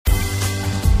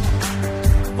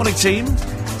Morning, team.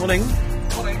 Morning.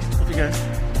 Morning. Off you go.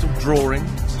 Still drawing.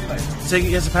 See you later. Saying,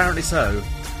 yes, apparently so.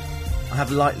 I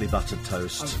have lightly buttered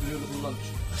toast. I'm going to do a little lunch.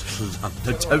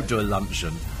 No, don't do a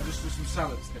luncheon. I'll just do some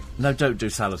salads then. No, don't do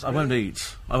salads. I won't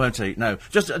eat. No.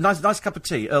 Just a nice cup of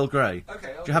tea, Earl Grey.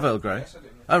 Okay. Do you have Earl Grey? Yes, I do.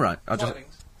 Oh, right. I'll just...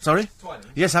 Twinings. Sorry? Twinings.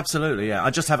 Yes, absolutely, yeah.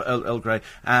 I just have Earl Grey,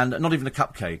 and not even a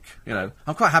cupcake, you know.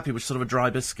 I'm quite happy with sort of a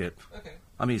dry biscuit. Okay.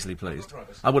 I'm easily pleased. dry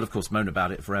biscuit. I would, of course, moan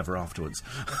about it forever afterwards.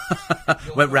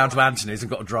 Went round to Anthony's and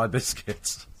got a dry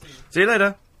biscuit. See you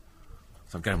later.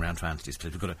 So I'm going round to Anthony's,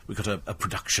 please. We've got a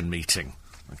production meeting,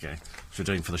 okay, which we're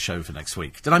doing for the show for next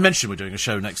week. Did I mention we're doing a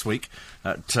show next week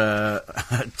at where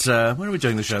are we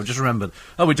doing the show? I've just remembered.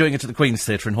 Oh, we're doing it at the Queen's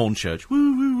Theatre in Hornchurch.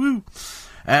 Woo, woo, woo.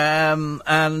 So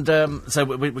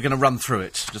we're going to run through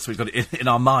it. Just so we've got it in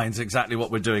our minds exactly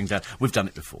what we're doing. We've done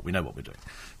it before. We know what we're doing.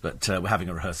 But we're having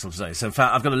a rehearsal today. So in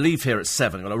fact, I've got to leave here at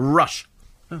 7. I've got to rush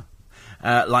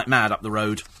like mad up the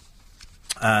road.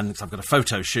 And I've got a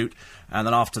photo shoot. And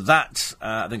then after that,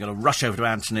 I'm going to rush over to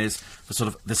Anthony's for sort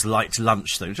of this light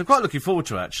lunch thing, which I'm quite looking forward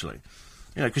to, actually.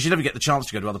 You know, because you never get the chance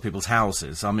to go to other people's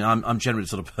houses. I mean, I'm generally the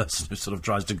sort of person who sort of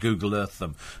tries to Google Earth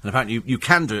them. And apparently you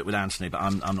can do it with Anthony, but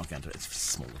I'm not going to. It's a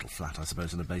small little flat, I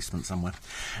suppose, in a basement somewhere.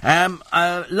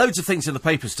 Loads of things in the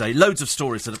papers today. Loads of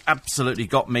stories that have absolutely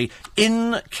got me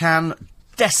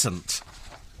incandescent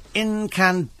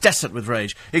with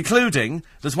rage. Including,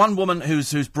 there's one woman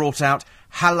who's brought out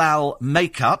halal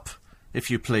makeup,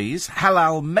 if you please.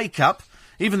 Halal makeup.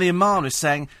 Even the Imam is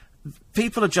saying...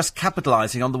 People are just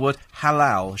capitalising on the word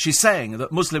halal. She's saying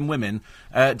that Muslim women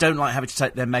don't like having to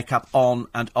take their makeup on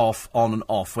and off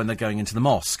when they're going into the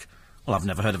mosque. Well, I've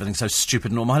never heard of anything so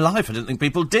stupid in all my life. I didn't think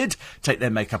people did take their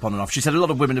makeup on and off. She said a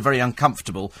lot of women are very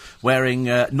uncomfortable wearing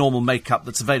normal makeup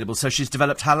that's available, so she's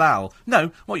developed halal.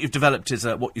 No, what you've developed is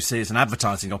what you see as an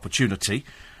advertising opportunity,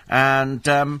 and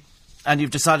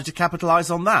you've decided to capitalise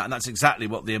on that, and that's exactly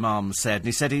what the Imam said. And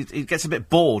he said he gets a bit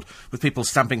bored with people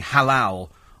stamping halal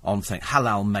on things.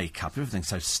 Halal makeup. Everything's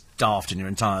so daft in your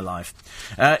entire life.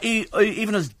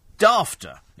 Even as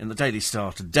dafter in the Daily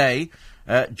Star today,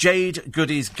 Jade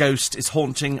Goody's ghost is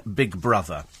haunting Big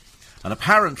Brother. And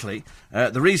apparently,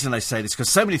 the reason they say this is because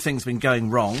so many things have been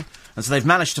going wrong, and so they've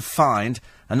managed to find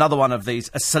another one of these,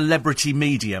 a celebrity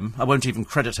medium. I won't even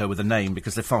credit her with a name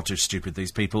because they're far too stupid,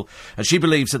 these people. And she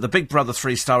believes that the Big Brother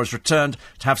 3-star has returned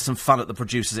to have some fun at the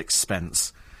producer's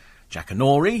expense.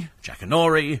 Jackanory.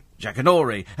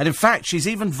 And in fact, she's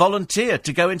even volunteered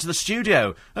to go into the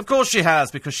studio. Of course she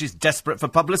has, because she's desperate for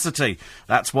publicity.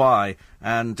 That's why.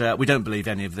 And we don't believe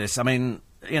any of this. I mean,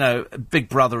 you know, Big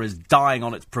Brother is dying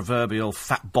on its proverbial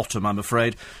fat bottom, I'm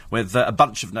afraid, with a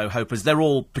bunch of no-hopers. They're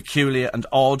all peculiar and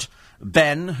odd.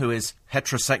 Ben, who is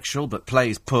heterosexual but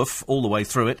plays Puff all the way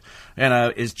through it, you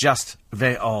know, is just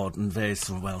very odd and very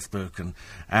sort of well-spoken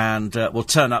and will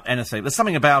turn up anything. There's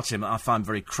something about him that I find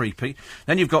very creepy.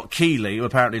 Then you've got Keeley, who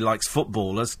apparently likes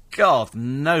footballers. God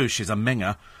knows she's a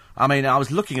minger. I mean, I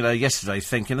was looking at her yesterday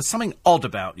thinking, there's something odd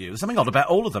about you. There's something odd about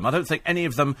all of them. I don't think any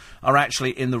of them are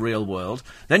actually in the real world.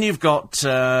 Then you've got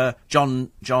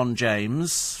John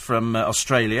James from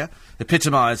Australia,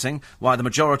 epitomising why the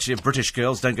majority of British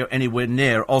girls don't go anywhere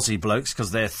near Aussie blokes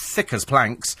because they're thick as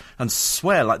planks and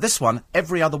swear like this one.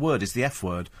 Every other word is the F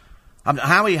word. I mean,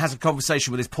 how he has a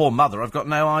conversation with his poor mother, I've got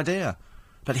no idea.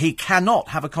 But he cannot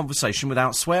have a conversation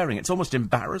without swearing. It's almost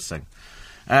embarrassing.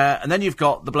 And then you've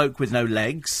got the bloke with no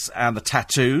legs and the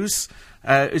tattoos.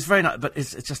 It's very nice, but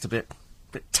it's just a bit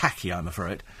tacky, I'm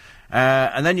afraid.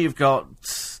 And then you've got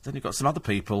some other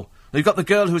people. You've got the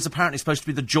girl who is apparently supposed to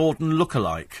be the Jordan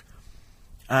lookalike.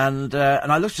 And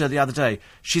I looked at her the other day.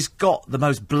 She's got the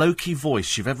most blokey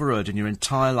voice you've ever heard in your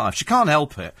entire life. She can't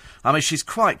help it. I mean, she's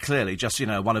quite clearly just, you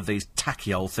know, one of these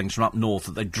tacky old things from up north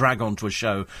that they drag onto a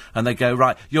show and they go,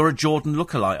 right, you're a Jordan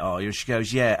lookalike, are you? She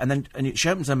goes, yeah. And she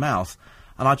opens her mouth.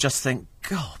 And I just think,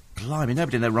 God, blimey,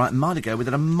 nobody in their right mind to go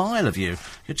within a mile of you.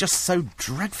 You're just so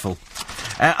dreadful.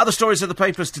 Other stories of the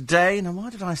papers today. Now,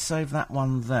 why did I save that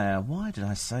one there?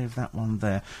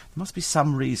 There must be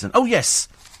some reason. Oh, yes,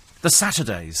 the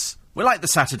Saturdays. We like the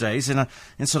Saturdays in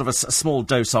sort of a small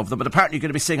dose of them, but apparently you're going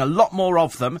to be seeing a lot more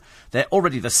of them. They're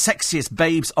already the sexiest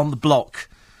babes on the block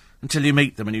until you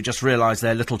meet them and you just realise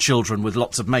they're little children with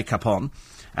lots of makeup on.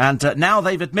 And now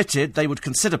they've admitted they would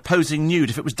consider posing nude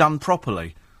if it was done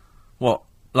properly. What?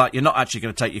 Like, you're not actually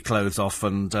going to take your clothes off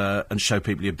and show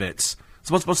people your bits.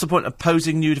 So what's the point of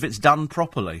posing nude if it's done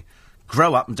properly?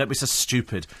 Grow up and don't be so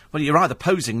stupid. Well, you're either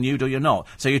posing nude or you're not.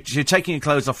 So you're taking your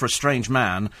clothes off for a strange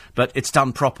man, but it's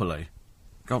done properly.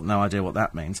 Got no idea what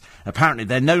that means. Apparently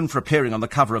they're known for appearing on the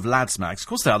cover of Lads Mags. Of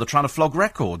course they are. They're trying to flog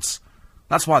records.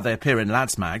 That's why they appear in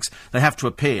Lads Mags. They have to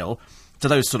appeal to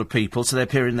those sort of people, so they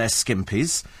appear in their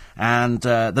skimpies. And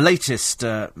the latest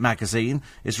magazine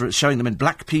is showing them in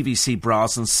black PVC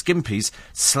bras and skimpies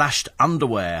slashed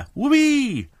underwear.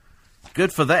 Whee!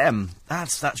 Good for them.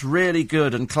 That's really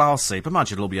good and classy. But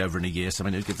mind you, it'll all be over in a year, so I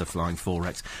mean, who gives a flying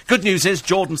forex? Good news is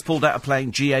Jordan's pulled out of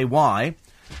playing GAY.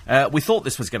 We thought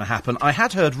this was going to happen. I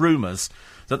had heard rumours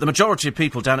that the majority of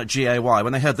people down at GAY,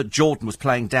 when they heard that Jordan was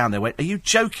playing down, they went, are you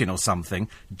joking or something?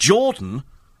 Jordan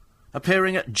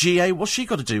appearing at GAY? What's she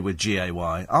got to do with GAY?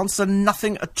 Answer,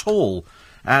 nothing at all.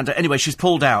 And anyway, she's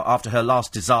pulled out after her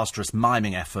last disastrous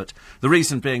miming effort. The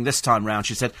reason being, this time round,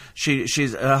 she said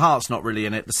her heart's not really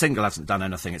in it. The single hasn't done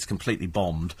anything. It's completely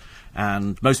bombed.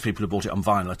 And most people who bought it on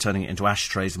vinyl are turning it into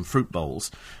ashtrays and fruit bowls.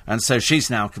 And so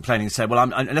she's now complaining and saying,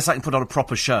 well, unless I can put on a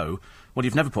proper show. Well,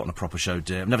 you've never put on a proper show,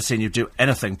 dear. I've never seen you do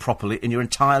anything properly in your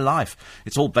entire life.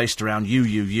 It's all based around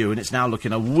you, and it's now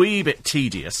looking a wee bit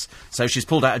tedious. So she's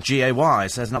pulled out a GAY,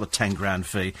 so there's another 10 grand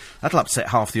fee. That'll upset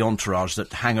half the entourage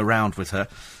that hang around with her,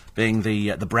 being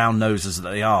the brown noses that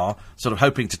they are, sort of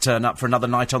hoping to turn up for another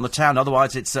night on the town.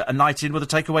 Otherwise, it's a night in with a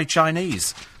takeaway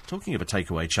Chinese. Talking of a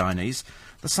takeaway Chinese,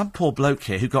 there's some poor bloke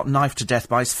here who got knifed to death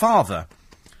by his father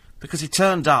because he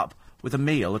turned up with a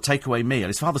meal, a takeaway meal.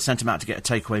 His father sent him out to get a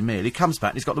takeaway meal. He comes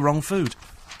back and he's got the wrong food.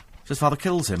 So his father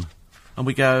kills him. And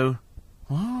we go,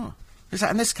 what? Is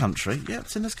that in this country? Yeah,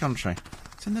 it's in this country.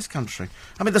 It's in this country.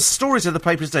 I mean, the stories of the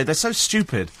papers today, they're so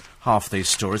stupid, half these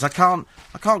stories. I can't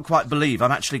quite believe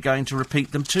I'm actually going to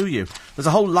repeat them to you. There's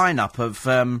a whole lineup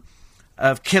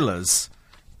of killers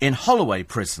in Holloway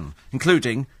Prison,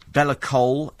 including Bella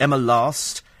Cole, Emma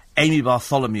Last, Amy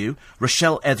Bartholomew,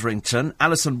 Rochelle Etherington,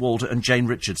 Alison Walder and Jane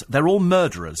Richards. They're all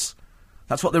murderers.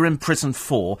 That's what they're in prison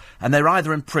for, and they're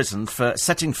either in prison for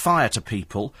setting fire to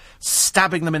people,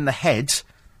 stabbing them in the head.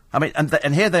 I mean,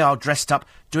 and here they are dressed up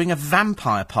doing a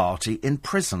vampire party in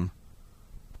prison.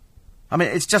 I mean,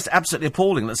 it's just absolutely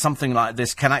appalling that something like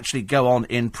this can actually go on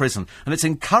in prison, and it's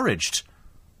encouraged.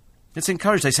 It's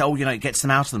encouraged. They say, oh, it gets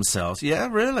them out of themselves. Yeah,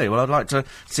 really? Well, I'd like to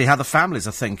see how the families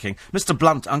are thinking. Mr.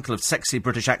 Blunt, uncle of sexy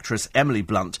British actress Emily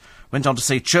Blunt, went on to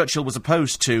say Churchill was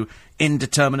opposed to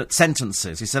indeterminate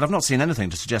sentences. He said, I've not seen anything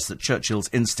to suggest that Churchill's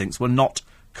instincts were not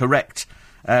correct.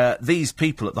 These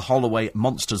people at the Holloway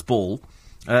Monsters Ball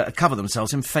cover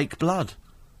themselves in fake blood.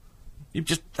 You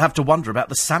just have to wonder about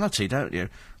the sanity, don't you?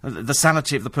 The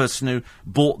sanity of the person who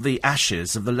bought the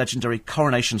ashes of the legendary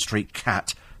Coronation Street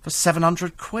cat for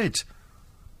 700 quid.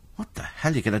 What the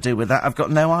hell are you going to do with that? I've got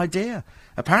no idea.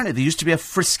 Apparently there used to be a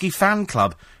frisky fan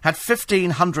club, had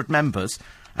 1,500 members,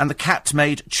 and the cat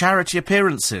made charity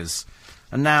appearances.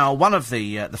 And now one of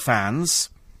the fans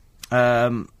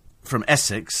from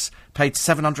Essex paid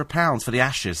 £700 for the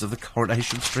ashes of the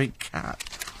Coronation Street cat.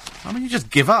 I mean, you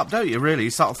just give up, don't you, really? You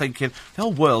start thinking, the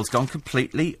whole world's gone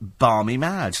completely barmy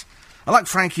mad. I like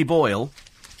Frankie Boyle.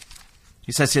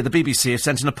 He says here, the BBC have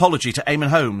sent an apology to Eamon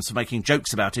Holmes for making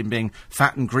jokes about him being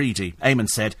fat and greedy. Eamon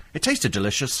said, it tasted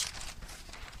delicious.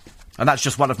 And that's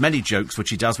just one of many jokes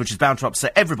which he does, which is bound to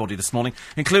upset everybody this morning,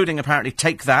 including, apparently,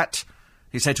 Take That.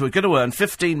 He said, we're going to earn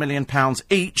 £15 million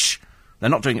each. They're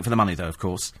not doing it for the money, though, of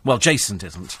course. Well, Jason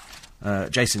isn't.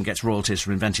 Jason gets royalties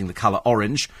for inventing the colour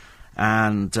orange.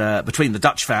 And between the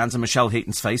Dutch fans and Michelle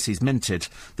Heaton's face, he's minted.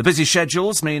 The busy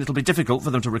schedules mean it'll be difficult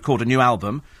for them to record a new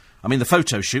album. I mean, the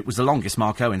photo shoot was the longest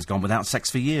Mark Owen's gone without sex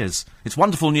for years. It's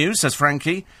wonderful news, says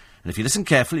Frankie. And if you listen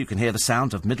carefully, you can hear the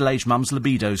sound of middle-aged mums'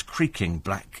 libidos creaking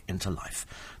back into life.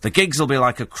 The gigs will be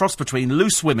like a cross between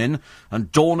Loose Women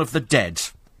and Dawn of the Dead.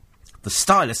 The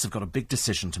stylists have got a big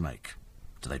decision to make.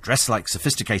 Do they dress like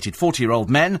sophisticated 40-year-old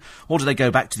men, or do they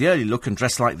go back to the early look and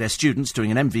dress like their students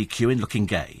doing an MVQ in looking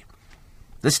gay?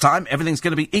 This time, everything's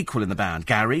going to be equal in the band.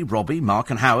 Gary, Robbie, Mark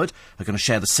and Howard are going to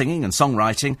share the singing and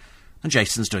songwriting, and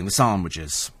Jason's doing the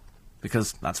sandwiches.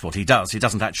 Because that's what he does. He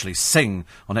doesn't actually sing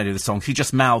on any of the songs. He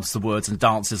just mouths the words and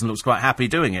dances and looks quite happy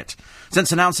doing it.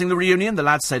 Since announcing the reunion, the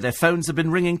lads say their phones have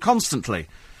been ringing constantly.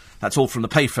 That's all from the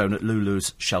payphone at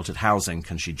Lulu's sheltered housing.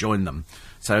 Can she join them?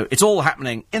 So it's all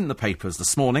happening in the papers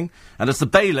this morning. And as the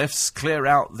bailiffs clear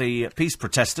out the peace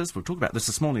protesters, we'll talk about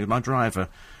this morning with my driver,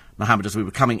 Mohammed, as we were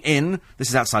coming in. This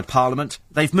is outside Parliament.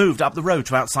 They've moved up the road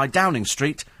to outside Downing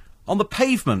Street on the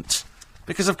pavement.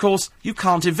 Because, of course, you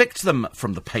can't evict them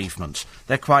from the pavement.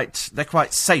 They're quite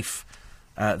safe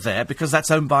there, because that's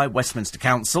owned by Westminster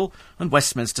Council, and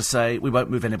Westminster say, we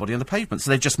won't move anybody on the pavement. So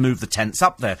they've just moved the tents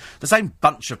up there. The same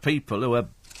bunch of people who were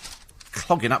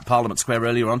clogging up Parliament Square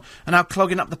earlier on are now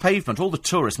clogging up the pavement. All the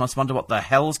tourists must wonder what the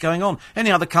hell's going on.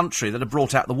 Any other country that had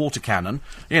brought out the water cannon,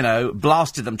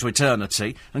 blasted them to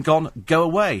eternity and gone, go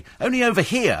away. Only over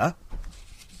here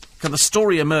can the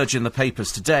story emerge in the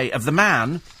papers today of the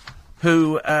man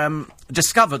who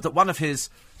discovered that one of his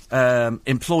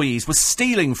employees was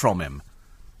stealing from him.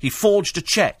 He forged a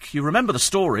cheque. You remember the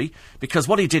story, because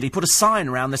what he did, he put a sign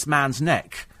around this man's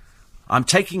neck. I'm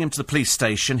taking him to the police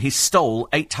station. He stole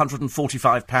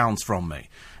 £845 from me.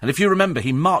 And if you remember,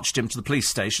 he marched him to the police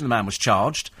station. The man was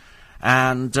charged,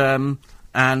 and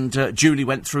duly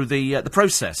went through the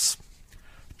process.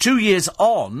 2 years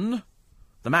on,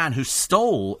 the man who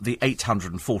stole the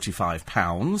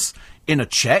 £845 in a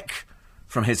cheque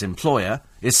from his employer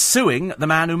is suing the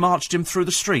man who marched him through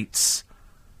the streets.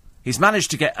 He's managed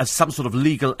to get some sort of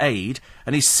legal aid,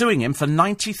 and he's suing him for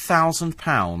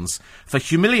 £90,000 for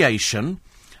humiliation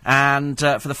and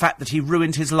for the fact that he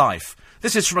ruined his life.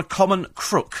 This is from a common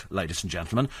crook, ladies and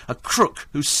gentlemen, a crook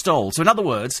who stole. So in other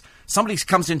words, somebody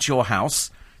comes into your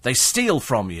house, they steal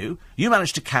from you, you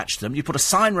manage to catch them, you put a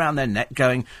sign round their neck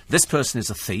going, this person is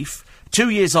a thief. 2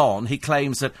 years on, he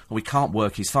claims that, well, he can't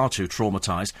work, he's far too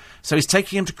traumatised, so he's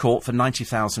taking him to court for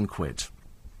 90,000 quid.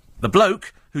 The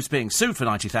bloke who's being sued for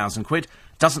 90,000 quid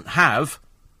doesn't have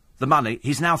the money.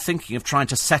 He's now thinking of trying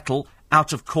to settle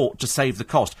out of court to save the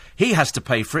cost. He has to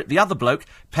pay for it. The other bloke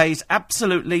pays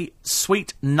absolutely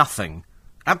sweet nothing.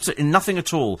 Absolutely nothing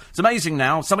at all. It's amazing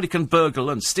now. Somebody can burgle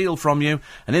and steal from you,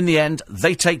 and in the end,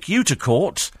 they take you to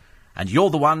court, and you're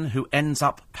the one who ends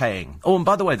up paying. Oh, and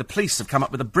by the way, the police have come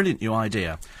up with a brilliant new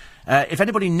idea. If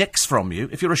anybody nicks from you,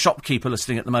 if you're a shopkeeper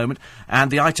listening at the moment,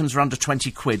 and the items are under 20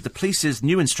 quid, the police's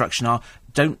new instruction are,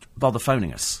 don't bother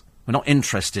phoning us. We're not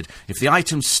interested. If the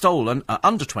items stolen are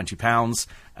under £20,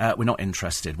 we're not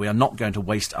interested. We are not going to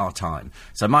waste our time.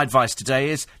 So my advice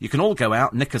today is, you can all go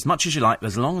out, nick as much as you like,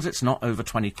 as long as it's not over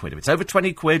 20 quid. If it's over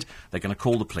 20 quid, they're going to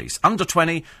call the police. Under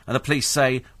 20, and the police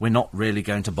say, we're not really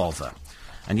going to bother.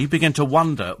 And you begin to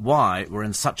wonder why we're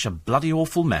in such a bloody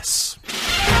awful mess.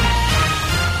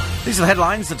 These are the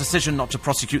headlines. The decision not to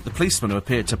prosecute the policeman who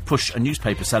appeared to push a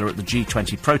newspaper seller at the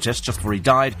G20 protest just before he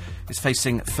died is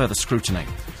facing further scrutiny.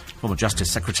 Former Justice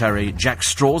Secretary Jack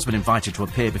Straw has been invited to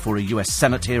appear before a US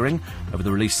Senate hearing over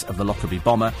the release of the Lockerbie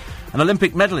bomber. And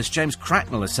Olympic medalist James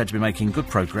Cracknell is said to be making good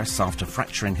progress after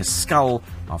fracturing his skull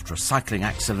after a cycling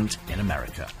accident in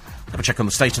America. Have a check on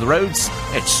the state of the roads.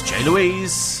 It's Jay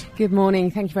Louise. Good morning.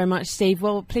 Thank you very much, Steve.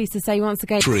 Well, pleased to say once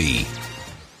again... 3. You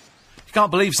can't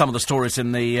believe some of the stories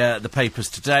in the papers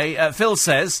today. Phil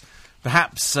says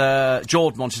perhaps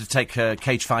Jordan wanted to take her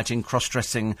cage-fighting,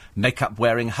 cross-dressing,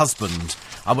 makeup-wearing husband.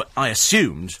 I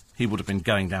assumed he would have been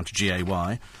going down to GAY,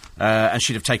 and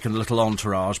she'd have taken a little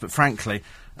entourage, but frankly,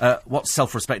 what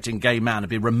self-respecting gay man would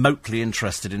be remotely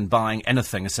interested in buying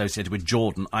anything associated with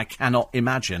Jordan? I cannot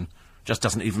imagine. Just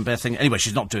doesn't even bear thinking. Anyway,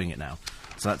 she's not doing it now.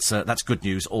 So that's good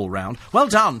news all round. Well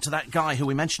done to that guy who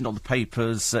we mentioned on the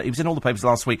papers. He was in all the papers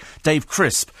last week, Dave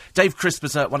Crisp. Dave Crisp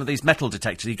is one of these metal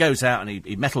detectors. He goes out and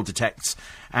he metal detects,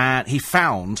 and he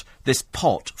found this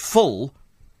pot full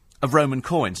of Roman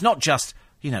coins. Not just,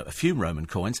 a few Roman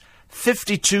coins.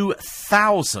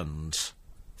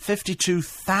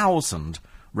 52,000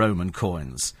 Roman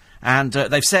coins. And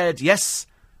they've said, yes,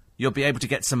 you'll be able to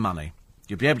get some money.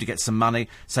 You'll be able to get some money.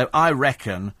 So I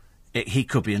reckon... he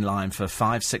could be in line for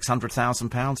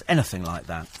 £500,000-600,000, anything like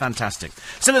that. Fantastic.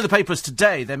 Some of the papers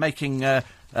today, they're making a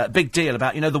big deal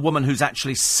about, the woman who's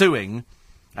actually suing,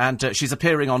 and she's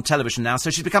appearing on television now, so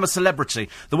she's become a celebrity.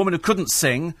 The woman who couldn't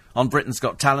sing on Britain's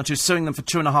Got Talent, who's suing them for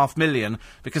 £2.5 million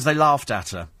because they laughed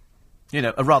at her.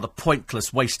 A rather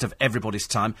pointless waste of everybody's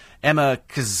time. Emma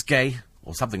Kazgay,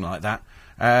 or something like that.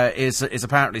 Is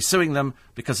apparently suing them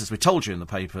because, as we told you in the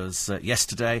papers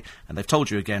yesterday, and they've told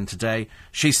you again today,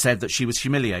 she said that she was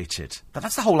humiliated. But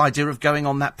that's the whole idea of going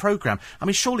on that programme. I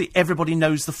mean, surely everybody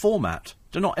knows the format.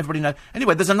 Do not everybody know?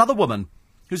 Anyway, there's another woman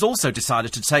who's also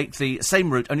decided to take the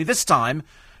same route, only this time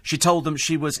she told them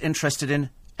she was interested in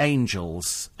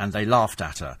angels, and they laughed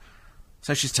at her.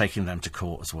 So she's taking them to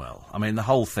court as well. I mean, the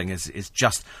whole thing is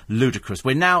just ludicrous.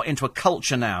 We're now into a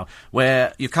culture now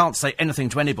where you can't say anything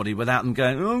to anybody without them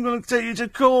going, I'm going to take you to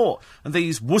court. And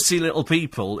these wussy little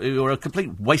people, who are a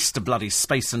complete waste of bloody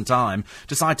space and time,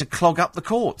 decide to clog up the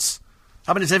courts.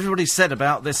 I mean, as everybody said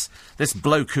about this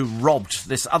bloke who robbed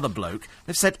this other bloke,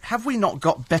 they've said, have we not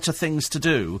got better things to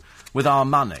do with our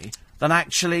money than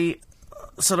actually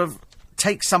sort of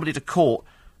take somebody to court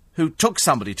who took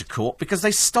somebody to court because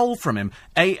they stole from him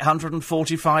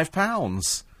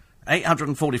 £845.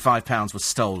 £845 was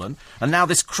stolen, and now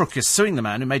this crook is suing the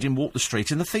man who made him walk the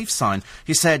street in the thief sign.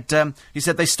 He said,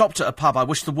 they stopped at a pub. I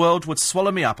wish the world would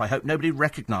swallow me up. I hope nobody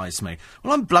recognised me.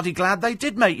 Well, I'm bloody glad they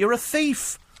did, mate. You're a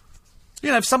thief.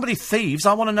 If somebody thieves,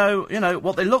 I want to know,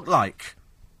 what they look like.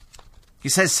 He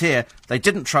says here, they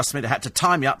didn't trust me, they had to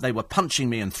tie me up, they were punching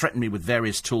me and threatened me with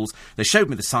various tools. They showed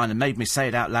me the sign and made me say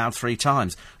it out loud 3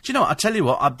 times. Do you know what, I tell you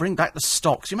what, I'd bring back the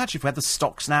stocks. You imagine if we had the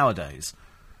stocks nowadays?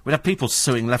 We'd have people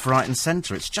suing left, right and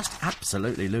centre. It's just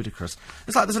absolutely ludicrous.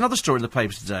 It's like there's another story in the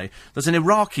paper today. There's an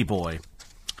Iraqi boy.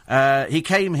 He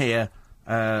came here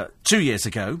 2 years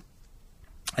ago,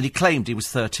 and he claimed he was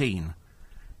 13.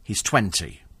 He's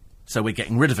 20. So we're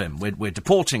getting rid of him. We're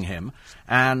deporting him.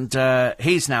 And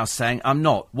he's now saying, I'm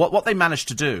not. What they managed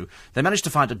to do, they managed to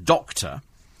find a doctor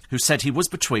who said he was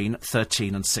between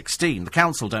 13 and 16. The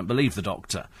council don't believe the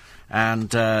doctor. And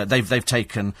they've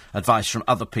taken advice from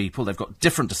other people. They've got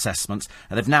different assessments.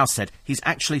 And they've now said he's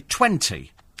actually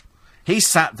 20. He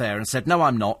sat there and said, no,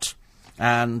 I'm not.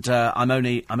 And I'm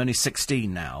only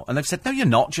 16 now. And they've said, no, you're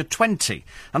not, you're 20.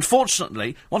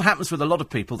 Unfortunately, what happens with a lot of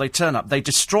people, they turn up, they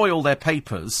destroy all their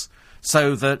papers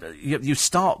so that you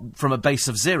start from a base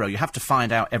of 0. You have to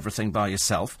find out everything by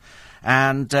yourself.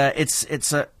 And it's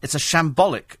a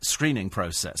shambolic screening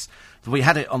process. We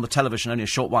had it on the television only a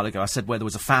short while ago. I said where there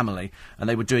was a family and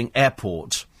they were doing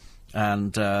airport.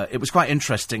 And it was quite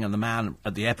interesting, and the man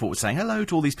at the airport was saying hello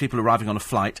to all these people arriving on a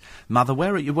flight. Mother,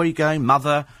 where are you going?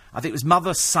 Mother. I think it was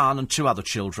mother, son and 2 other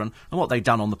children. And what they'd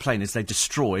done on the plane is they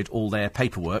destroyed all their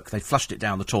paperwork. They flushed it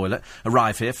down the toilet,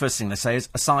 arrive here, first thing they say is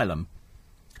asylum.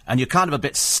 And you're kind of a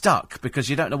bit stuck because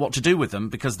you don't know what to do with them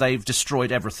because they've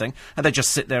destroyed everything and they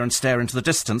just sit there and stare into the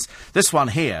distance. This one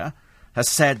here has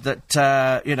said that,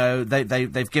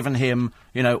 they've given him,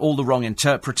 all the wrong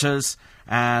interpreters.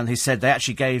 And he said they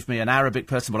actually gave me an Arabic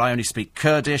person, but I only speak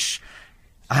Kurdish.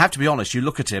 I have to be honest, you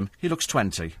look at him, he looks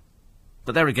 20.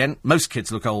 But there again, most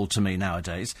kids look old to me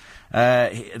nowadays.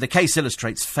 The case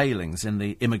illustrates failings in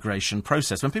the immigration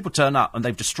process. When people turn up and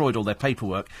they've destroyed all their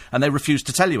paperwork and they refuse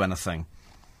to tell you anything.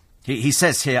 He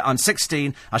says here, I'm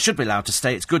 16, I should be allowed to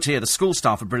stay, it's good here, the school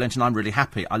staff are brilliant and I'm really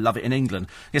happy, I love it in England.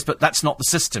 Yes, but that's not the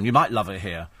system, you might love it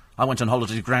here. I went on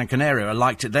holiday to Gran Canaria, I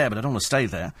liked it there, but I don't want to stay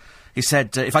there. He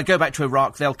said, if I go back to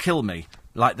Iraq, they'll kill me.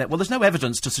 Like that. Well, there's no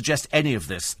evidence to suggest any of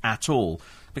this at all.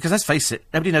 Because let's face it,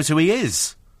 nobody knows who he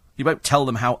is. You won't tell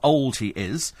them how old he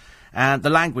is. And the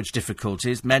language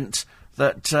difficulties meant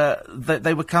that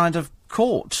they were kind of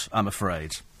caught, I'm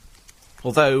afraid.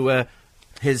 Although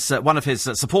one of his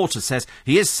supporters says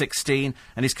he is 16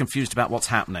 and he's confused about what's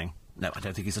happening. No, I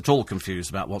don't think he's at all confused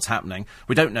about what's happening.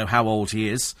 We don't know how old he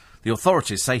is. The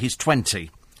authorities say he's 20.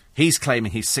 He's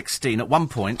claiming he's 16. At one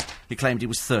point, he claimed he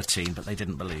was 13, but they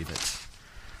didn't believe it.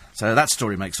 So that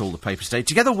story makes all the papers today,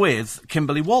 together with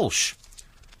Kimberly Walsh,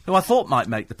 who I thought might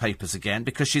make the papers again,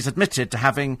 because she's admitted to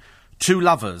having 2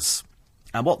 lovers.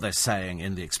 And what they're saying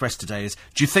in the Express today is,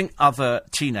 do you think other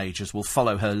teenagers will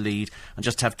follow her lead and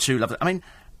just have 2 lovers? I mean,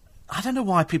 I don't know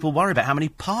why people worry about how many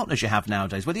partners you have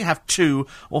nowadays, whether you have 2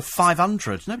 or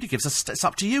 500. Nobody gives a... It's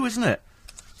up to you, isn't it?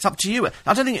 It's up to you.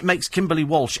 I don't think it makes Kimberly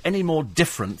Walsh any more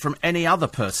different from any other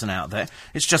person out there.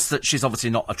 It's just that she's obviously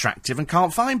not attractive and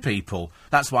can't find people.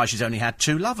 That's why she's only had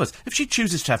 2 lovers. If she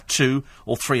chooses to have 2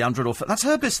 or 300 or... that's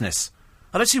her business.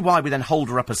 I don't see why we then hold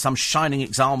her up as some shining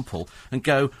example and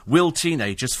go, will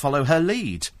teenagers follow her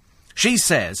lead? She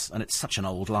says, and it's such an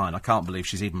old line, I can't believe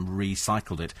she's even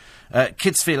recycled it,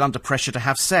 kids feel under pressure to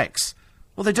have sex.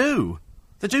 Well, they do.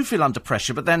 They do feel under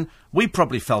pressure, but then we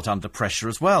probably felt under pressure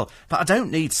as well. But I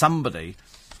don't need somebody,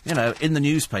 in the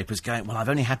newspapers going, well, I've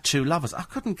only had 2 lovers. I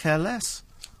couldn't care less.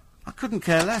 I couldn't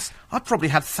care less. I probably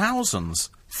had thousands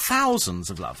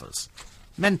of lovers.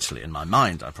 Mentally, in my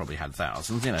mind, I probably had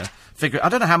thousands, I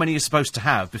don't know how many you're supposed to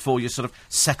have before you sort of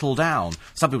settle down.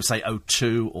 Some people say,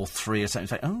 2 or 3 or something.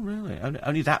 Say, oh, really?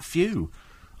 Only that few?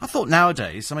 I thought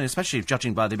nowadays, especially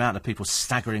judging by the amount of people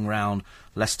staggering round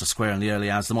Leicester Square in the early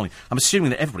hours of the morning, I'm assuming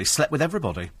that everybody slept with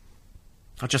everybody.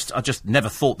 I just never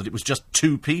thought that it was just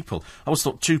 2 people. I always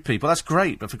thought 2 people, that's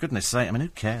great, but for goodness sake, who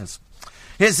cares?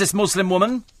 Here's this Muslim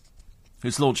woman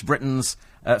who's launched Britain's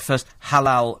first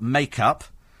halal makeup.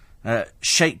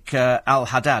 Sheikh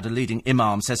Al-Haddad, a leading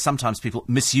imam, says sometimes people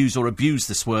misuse or abuse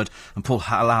this word and pull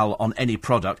halal on any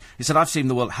product. He said, I've seen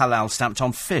the word halal stamped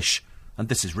on fish, and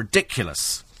this is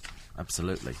ridiculous.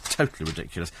 Absolutely. Totally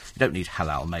ridiculous. You don't need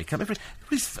halal makeup.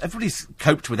 Everybody's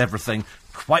coped with everything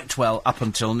quite well up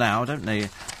until now. I don't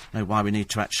know why we need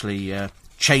to actually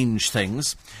change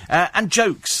things. And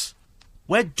jokes.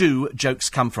 Where do jokes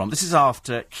come from? This is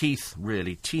after Keith,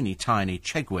 really teeny-tiny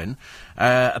Chegwin,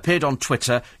 appeared on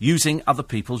Twitter using other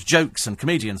people's jokes. And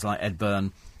comedians like Ed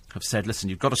Byrne have said, listen,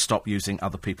 you've got to stop using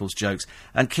other people's jokes.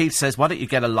 And Keith says, why don't you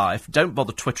get a life? Don't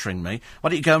bother twittering me. Why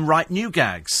don't you go and write new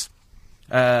gags?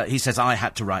 He says, I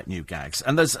had to write new gags.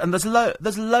 And there's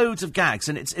loads of gags,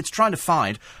 and it's trying to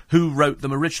find who wrote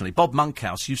them originally. Bob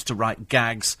Monkhouse used to write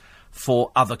gags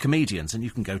for other comedians. And you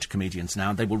can go to comedians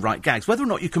now and they will write gags. Whether or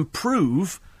not you can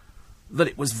prove that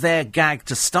it was their gag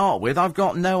to start with, I've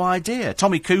got no idea.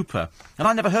 Tommy Cooper, and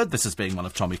I never heard this as being one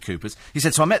of Tommy Cooper's. He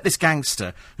said, so I met this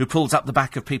gangster who pulls up the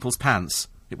back of people's pants.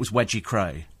 It was Wedgie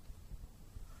Cray.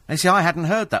 And you see, I hadn't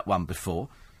heard that one before.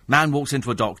 Man walks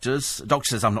into a doctor's. The doctor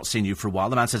says, I've not seen you for a while.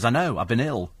 The man says, I know, I've been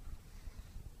ill.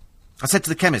 I said to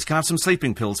the chemist, can I have some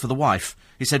sleeping pills for the wife?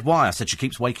 He said, why? I said, she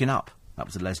keeps waking up. That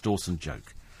was a Les Dawson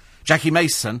joke. Jackie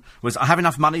Mason was, I have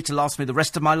enough money to last me the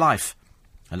rest of my life,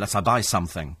 unless I buy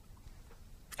something.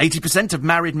 80% of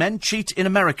married men cheat in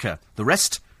America. The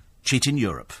rest cheat in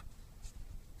Europe.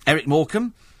 Eric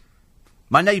Morecambe,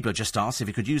 my neighbour just asked if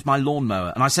he could use my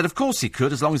lawnmower, and I said of course he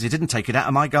could, as long as he didn't take it out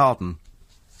of my garden.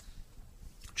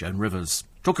 Joan Rivers.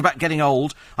 Talk about getting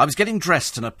old. I was getting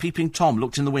dressed and a peeping Tom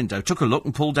looked in the window, took a look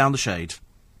and pulled down the shade.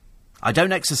 I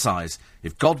don't exercise.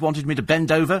 If God wanted me to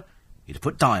bend over, he'd have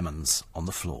put diamonds on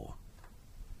the floor.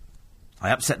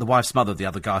 I upset the wife's mother the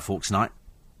other Guy Fawkes night.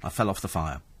 I fell off the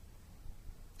fire.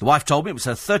 The wife told me it was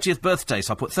her 30th birthday,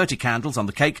 so I put 30 candles on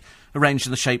the cake, arranged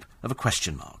in the shape of a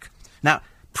question mark. Now,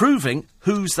 proving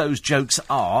whose those jokes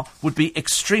are would be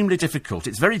extremely difficult.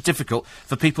 It's very difficult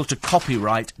for people to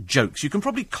copyright jokes. You can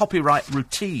probably copyright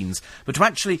routines, but to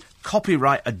actually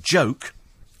copyright a joke,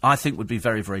 I think would be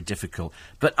very, very difficult.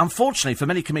 But unfortunately, for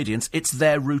many comedians, it's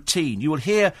their routine. You will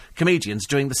hear comedians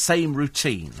doing the same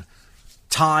routine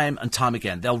time and time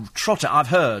again. They'll trot it. I've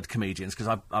heard comedians,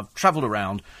 because I've travelled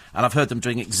around, and I've heard them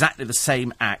doing exactly the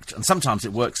same act, and sometimes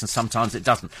it works and sometimes it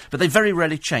doesn't. But they very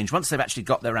rarely change once they've actually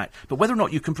got their act. But whether or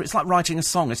not you can... it's like writing a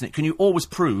song, isn't it? Can you always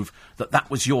prove that that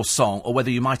was your song, or whether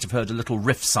you might have heard a little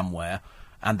riff somewhere,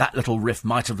 and that little riff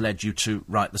might have led you to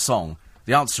write the song?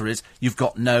 The answer is, you've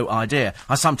got no idea.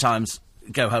 I sometimes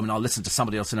go home and I'll listen to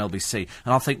somebody else in LBC,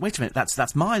 and I'll think, wait a minute,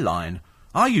 that's my line.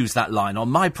 I use that line on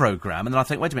my programme, and then I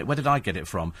think, wait a minute, where did I get it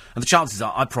from? And the chances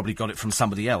are I probably got it from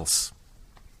somebody else.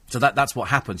 So that's what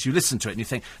happens. You listen to it and you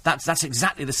think, that's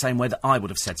exactly the same way that I would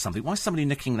have said something. Why is somebody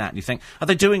nicking that? And you think, are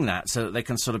they doing that so that they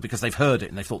can sort of, because they've heard it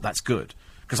and they thought that's good?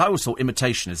 Because I always thought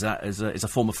imitation is a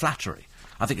form of flattery.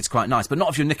 I think it's quite nice, but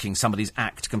not if you're nicking somebody's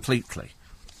act completely.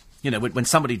 You know, when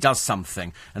somebody does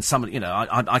something, and somebody, you know,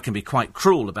 I can be quite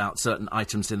cruel about certain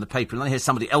items in the paper, and I hear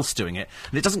somebody else doing it,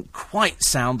 and it doesn't quite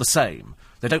sound the same.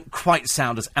 They don't quite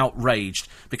sound as outraged,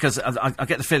 because I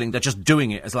get the feeling they're just doing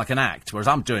it as like an act, whereas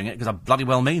I'm doing it because I bloody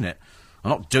well mean it. I'm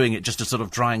not doing it just to sort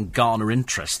of try and garner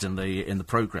interest in the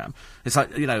programme. It's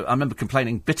like, you know, I remember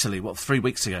complaining bitterly, 3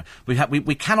 weeks ago,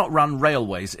 we cannot run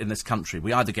railways in this country.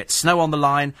 We either get snow on the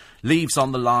line, leaves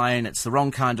on the line, it's the wrong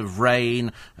kind of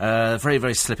rain, very,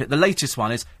 very slippy. The latest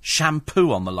one is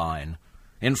shampoo on the line.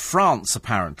 In France,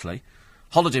 apparently,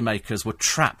 holidaymakers were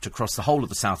trapped across the whole of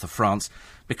the south of France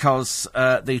because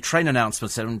the train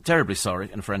announcement said, I'm terribly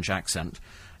sorry, in a French accent,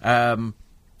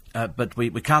 but we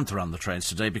can't run the trains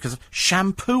today because of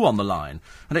shampoo on the line.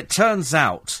 And it turns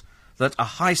out that a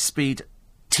high-speed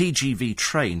TGV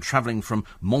train travelling from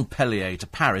Montpellier to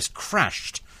Paris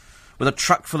crashed with a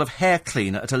truck full of hair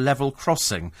cleaner at a level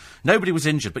crossing. Nobody was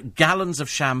injured, but gallons of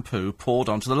shampoo poured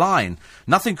onto the line.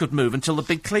 Nothing could move until the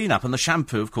big clean-up, and the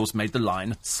shampoo, of course, made the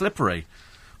line slippery.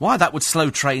 Why that would slow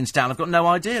trains down, I've got no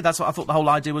idea. That's what I thought the whole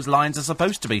idea was, lines are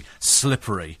supposed to be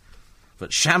slippery.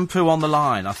 But shampoo on the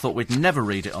line, I thought we'd never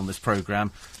read it on this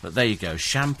programme, but there you go,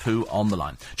 shampoo on the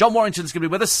line. John Warrington's going to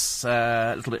be with us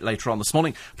a little bit later on this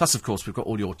morning. Plus, of course, we've got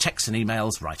all your texts and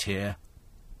emails right here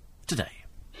today.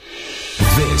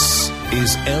 This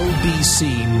is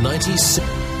LBC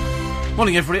 96.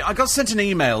 Morning, everybody. I got sent an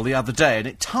email the other day, and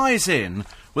it ties in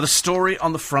with a story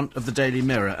on the front of the Daily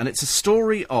Mirror, and it's a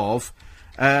story of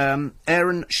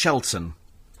Aaron Shelton.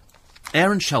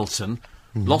 Aaron Shelton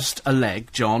lost a leg,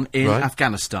 John, in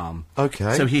Afghanistan.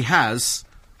 OK. So he has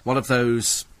one of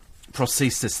those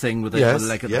prosthesis thing with a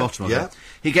leg at the bottom of it.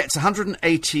 He gets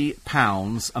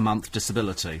 £180 a month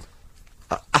disability.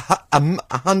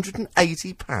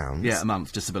 £180? Yeah, a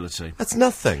month disability. That's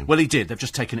nothing. Well, he did. They've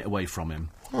just taken it away from him.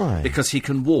 Why? Because he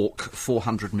can walk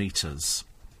 400 metres.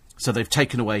 So they've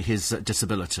taken away his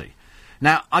disability.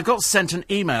 Now, I got sent an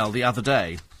email the other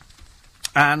day,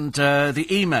 and the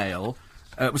email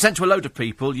was sent to a load of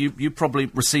people. You probably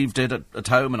received it at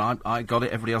home, and I got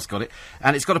it, everybody else got it.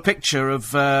 And it's got a picture of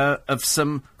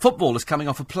some footballers coming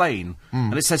off a plane.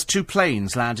 And it says 2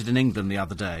 planes landed in England the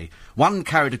other day. One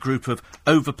carried a group of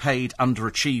overpaid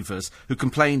underachievers who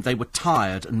complained they were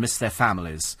tired and missed their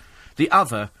families. The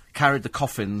other carried the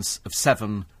coffins of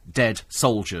 7 dead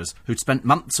soldiers who'd spent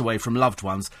months away from loved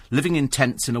ones, living in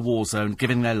tents in a war zone,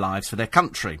 giving their lives for their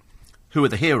country. Who are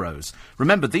the heroes?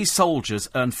 Remember, these soldiers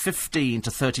earn 15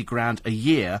 to 30 grand a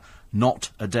year, not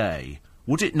a day.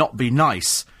 would it not be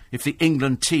nice if the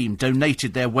England team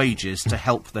donated their wages to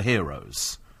help the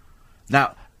heroes?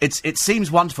 Now, it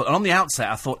seems wonderful, and on the outset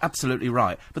I thought, absolutely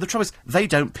right. But the trouble is, they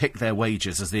don't pick their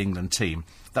wages as the England team.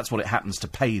 That's what it happens to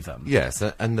pay them. Yes,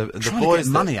 and the Trying boys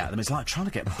to get money out of them is like trying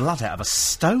to get blood out of a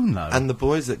stone, though. and the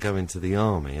boys that go into the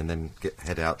army and then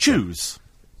head out. Choose.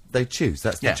 They choose.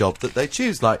 That's the Yeah. job that they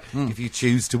choose. Like, if you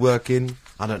choose to work in,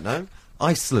 I don't know,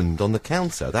 Iceland on the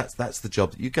counter, that's the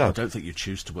job that you go. I don't think you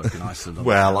choose to work in Iceland. on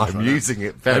Well, the I'm counter, I don't- using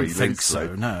it very don't think loosely.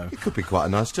 so, no. It could be quite a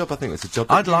nice job. I think it's a job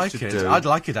that I'd you like should it. do. I'd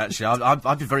like it, actually.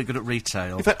 I'd be very good at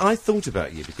retail. In fact, I thought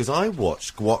about you because I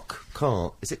watched Gok Khan.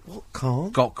 Is it Gok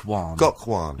Khan? Gok Wan. Gok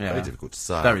Wan. Yeah. Very difficult to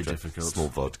say. Very after difficult. Small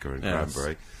vodka and Yes.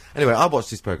 cranberry. Anyway, I watched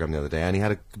his programme the other day, and he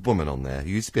had a woman on there who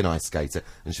used to be an ice skater,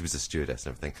 and she was a stewardess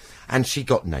and everything. And she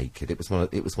got naked. It was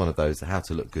one of those how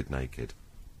to look good naked.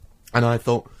 And I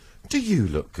thought, do you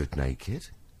look good naked?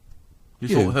 You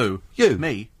thought who? You.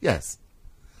 Me? Yes.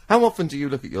 How often do you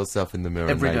look at yourself in the mirror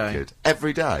Every day. naked?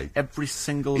 Every day. Every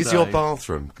single day. Is your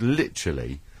bathroom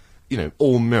literally,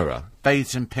 all mirror?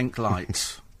 Bathed in pink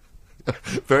light.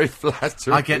 Very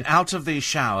flattering. I get out of the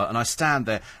shower and I stand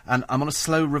there and I'm on a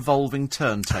slow revolving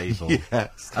turntable.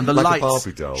 Yes, And the like a lights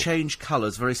Barbie doll. change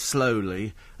colours very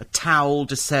slowly. A towel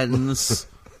descends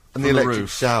And from the electric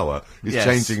roof. shower is Yes.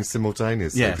 changing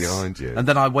simultaneously Yes. behind you. And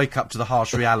then I wake up to the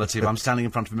harsh reality of I'm standing in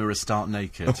front of a mirror stark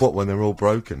naked. What, when they're all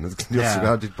broken? You're Yeah.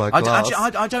 surrounded by I glass.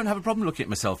 I don't have a problem looking at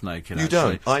myself naked, You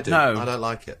actually. don't? I do. No. I don't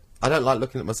like it. I don't like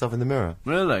looking at myself in the mirror.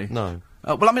 Really? No.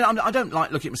 Well, I mean, I don't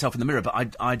like looking at myself in the mirror,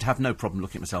 but I'd have no problem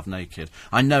looking at myself naked.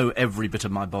 I know every bit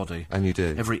of my body. And you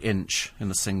do? Every inch in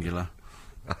the singular.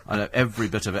 I know every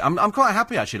bit of it. I'm quite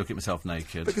happy, actually, looking at myself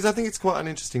naked. Because I think it's quite an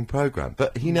interesting programme,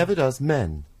 but he never does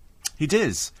men. He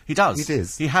does. He does.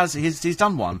 He does. He's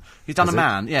done one. He's done Has a he?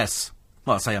 man, yes.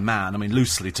 Well, I say a man, I mean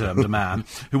loosely termed a man,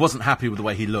 who wasn't happy with the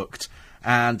way he looked.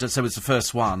 And so it was the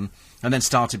first one, and then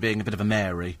started being a bit of a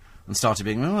Mary. And started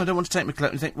being, I don't want to take my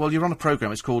clothes. You think, well, you're on a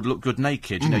programme, it's called Look Good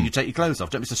Naked. You know, you take your clothes off,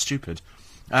 don't be so stupid.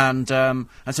 And so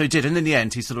he did, and in the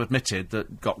end, he sort of admitted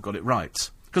that got it right.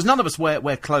 Because none of us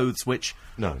wear clothes which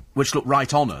look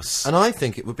right on us. And I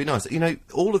think it would be nice.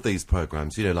 All of these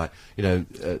programmes,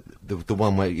 the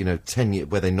one where, 10 years,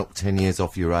 where they knock 10 years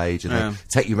off your age and they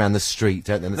take you around the street,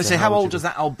 don't they? And They say, how old does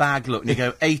that old bag look? And you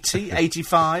go, 80,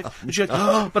 85. And you go,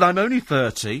 oh, but I'm only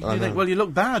 30. And you think, well, you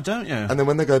look bad, don't you? And then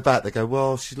when they go back, they go,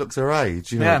 well, she looks her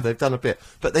age. Yeah. They've done a bit.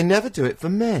 But they never do it for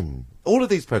men. All of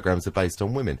these programmes are based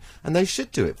on women, and they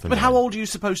should do it for men. But how old are you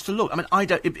supposed to look? I mean, I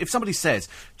don't. If somebody says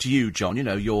to you, John,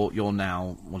 you're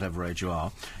now whatever age you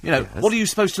are, Yes. what are you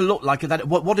supposed to look like? At that,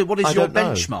 what is I your don't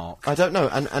know. benchmark? I don't know.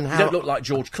 And how? You don't look like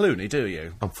George Clooney, do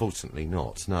you? Unfortunately,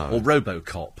 not. No. Or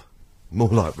RoboCop. More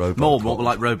like Robocop. More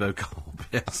like RoboCop,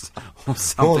 yes. Or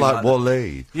something More like that.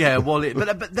 Wall-E. Yeah, Wall-E.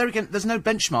 But there again, there's no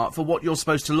benchmark for what you're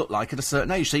supposed to look like at a certain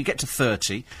age. So you get to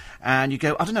 30, and you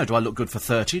go, I don't know, do I look good for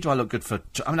 30? Do I look good for...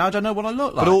 I don't know what I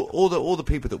look like. But all the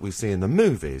people that we see in the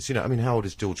movies, how old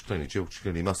is George Clooney? George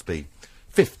Clooney must be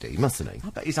 50, mustn't he? I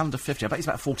bet he's under 50. I bet he's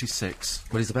about 46.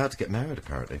 Well, he's about to get married,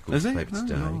 apparently, according Is to he? the paper Oh,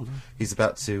 today. no. He's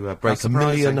about to break That's 1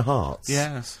 million surprising. hearts.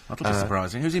 Yes, that'll be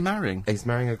surprising. Who's he marrying? He's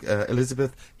marrying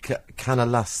Elizabeth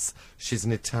Canalas. She's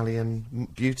an Italian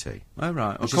beauty. Oh,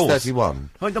 right. Of She's course. 31.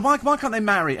 Why can't they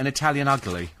marry an Italian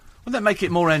ugly? Wouldn't that make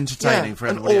it more entertaining Yeah, for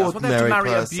an everybody else? What do they have to ordinary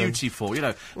marry person. a beauty for?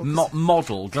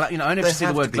 Model. I only have They to see the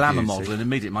have word to be glamour beauty. model and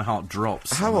immediately my heart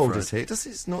drops. How I'm old afraid. is he? Does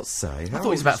it not say? I How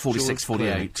thought he's old about is 46, George Clooney?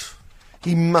 48.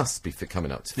 He must be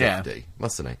coming up to 50, Yeah.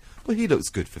 mustn't he? Well, he looks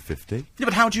good for 50. Yeah,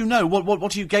 but how do you know?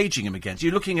 What are you gauging him against?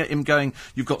 You're looking at him going,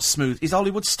 you've got smooth... He's a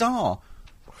Hollywood star.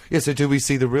 Yeah, so do we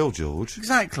see the real George?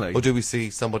 Exactly. Or do we see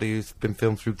somebody who's been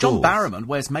filmed through John doors? Barrowman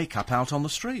wears makeup out on the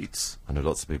streets. I know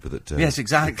lots of people that do. Yes,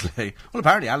 exactly. Well,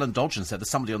 apparently Alan Dodgen said there's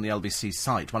somebody on the LBC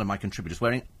site, one of my contributors,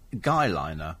 wearing guy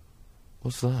liner.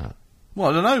 What's that? Well,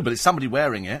 I don't know, but it's somebody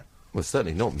wearing it. Well,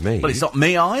 certainly not me. But it's not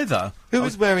me either. Who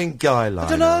was wearing guy liner? I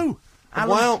don't know.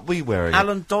 Why aren't we wearing it?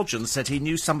 Alan Dodgen said he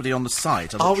knew somebody on the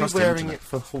site. Are we wearing it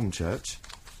for Hornchurch?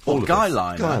 All of guy us.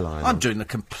 liner. Guy liner. I'm doing the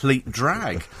complete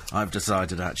drag, I've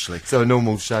decided, actually. So a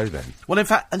normal show, then? Well, in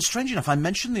fact, and strange enough, I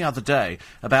mentioned the other day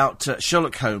about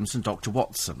Sherlock Holmes and Dr.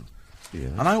 Watson. Yeah.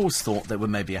 And I always thought they were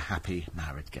maybe a happy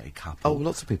married gay couple. Oh,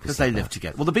 lots of people Because say they that. live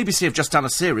together. Well, the BBC have just done a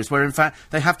series where, in fact,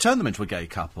 they have turned them into a gay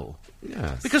couple.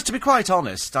 Yes. Because, to be quite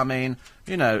honest, I mean,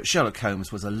 Sherlock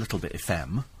Holmes was a little bit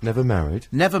effeme. Never married?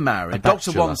 Never married. A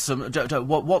Dr. bachelor. Watson,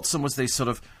 Watson was the sort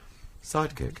of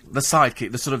Sidekick. The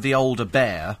sidekick, the sort of the older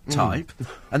bear type,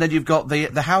 and then you've got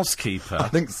the housekeeper. I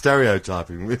think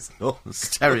stereotyping is not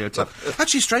Stereotype.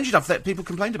 Actually, strange enough that people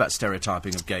complained about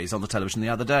stereotyping of gays on the television the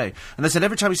other day, and they said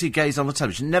every time we see gays on the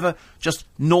television, never just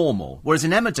normal. Whereas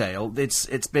in Emmerdale,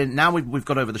 it's been now we've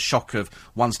got over the shock of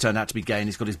one's turned out to be gay and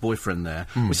he's got his boyfriend there.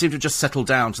 We seem to have just settled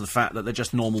down to the fact that they're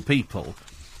just normal people.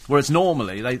 Whereas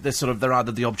normally they're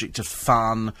either the object of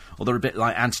fun, or they're a bit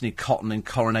like Anthony Cotton in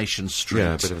Coronation Street,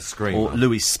 Yeah, a bit of a screamer. or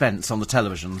Louis Spence on the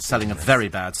television, selling a very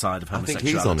bad side of I think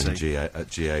homosexuality. he's on at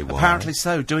GAY. Apparently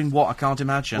so. Doing what? I can't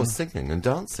imagine. Well, singing and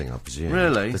dancing, I presume.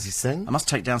 Really? Does he sing? I must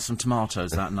take down some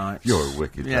tomatoes that night. You're a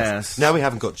wicked person. Yes. Now we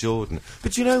haven't got Jordan.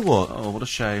 But you know what? Oh, what a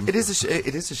shame. It is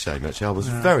a shame, actually. I was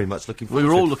very much looking forward We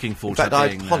were to all it. looking forward In fact, to I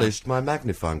being there. polished my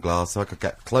magnifying glass so I could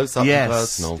get close up and Yes,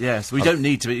 personal. yes. We don't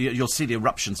need to. You'll see the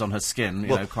eruptions on her skin. You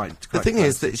know, quite. The thing close.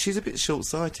 is that she's a bit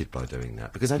short-sighted by doing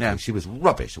that, because I Yeah. think she was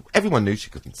rubbish. Everyone knew she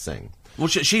couldn't sing. Well,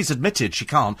 she's admitted she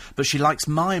can't, but she likes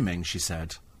miming. She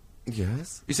said.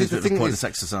 Yes. You It's see, a the bit of a thing pointless is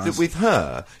exercise. that with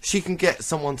her, she can get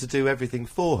someone to do everything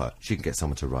for her. She can get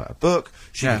someone to write a book,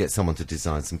 she Yeah. can get someone to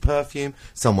design some perfume,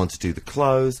 someone to do the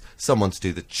clothes, someone to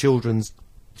do the children's...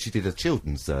 She did a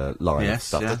children's line of Yes,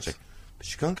 stuff, yes. didn't she? But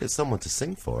she can't get someone to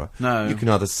sing for her. No. You can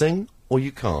either sing or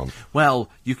you can't. Well,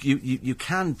 you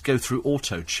can go through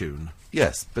auto-tune.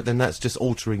 Yes, but then that's just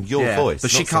altering your voice.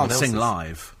 But not she can't someone sing else's.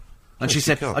 live. And No, she she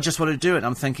said, can't. I just want to do it. And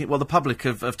I'm thinking, well, the public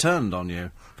have turned on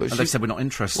you. But and she- they've said, we're not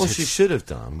interested. What she should have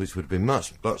done, which would have been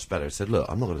much, much better, said, look,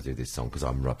 I'm not going to do this song because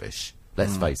I'm rubbish.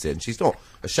 Let's face it. And she's not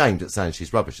ashamed at saying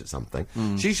she's rubbish at something.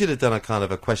 She should have done a kind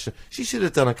of a question. She should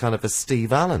have done a kind of a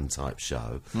Steve Allen type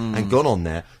show and gone on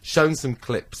there, shown some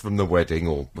clips from the wedding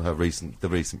or the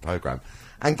recent programme,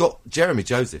 and got Jeremy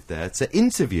Joseph there to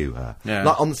interview her. Yeah.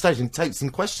 Like on the stage and take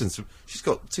some questions from... She's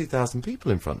got 2,000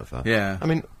 people in front of her. Yeah. I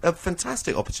mean, a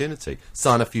fantastic opportunity.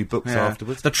 Sign a few books Yeah.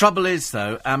 afterwards. The trouble is,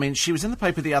 though, I mean, she was in the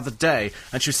paper the other day,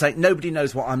 and she was saying, nobody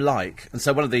knows what I'm like. And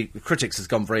so one of the critics has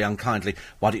gone very unkindly,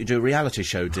 why don't you do a reality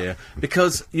show, dear?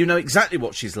 Because you know exactly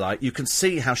what she's like. You can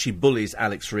see how she bullies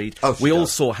Alex Reid. Oh, she we all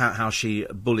does. saw how she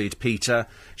bullied Peter.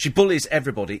 She bullies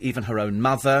everybody, even her own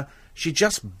mother. She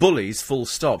just bullies, full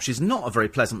stop. She's not a very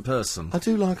pleasant person. I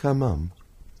do like her mum.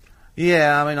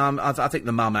 Yeah, I mean, I think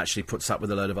the mum actually puts up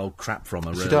with a load of old crap from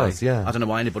her, really. She does, yeah. I don't know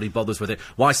why anybody bothers with it.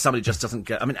 Why somebody just doesn't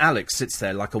get... I mean, Alex sits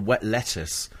there like a wet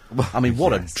lettuce. Well, I mean,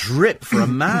 what yes. a drip for a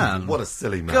man. What a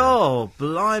silly man. God,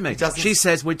 blimey. doesn't- She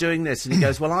says, we're doing this, and he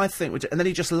goes, well, I think we're... And then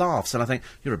he just laughs, and I think,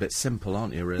 you're a bit simple,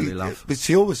 aren't you, really, love? But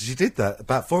she did that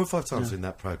about 4 or 5 times in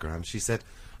that programme. She said,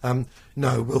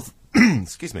 no, we'll...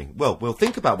 excuse me. Well, we'll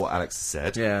think about what Alex has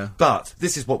said. Yeah. But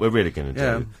this is what we're really going to do.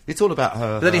 Yeah. It's all about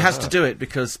her. But then he her, has her. to do it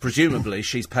because presumably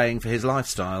she's paying for his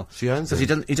lifestyle. She owns Because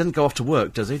him. he doesn't go off to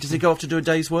work, does he? Does he go off to do a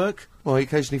day's work? Well, he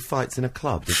occasionally fights in a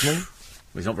club, doesn't he?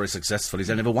 Well, he's not very successful. He's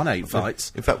only ever won 8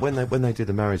 fights. In fact, when they did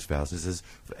the marriage vows, it says,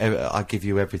 I give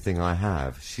you everything I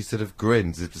have. She sort of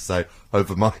grins as if to say,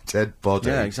 over my dead body.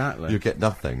 Yeah, exactly. You get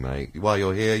nothing, mate. While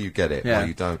you're here, you get it. Yeah. While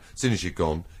you don't. As soon as you're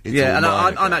gone, it's Yeah, all and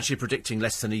mine I'm again. actually predicting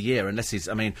less than a year, unless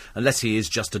he is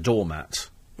just a doormat.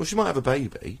 Well, she might have a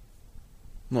baby.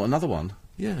 Not another one.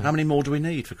 Yeah. How many more do we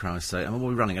need, for Christ's sake? I mean, are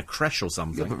we running a creche or Yeah,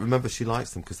 something? but remember, she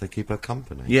likes them because they keep her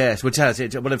company. Yes, well, tell us.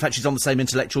 Well, in fact, she's on the same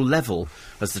intellectual level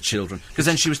as the children. Because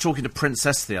then she was talking to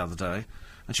Princess the other day,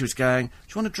 and she was going, do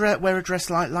you want to wear a dress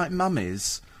like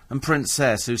Mummy's? And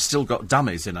Princess, who's still got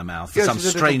dummies in her mouth for Yeah, some she's a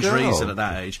little strange girl. reason at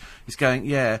that age, is going,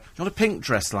 yeah, do you want a pink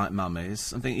dress like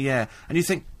Mummy's? And think, yeah. And you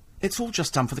think, it's all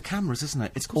just done for the cameras, isn't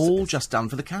it? It's all just done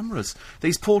for the cameras.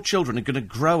 These poor children are going to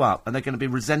grow up and they're going to be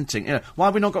resenting. You know, why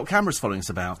have we not got cameras following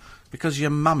us about? Because your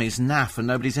mummy's naff and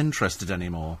nobody's interested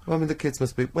anymore. Well, I mean, the kids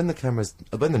must be when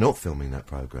they're not filming that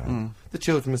programme. The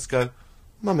children must go,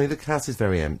 "Mummy, the house is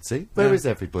very empty. Where is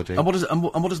Yeah. everybody?" And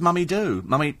what does Mummy do?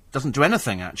 Mummy doesn't do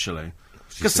anything, actually.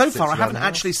 Because just so sits far I around haven't the house.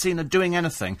 actually seen her doing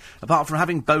anything, apart from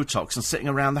having Botox and sitting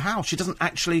around the house. She doesn't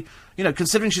actually, you know,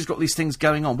 considering she's got these things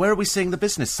going on, where are we seeing the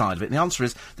business side of it? And the answer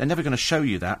is, they're never going to show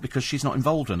you that, because she's not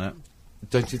involved in it.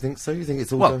 Don't you think so? You think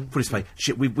it's all Well, done? put it this way,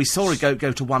 we saw her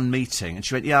go to one meeting, and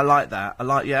she went, yeah, I like that.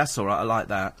 Yeah, that's all right, I like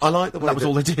that. I like the way That was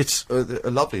all they did. A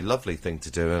lovely, lovely thing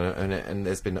to do, and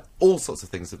there's been all sorts of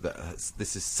things that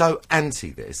this is so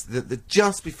anti this that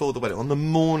just before the wedding, on the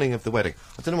morning of the wedding,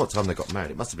 I don't know what time they got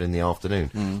married. It must have been in the afternoon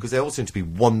because they all seem to be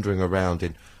wandering around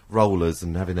in rollers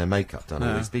and having their makeup done.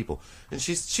 All these people, and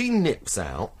she nips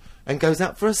out and goes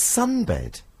out for a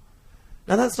sunbed.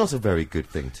 Now that's not a very good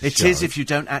thing to It show. is if you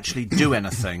don't actually do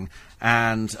anything,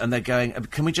 and they're going,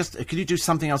 can you do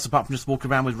something else apart from just walk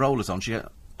around with rollers on? She go,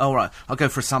 oh, right, I'll go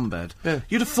for a sunbed. Yeah.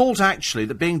 You'd have thought, actually,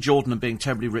 that being Jordan and being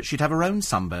terribly rich, she'd have her own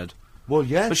sunbed. Well,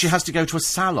 yes. But she has to go to a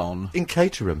salon. In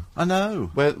Caterham, I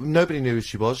know. where nobody knew who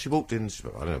she was. She walked in,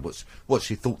 I don't know what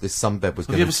she thought this sunbed was Have going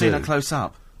to do. you ever seen her close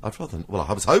up? I'd rather... Well,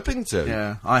 I was hoping to.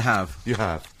 Yeah, I have. You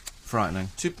have. Frightening.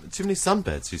 Too many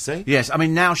sunbeds, you see? Yes, I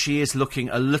mean, now she is looking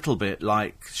a little bit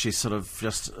like she's sort of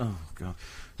just... Oh, God.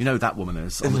 You know who that woman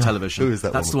is on the television? Who is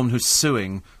that That's woman? the woman who's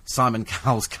suing Simon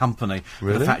Cowell's company for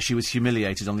Really? the fact she was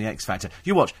humiliated on the X Factor.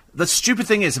 You watch. The stupid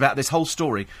thing is about this whole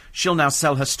story, she'll now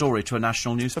sell her story to a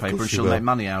national newspaper course and she she'll will. make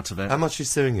money out of it. How much is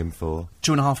suing him for?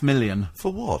 $2.5 million.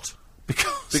 For what?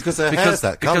 Because her hair's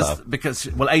that colour.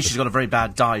 Because, well, A, she's got a very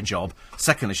bad dye job.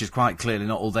 Secondly, she's quite clearly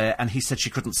not all there, and he said she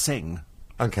couldn't sing.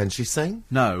 And can she sing?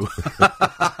 No.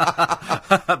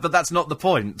 But that's not the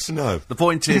point. No. The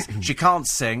point is, she can't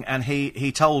sing, and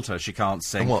he told her she can't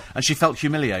sing. And what? And she felt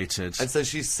humiliated. And so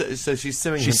she's suing She's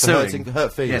him for suing.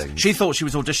 hurt feelings. Yes. She thought she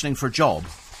was auditioning for a job.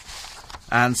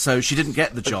 And so she didn't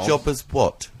get the job. A job as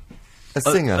what? A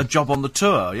singer? A job on the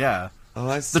tour, yeah. Oh,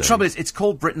 I see. The trouble is, it's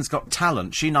called Britain's Got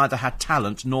Talent. She neither had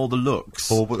talent nor the looks.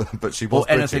 But she was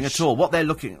or anything British. at all. What they're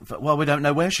looking for, well, we don't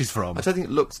know where she's from. I don't think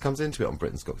looks comes into it on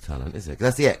Britain's Got Talent, is it? 'Cause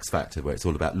that's the X Factor, where it's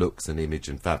all about looks and image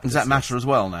and fabulous. Does that matter as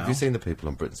well now? Have you seen the people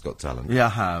on Britain's Got Talent? Yeah, I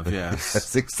have, yes.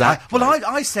 That's exactly.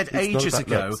 I said It's not ages about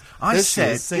ago. looks. I There she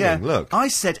said, is singing, yeah, look. I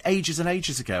said ages and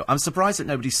ages ago. I'm surprised that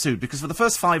nobody sued because for the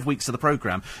first 5 weeks of the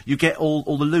programme, you get all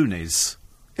the loonies,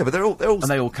 Yeah, but they're all. and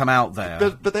they all come out there.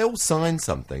 But they all sign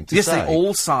something to Yes, say. they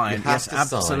all sign. You have Yes, to sign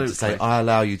absolutely. to say, I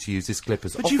allow you to use this clip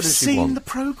as But often you've as you seen want. the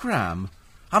programme.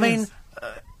 I mean,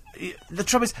 the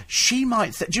trouble is, she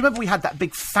might... do you remember we had that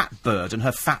big fat bird and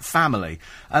her fat family?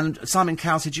 And Simon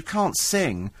Cowell said, you can't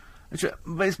sing. And she went,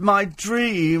 "But it's my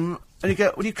dream." And you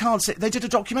go, well, you can't sing. They did a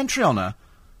documentary on her.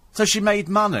 So she made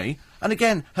money. And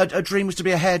again, her dream was to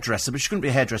be a hairdresser, but she couldn't be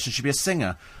a hairdresser, she'd be a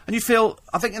singer. And you feel,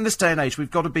 I think in this day and age, we've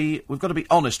got to be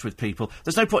honest with people.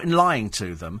 There's no point in lying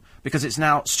to them, because it's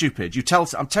now stupid. You tell,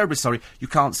 I'm terribly sorry, you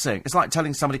can't sing. It's like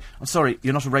telling somebody, I'm sorry,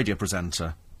 you're not a radio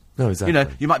presenter. No, exactly. You know,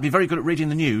 you might be very good at reading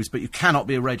the news, but you cannot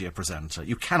be a radio presenter.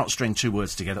 You cannot string two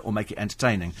words together or make it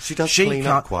entertaining. She does clean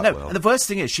up quite well. And the worst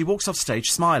thing is, she walks off stage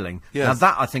smiling. Yes. Now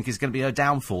that, I think, is going to be her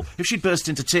downfall. If she'd burst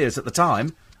into tears at the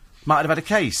time, might have had a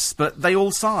case. But they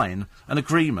all sign an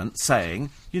agreement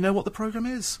saying, you know what the programme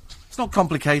is. It's not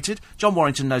complicated. John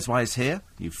Warrington knows why he's here,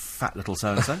 you fat little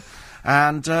so-and-so.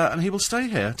 And he will stay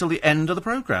here till the end of the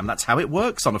programme. That's how it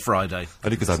works on a Friday.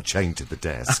 Only because I'm chained to the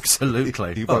desk.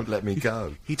 Absolutely. He won't let me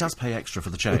go. He does pay extra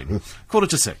for the chain.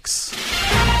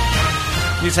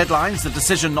 6:15. News headlines. The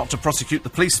decision not to prosecute the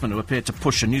policeman who appeared to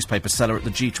push a newspaper seller at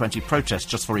the G20 protest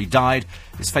just before he died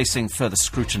is facing further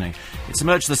scrutiny. It's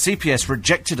emerged the CPS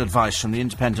rejected advice from the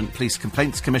Independent Police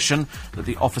Complaints Commission that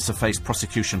the officer faced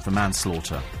prosecution for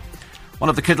manslaughter. One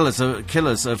of the killers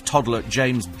of toddler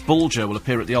James Bulger will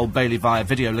appear at the Old Bailey via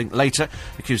video link later,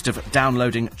 accused of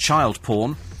downloading child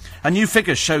porn. And new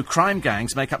figures show crime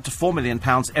gangs make up to £4 million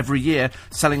every year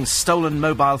selling stolen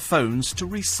mobile phones to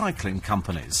recycling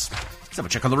companies. Let's have a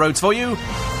check on the roads for you.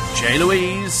 Jay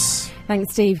Louise.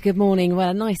 Thanks, Steve. Good morning. Well,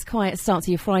 a nice, quiet start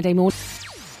to your Friday morning.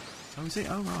 Oh, is it?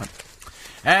 Oh,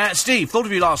 right. Steve, thought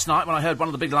of you last night when I heard one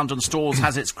of the big London stores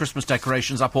has its Christmas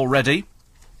decorations up already.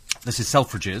 This is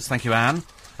Selfridges. Thank you, Anne.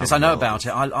 Yes, I know about it.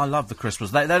 I love the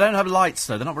Christmas. They don't have lights,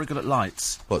 though. They're not very good at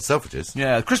lights. What, Selfridges?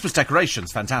 Yeah, Christmas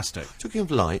decorations, fantastic. Talking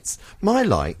of lights, my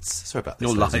lights... Sorry about this,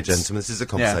 Your ladies and lights. gentlemen. This is a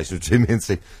conversation between me and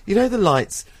Steve. You know the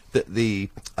lights that the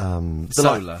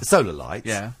Solar. solar lights?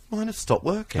 Yeah. Mine have stopped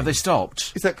working. Have they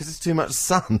stopped? Is that because it's too much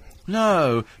sun?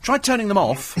 No. Try turning them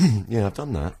off. Yeah, I've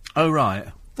done that. Oh, right.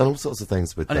 Done all sorts of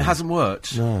things with And them. it hasn't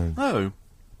worked? No. Oh.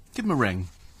 Give them a ring.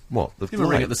 What? The Give them a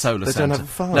ring at the solar They centre. don't have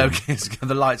a phone. No,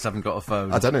 the lights haven't got a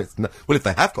phone. I don't know. Well, if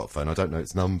they have got a phone, I don't know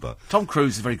its number. Tom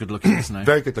Cruise is very good looking, isn't he?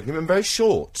 Very good looking and very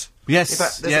short. Yes, In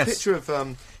fact, there's yes. a picture of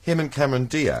him and Cameron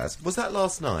Diaz. Was that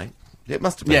last night? It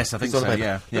must have been. Yes, I think It's on so, the paper.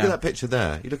 yeah, Look yeah. at that picture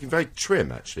there. You're looking very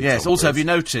trim, actually. Yes, Tom also, have Cruise. you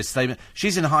noticed,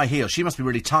 she's in high heels. She must be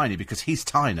really tiny because he's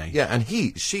tiny. Yeah, and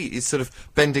she is sort of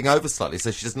bending over slightly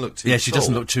so she doesn't look too Yeah, she tall.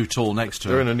 doesn't look too tall next to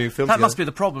her. They're in a new film That together. must be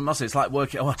the problem, must it? It's like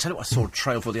working... Oh, I tell you what I saw a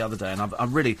trail for the other day, and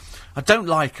I don't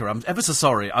like her. I'm ever so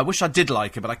sorry. I wish I did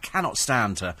like her, but I cannot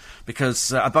stand her,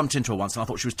 because I bumped into her once, and I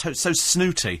thought she was so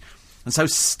snooty and so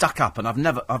stuck up, and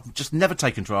I've just never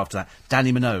taken to her after that.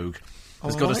 Danny Minogue.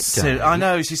 Has Oh, got I a like ser- Danny. I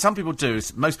know, you see, some people do.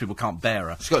 Most people can't bear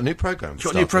her. She's got a new programme. She's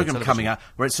got a new programme coming out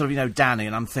where it's sort of, Danny,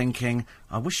 and I'm thinking,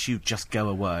 I wish you'd just go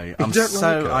away. I'm don't like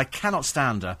her? I cannot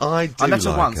stand her. I do met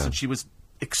her like once her. and she was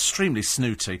extremely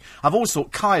snooty. I've always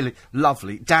thought Kylie,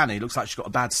 lovely. Danny looks like she's got a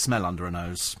bad smell under her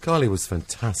nose. Kylie was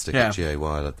fantastic Yeah. at GAY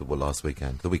last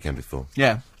weekend, the weekend before.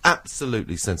 Yeah.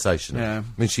 Absolutely sensational. Yeah.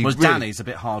 I mean, she Whereas really... Danny's a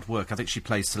bit hard work. I think she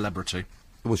plays celebrity.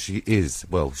 Well, she is.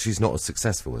 Well, she's not as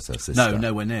successful as her sister. No,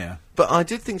 nowhere near. But I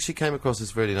did think she came across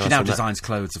as really nice. She now on that- designs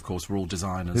clothes, of course. We're all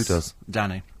designers. Who does?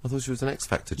 Danny. I thought she was an X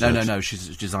Factor No, judge. she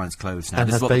designs clothes now. And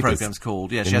This is has what the babies programme's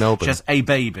called. Yeah, in she has Melbourne. a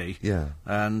baby. Yeah.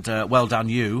 And well done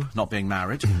you, not being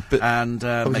married. But- and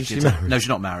is making she it married? No, she's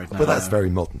not married. No, But that's no. very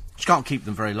modern. She can't keep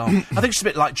them very long. I think she's a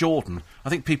bit like Jordan. I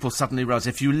think people suddenly realise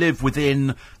if you live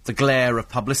within the glare of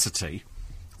publicity,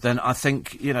 then I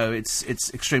think,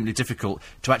 it's extremely difficult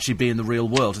to actually be in the real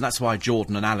world. And that's why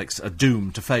Jordan and Alex are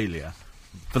doomed to failure.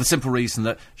 For the simple reason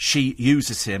that she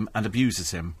uses him and abuses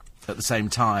him at the same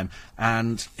time.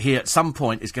 And he, at some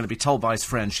point, is going to be told by his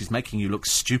friends, she's making you look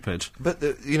stupid. But,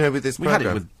 with this We programme... had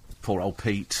it with poor old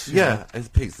Pete. Yeah,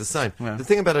 Pete's the same. Yeah. The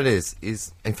thing about it is,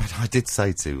 in fact, I did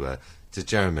say to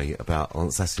Jeremy about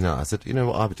on Saturday night, I said, you know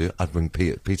what I would do? I'd bring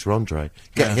Peter Andre,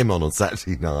 get him on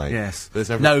Saturday night. Yes. There's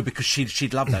No, because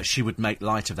she'd love that. She would make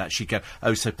light of that. She'd go,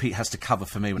 oh, so Pete has to cover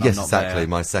for me when Yes, I'm not exactly. there.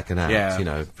 My second act.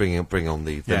 Yeah. Bring on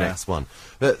the Yeah. next one.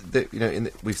 But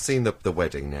we've seen the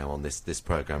wedding now on this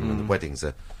programme, and the weddings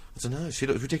are. I don't know. She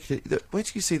looks ridiculous. Where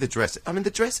do you see the dress? I mean,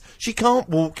 the dress. She can't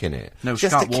walk in it. No, she she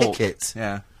has can't to walk. kick it.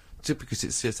 Yeah. Just because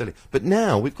it's so silly. But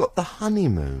now we've got the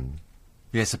honeymoon.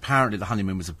 Yes, apparently the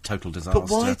honeymoon was a total disaster. But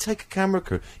why take a camera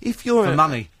crew if you're For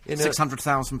money, in a-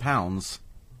 £600,000.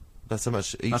 That's how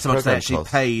much each That's how much they programme actually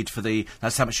costs. paid for the.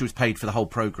 That's how much she was paid for the whole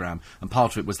programme, and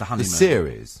part of it was the The honeymoon.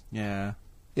 series. Yeah,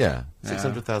 Yeah,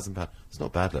 £600,000. It's not a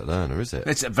bad little earner, is it?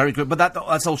 it's very good. But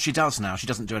that's all she does now. She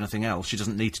doesn't do anything else. She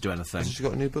doesn't need to do anything. Hasn't she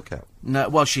got a new book out? No,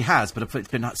 well, she has, but it's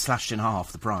been slashed in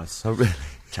half the price. Oh, really?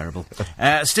 Terrible.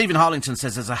 Stephen Harlington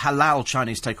says there's a halal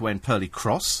Chinese takeaway in Purley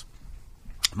Cross.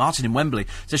 Martin in Wembley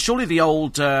says surely the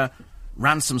old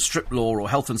ransom strip law or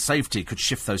health and safety could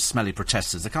shift those smelly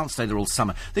protesters. They can't stay there all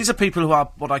summer. These are people who are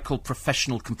what I call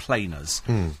professional complainers.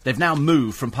 They've now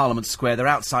moved from Parliament Square. They're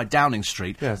outside Downing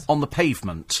Street Yes. on the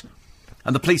pavement.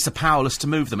 And the police are powerless to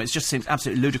move them. It just seems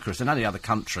absolutely ludicrous. In any other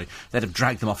country, they'd have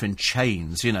dragged them off in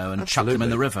chains, and chucked them in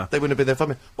the river. They wouldn't have been there for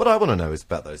me. What I want to know is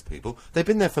about those people. They've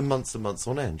been there for months and months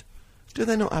on end. Do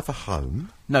they not have a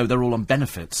home? No, they're all on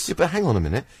benefits. Yeah, but hang on a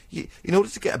minute. In order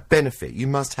to get a benefit, you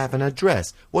must have an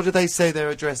address. What do they say their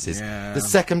address is? Yeah. The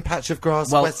second patch of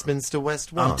grass, Well, Westminster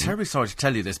West 1. I'm terribly sorry to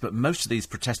tell you this, but most of these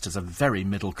protesters are very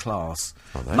middle class.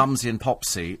 Are they? Mumsy and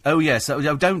Popsy. Oh yes.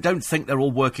 Don't think they're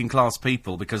all working class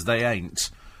people, because they ain't.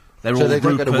 They're So all they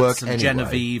don't go to Ruperts work and anyway?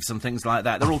 Genevieves and things like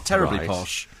that. They're all terribly Right.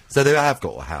 posh. So they have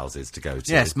got houses to go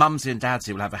to. Yes, Mumsy and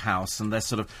Dadsy will have a house, and they're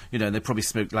sort of, they probably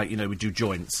smoke we do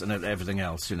joints and everything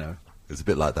else. It's a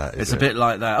bit like that, It's isn't a bit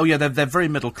like that. Oh yeah, they're very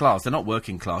middle class. They're not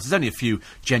working class. There's only a few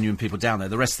genuine people down there.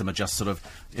 The rest of them are just sort of,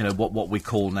 what we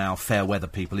call now fair weather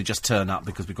people who just turn up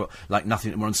because we've got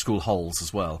nothing. We're on school holes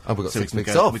as well. And we've got So 6 we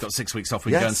can weeks off. We've got 6 weeks off.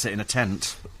 We can go Yes. and sit in a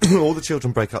tent. All the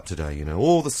children break up today,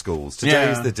 all the schools.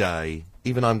 Today's Yeah. the day.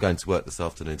 Even I'm going to work this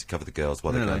afternoon to cover the girls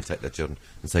while they go Really? and take their children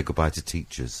and say goodbye to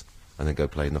teachers and then go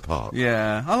play in the park.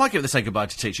 Yeah, I like it when they say goodbye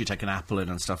to teacher. You take an apple in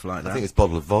and stuff like that. I think it's a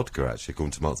bottle of vodka, actually,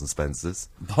 according to Marks and Spencer's.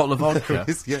 Bottle of vodka. It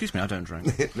is, yeah. Excuse me, I don't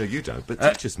drink. No, you don't, but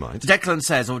teachers might. Declan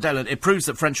says, Dylan, it proves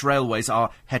that French railways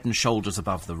are head and shoulders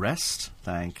above the rest.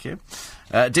 Thank you.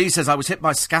 Dee says, I was hit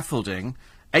by scaffolding.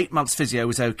 8 months physio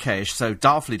was okayish, so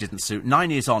daftly didn't suit.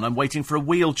 9 years on, I'm waiting for a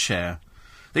wheelchair.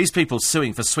 These people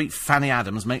suing for sweet Fanny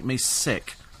Adams make me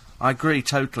sick. I agree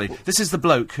totally. This is the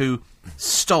bloke who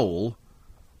stole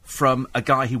from a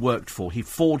guy he worked for. He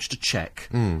forged a cheque,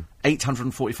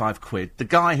 845 quid. The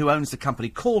guy who owns the company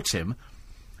caught him,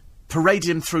 paraded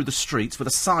him through the streets with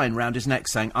a sign round his neck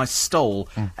saying, I stole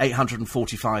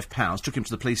 £845, took him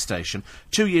to the police station.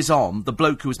 2 years on, the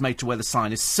bloke who was made to wear the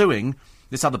sign is suing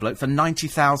this other bloke for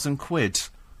 90,000 quid.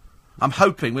 I'm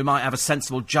hoping we might have a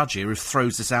sensible judge here who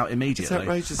throws this out immediately.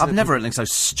 outrageous, I've isn't never it? had anything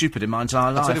so stupid in my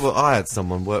entire life. I'll tell you what, I had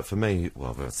someone work for me,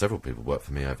 well, there were several people work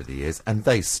for me over the years, and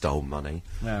they stole money.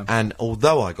 Yeah. And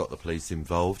although I got the police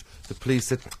involved, the police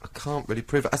said, I can't really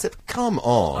prove it. I said, come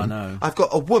on. I know. I've got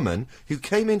a woman who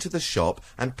came into the shop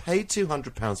and paid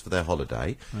 £200 for their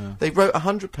holiday. They wrote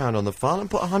 £100 on the file and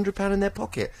put £100 in their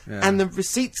pocket. Yeah. And the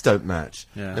receipts don't match.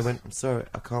 Yes. They went, I'm sorry,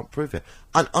 I can't prove it.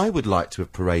 And I would like to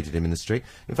have paraded him in the street.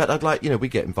 In fact, I'd like, we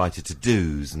get invited to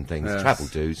do's and things, Yes. travel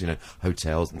do's,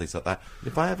 hotels and things like that.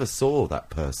 If I ever saw that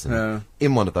person Yeah.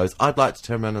 in one of those, I'd like to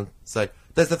turn around and say,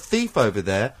 there's a thief over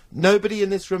there. Nobody in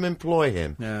this room employ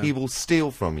him. Yeah. He will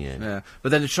steal from you. Yeah, but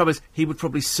then the trouble is, he would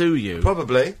probably sue you.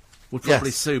 Probably. Would probably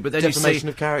Yes. sue, but then Defamation you see,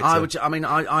 of character.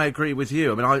 I agree with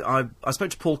you. I spoke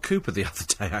to Paul Cooper the other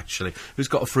day, actually, who's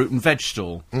got a fruit and veg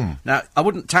stall. Now, I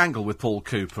wouldn't tangle with Paul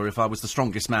Cooper if I was the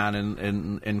strongest man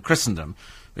in Christendom,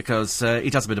 because he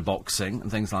does a bit of boxing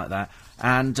and things like that.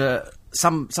 And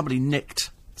somebody nicked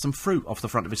some fruit off the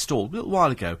front of his stall a little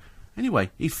while ago.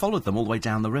 Anyway, he followed them all the way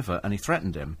down the river and he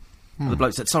threatened him. And the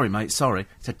bloke said, sorry, mate, sorry. He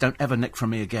said, don't ever nick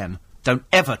from me again. Don't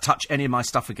ever touch any of my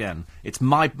stuff again. It's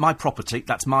my property,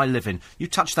 that's my living. You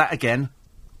touch that again,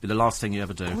 be the last thing you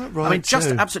ever do. Quite right, I mean, just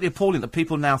too. absolutely appalling that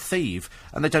people now thieve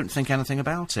and they don't think anything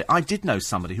about it. I did know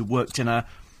somebody who worked in a...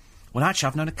 Well, actually,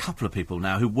 I've known a couple of people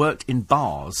now who worked in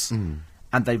bars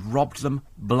and they robbed them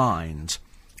blind.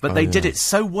 But they did it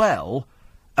so well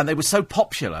and they were so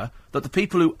popular that the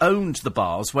people who owned the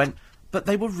bars went, but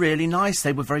they were really nice.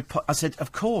 They were very... I said,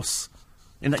 of course.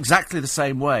 In exactly the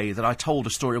same way that I told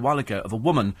a story a while ago of a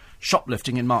woman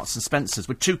shoplifting in Marks and Spencer's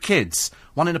with 2 kids,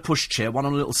 one in a pushchair, one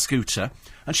on a little scooter,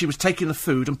 and she was taking the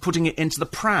food and putting it into the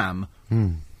pram.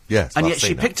 Yes, And I've yet she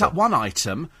seen that picked up before. one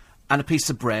item and a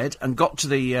piece of bread and got to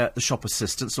the shop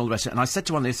assistants and all the rest of it. And I said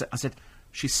to one of these, I said,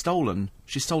 she's stolen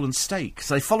steak.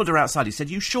 So they followed her outside. He said,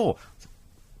 you sure?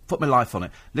 Put my life on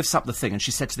it. Lifts up the thing and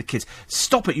she said to the kids,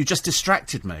 stop it, you just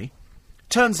distracted me.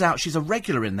 Turns out she's a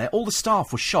regular in there. All the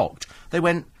staff were shocked. They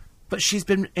went, but she's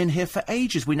been in here for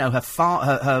ages. We know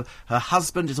her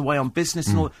husband is away on business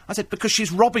and all. I said, because she's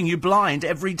robbing you blind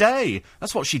every day.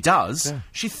 That's what she does. Yeah.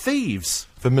 She thieves.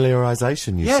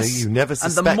 Familiarisation, you Yes. see. You never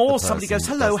suspect And the more person somebody goes,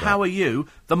 that hello, does that. how are you?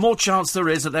 The more chance there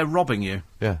is that they're robbing you.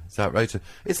 Yeah, it's outrageous.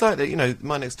 It's like, you know,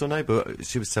 my next door neighbour,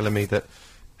 she was telling me that,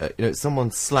 you know,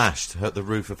 someone slashed the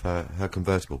roof of her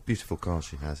convertible. Beautiful car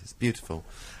she has, it's beautiful.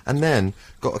 And then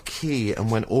got a key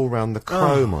and went all round the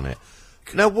chrome on it.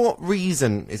 Now, what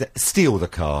reason is it? Steal the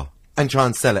car and try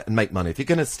and sell it and make money. If you're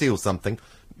going to steal something,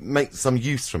 make some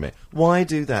use from it. Why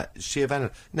do that? Sheer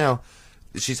vanity. Now,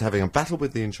 she's having a battle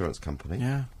with the insurance company.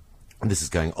 Yeah. And this is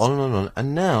going on and on and on.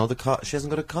 And now the car, she hasn't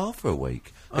got a car for a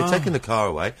week. They've taken the car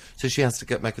away, so she has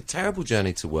to make a terrible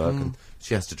journey to work, and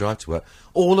she has to drive to work.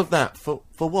 All of that for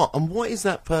what? And what is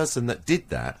that person that did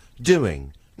that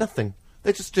doing? Nothing.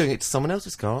 They're just doing it to someone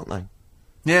else's car, aren't they?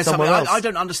 Yes, I, Somewhere mean, else. I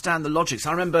don't understand the logics.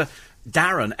 I remember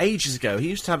Darren ages ago. When he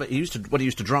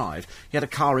used to drive, he had a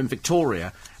car in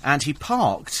Victoria, and he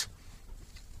parked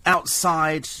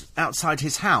outside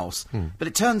his house. But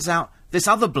it turns out this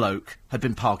other bloke had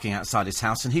been parking outside his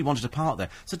house, and he wanted to park there.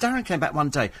 So Darren came back one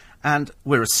day, and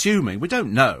we're assuming, we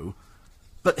don't know,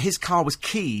 but his car was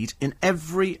keyed in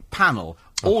every panel.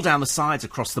 All down the sides,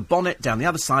 across the bonnet, down the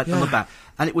other side, and the back.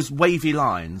 And it was wavy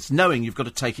lines, knowing you've got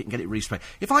to take it and get it resprayed.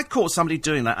 If I caught somebody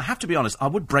doing that, I have to be honest, I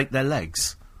would break their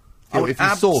legs. I Yeah, would if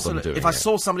you saw them absolute- doing If I it.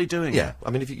 saw somebody doing Yeah, it.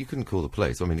 I mean, if you couldn't call the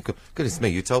police. I mean, goodness me,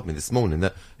 you told me this morning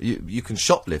that you can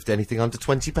shoplift anything under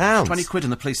 £20. 20 quid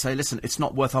and the police say, listen, it's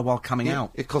not worth our while coming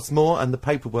out. It costs more, and the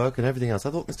paperwork and everything else.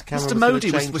 I thought Mr. Cameron Mr. was gonna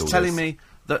Modi change was all telling this. me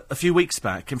that a few weeks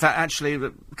back, in fact, actually,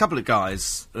 a couple of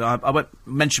guys, I won't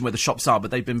mention where the shops are, but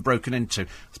they've been broken into.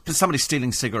 Somebody's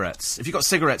stealing cigarettes. If you've got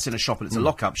cigarettes in a shop and it's a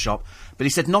lock-up shop, but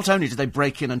he said not only did they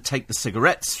break in and take the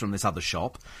cigarettes from this other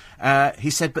shop,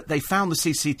 he said, but they found the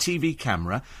CCTV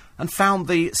camera and found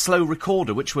the slow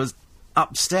recorder, which was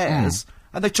upstairs,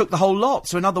 and they took the whole lot.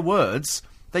 So in other words,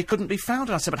 they couldn't be found.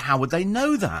 And I said, but how would they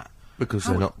know that? Because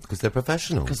they're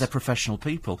professionals. Because they're professional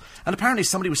people. And apparently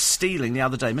somebody was stealing the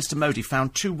other day. Mr. Modi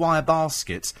found 2 wire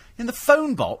baskets in the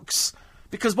phone box,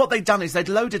 because what they'd done is they'd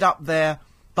loaded up their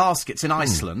baskets in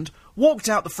Iceland, walked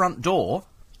out the front door,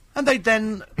 and they'd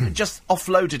then just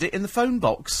offloaded it in the phone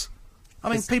box. I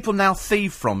mean, people now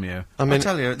thieve from you. I mean,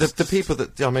 tell you, the people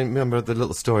that... I mean, remember the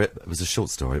little story... It was a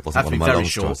short story. It wasn't Have one to of be my very long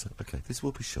short. stories. OK, this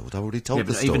will be short. I already told Yeah,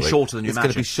 the but story. even shorter than you It's imagine.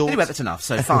 going to be short. Anyway, that's enough.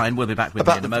 So fine, we'll be back with you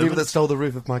About in a the moment. people that stole the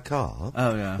roof of my car.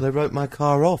 Oh, yeah. They wrote my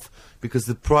car off because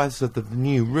the price of the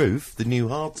new roof, the new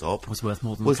hardtop... Was worth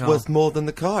more than was the car. worth more than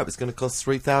the car. It was going to cost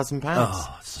 £3,000.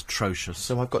 Oh, it's atrocious.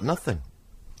 So I've got nothing.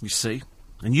 You see?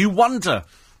 And you wonder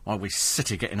why we sit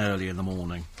here getting early in the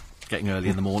morning. Getting early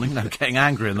in the morning? No, getting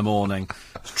angry in the morning.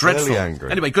 It's dreadful. Early angry.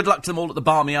 Anyway, good luck to them all at the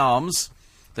Barmy Arms.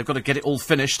 They've got to get it all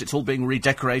finished. It's all being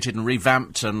redecorated and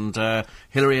revamped, and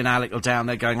Hilary and Alec are down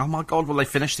there going, oh my God, will they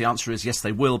finish? The answer is yes,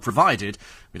 they will, provided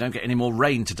we don't get any more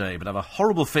rain today. But I have a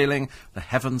horrible feeling the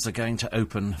heavens are going to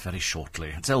open very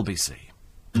shortly. It's LBC.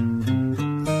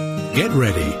 Get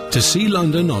ready to see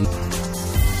London on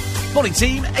Morning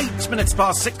team, 8 minutes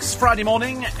past 6, Friday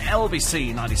morning,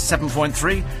 LBC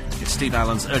 97.3. It's Steve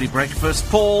Allen's early breakfast.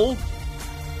 Paul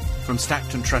from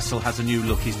Stackton Trestle has a new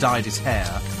look. He's dyed his hair.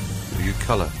 You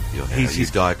colour your hair. He's- You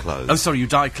dye clothes. Oh, sorry, you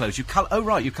dye clothes. You colour... Oh,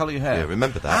 right, you colour your hair. Yeah,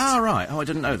 remember that. Ah, right. Oh, I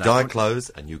didn't know that. Dye clothes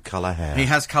and you colour hair. He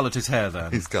has coloured his hair,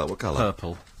 then. He's got what colour?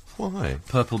 Purple. Why?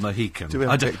 Purple Mohican. Do we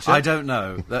have a picture? I don't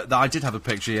know. I did have a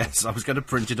picture, yes. I was going to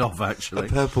print it off, A actually.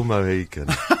 purple Mohican.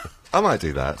 I might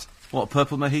do that What,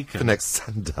 Purple Mohican? for next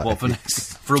Sunday. What,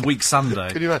 for a week Sunday?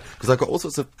 Can you imagine? Because I've got all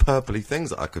sorts of purpley things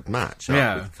that I could match up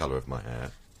Yeah. with the colour of my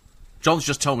hair. John's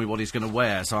just told me what he's going to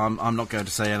wear, so I'm not going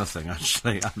to say anything.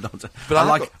 Actually, I'm not.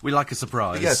 But we like a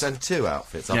surprise. Yes, and 2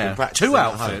 outfits. I've Yeah, been practicing 2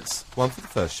 at home. outfits? One for the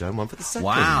first show and one for the second.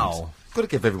 Wow. Got to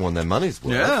give everyone their money's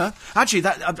worth. Yeah, actually,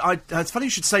 it's funny you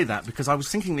should say that, because I was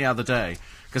thinking the other day,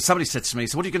 because somebody said to me,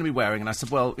 "So what are you going to be wearing?" And I said,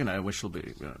 "Well, we shall be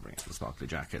bringing the sparkly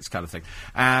jackets, kind of thing."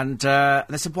 And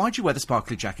they said, "Why do you wear the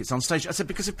sparkly jackets on stage?" I said,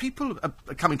 "Because if people are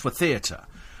coming to a theatre,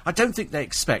 I don't think they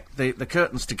expect the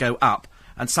curtains to go up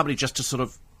and somebody just to sort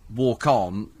of walk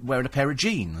on wearing a pair of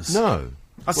jeans." No.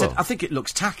 I said, Well- "I think it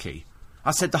looks tacky."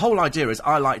 I said, "The whole idea is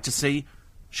I like to see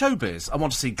showbiz. I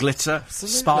want to see glitter,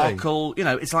 Absolutely. sparkle.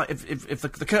 It's like if the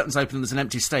curtain's open and there's an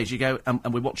empty stage, you go and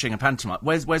we're watching a pantomime.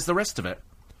 Where's the rest of it?"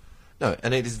 No,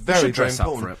 and it is very, should very dress up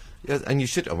important. for Yes, and you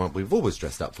should. Well, we've always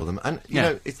dressed up for them, and you Yeah.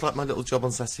 know, it's like my little job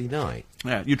on Saturday night.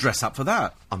 Yeah, you dress up for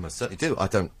that. I most certainly do.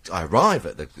 I arrive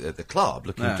at the club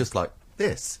looking Yeah. just like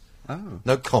this. Oh.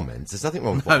 No comments. There's nothing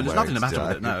wrong with No, what I'm there's wearing nothing the matter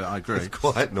with today. it. No, I agree. It's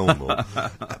quite normal.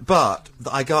 But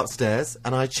I go upstairs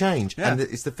and I change, Yeah. and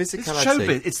it's the It's physicality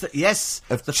showbiz. It's the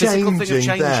of the physical thing of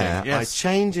changing. there. Yes. I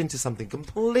change into something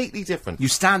completely different. You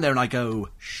stand there and I go,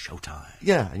 showtime.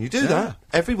 Yeah, and you do Yeah. that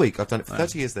every week. I've done it for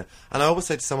 30 years there. And I always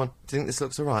say to someone, "Do you think this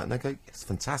looks all right?" And they go, "Yes,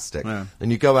 fantastic." Yeah.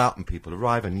 And you go out and people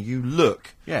arrive and you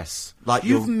look. Yes. Like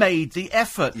You've you're- made the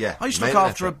effort. Yeah, I used to made look an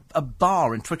after effort. a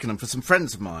bar in Twickenham for some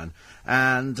friends of mine,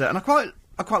 and I quite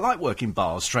like working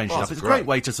bars, strangely Bars enough. It's are a great great.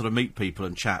 way to sort of meet people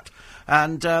and chat.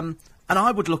 And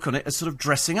I would look on it as sort of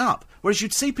dressing up. Whereas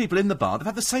you'd see people in the bar, they've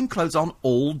had the same clothes on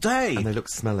all day. And they look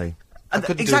smelly. I And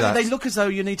couldn't exactly, do that. they look as though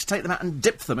you need to take them out and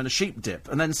dip them in a sheep dip,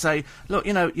 and then say, "Look,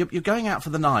 you're going out for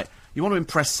the night. You want to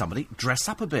impress somebody. Dress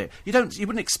up a bit. You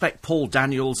wouldn't expect Paul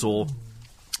Daniels or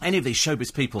any of these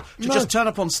showbiz people to No. just turn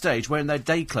up on stage wearing their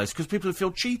day clothes, because people would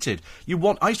feel cheated.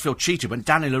 I used to feel cheated when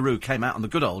Danny LaRue came out on the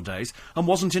good old days and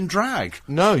wasn't in drag.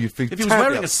 No, you'd feel If he was terribly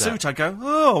wearing upset. a suit, I'd go,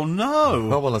 "Oh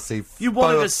no!" I want to see You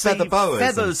wanted boa- to see feather boas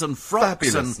feathers and frocks,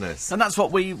 fabulousness. and that's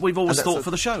what we've always And thought that's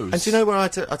for the shows. And do you know where I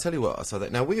tell you what? I saw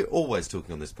that. Now, we're always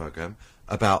talking on this programme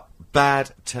about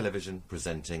bad television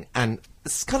presenting, and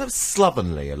it's kind of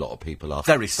slovenly, a lot of people are.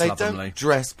 Very They slovenly. don't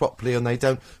dress properly and they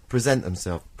don't present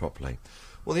themselves properly.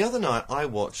 Well, the other night I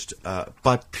watched,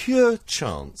 by pure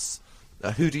chance,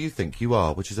 Who Do You Think You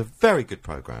Are, which is a very good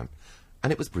programme,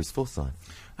 and it was Bruce Forsyth.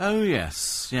 Oh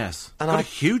yes, yes. And Got I- a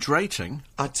huge rating.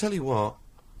 I tell you what,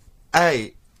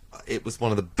 it was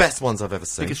one of the best ones I've ever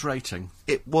seen. Biggest rating.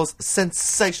 It was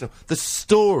sensational. The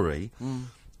story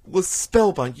was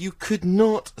spellbound. You could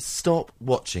not stop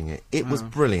watching it. It was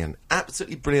brilliant.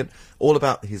 Absolutely brilliant. All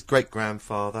about his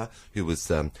great-grandfather, who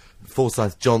was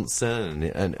Forsyth Johnson,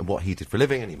 and what he did for a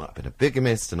living, and he might have been a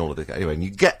bigamist and all of this. Anyway, and you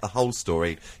get the whole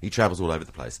story. He travels all over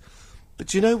the place. But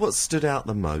do you know what stood out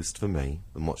the most for me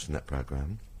when watching that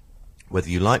programme? Whether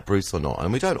you like Bruce or not,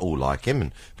 and we don't all like him,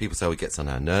 and people say he gets on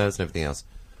our nerves and everything else,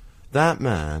 that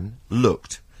man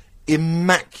looked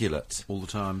immaculate. All the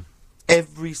time.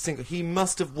 Every single... He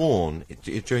must have worn,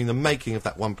 during the making of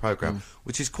that one programme,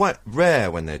 which is quite rare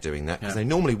when they're doing that, because Yeah. they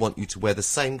normally want you to wear the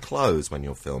same clothes when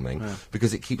you're filming,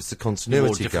 because it keeps the Or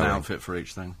continuity different going. outfit for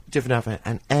each thing. Different outfit.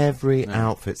 And every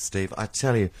outfit, Steve, I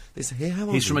tell you, how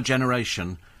old He's is from he? a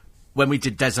generation. When we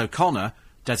did Des O'Connor,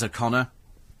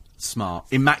 smart,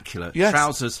 immaculate, Yes.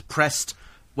 trousers pressed.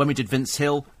 When we did Vince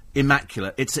Hill,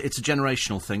 immaculate. It's a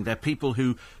generational thing. They're people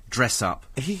who dress up.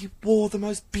 He wore the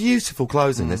most beautiful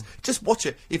clothes in this. Just watch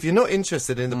it. If you're not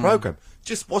interested in the programme,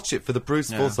 just watch it for the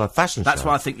Bruce Forsyth fashion That's show.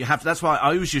 why I think you have. That's why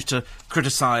I always used to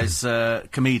criticise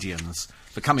comedians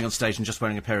for coming on stage and just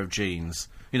wearing a pair of jeans.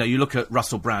 You know, you look at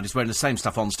Russell Brand; he's wearing the same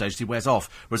stuff on stage as he wears off.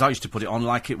 Whereas I used to put it on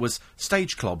like it was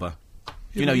stage clobber.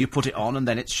 You know, you put it on and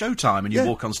then it's showtime, and you Yeah.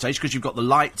 walk on stage because you've got the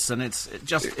lights, and it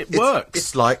It's- works.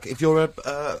 It's like if you're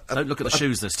Don't look at the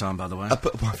shoes this time, by the way.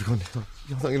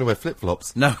 You're not going to wear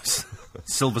flip-flops. No,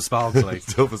 silver sparkly.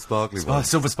 Silver sparkly ones.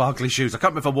 Silver sparkly shoes. I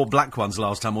can't remember if I wore black ones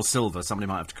last time or silver. Somebody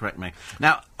might have to correct me.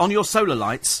 Now, on your solar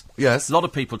lights, Yes. a lot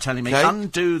of people telling me, Okay.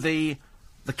 undo the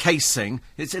casing.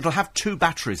 It'll have 2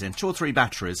 batteries in, 2 or 3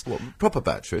 batteries. What, proper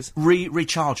batteries?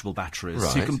 Rechargeable batteries. So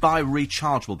you Right. can buy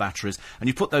rechargeable batteries, and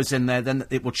you put those in there, then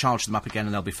it will charge them up again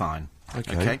and they'll be fine.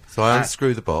 Okay? So I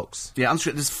unscrew the box. Yeah,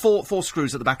 unscrew. There's four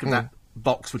screws at the back of that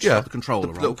box, which has got the controller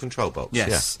the on. little control box.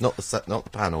 Yes. Yeah. Not the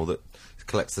panel that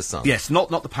collects the sun. Yes, not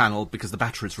the panel, because the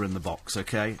batteries are in the box,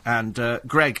 okay? And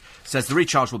Greg says the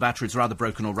rechargeable batteries are either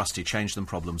broken or rusty. Change them,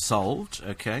 problem solved,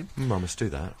 okay? I must do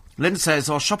that. Lynn says,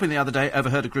 I was shopping the other day,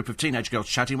 overheard a group of teenage girls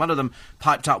chatting. One of them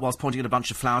piped up whilst pointing at a bunch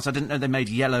of flowers. I didn't know they made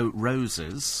yellow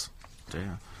roses.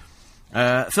 Dear.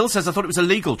 Phil says, I thought it was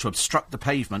illegal to obstruct the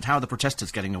pavement. How are the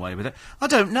protesters getting away with it? I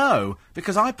don't know,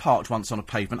 because I parked once on a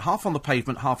pavement, half on the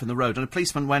pavement, half in the road, and a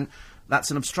policeman went,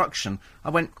 that's an obstruction.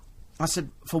 I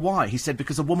said, for why? He said,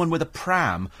 because a woman with a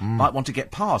pram might want to get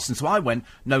past. And so I went,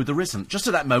 no, there isn't. Just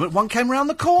at that moment, one came round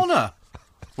the corner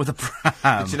with a pram.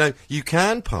 But you know, you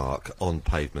can park on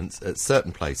pavements at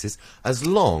certain places as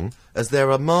long as there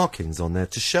are markings on there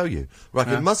to show you. Like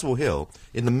in Muswell Hill,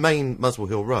 in the main Muswell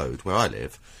Hill Road, where I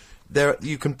live, there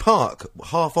you can park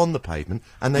half on the pavement,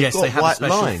 and they've got they have white a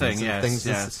special lines thing, and things,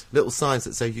 yes. little signs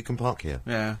that say you can park here.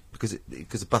 Yeah.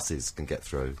 Because buses can get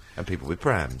through, and people with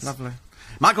prams. Lovely.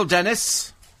 Michael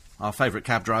Dennis, our favourite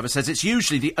cab driver, says it's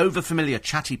usually the over-familiar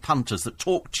chatty punters that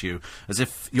talk to you as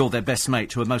if you're their best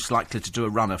mate who are most likely to do a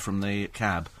runner from the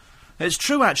cab. It's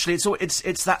true, actually.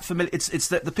 It's that familiar. It's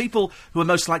that the people who are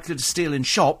most likely to steal in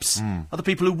shops are the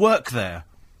people who work there,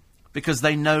 because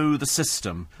they know the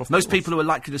system. Most people who are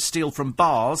likely to steal from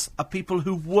bars are people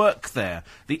who work there.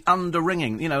 The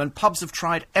underringing, you know, and pubs have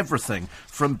tried everything,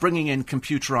 from bringing in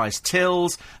computerised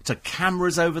tills, to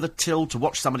cameras over the till, to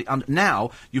watch somebody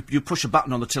now, you push a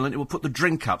button on the till and it will put the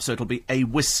drink up, so it'll be a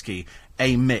whiskey,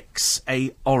 a mix,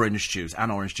 an orange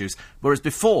juice, whereas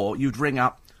before, you'd ring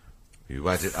up, you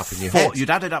add it up in your head. You'd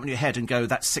add it up in your head and go,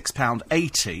 that's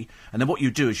 £6.80, and then what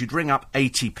you'd do is you'd ring up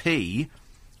 80p,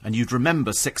 and you'd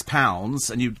remember £6,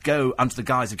 and you'd go under the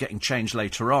guise of getting change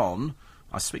later on.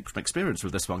 I speak from experience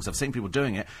with this one, because I've seen people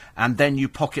doing it, and then you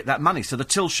pocket that money, so the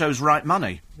till shows right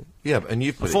money. Yeah, and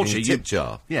you put it in your tip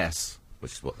jar. Yes.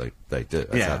 Which is what they do.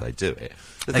 That's how they do it.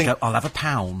 They go, I'll have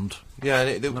 £1. Yeah,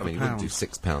 and you wouldn't do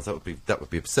 £6. That would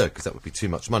be absurd, because that would be too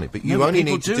much money. But you No, only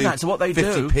people need to do that, so what they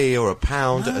 50p or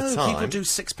 £1 at a time. People do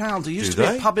 £6. There used Do to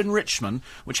be they? a pub in Richmond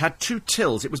which had 2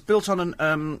 tills. It was built on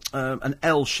an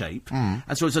L shape,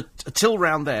 and so it was a till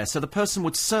round there. So the person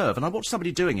would serve, and I watched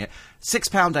somebody doing it.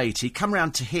 £6.80, come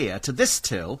round to here to this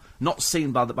till, not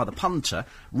seen by the punter.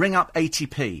 Ring up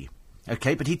 80p,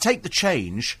 okay? But he'd take the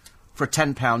change for a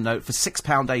 £10 note for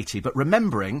 £6.80, but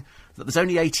remembering that there's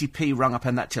only 80p rung up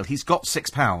in that till, he's got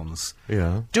 £6.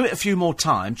 Yeah. Do it a few more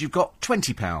times, you've got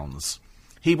 £20.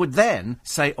 He would then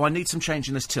say, I need some change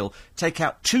in this till, take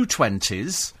out 2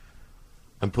 20s,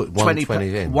 and put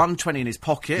 120 in. 120 in his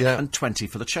pocket, Yeah. and 20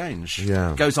 for the change.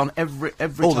 Yeah. Goes on every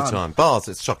All time. the time. Bars,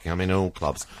 it's shocking. I mean, in all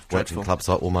clubs. Worked in Dreadful. clubs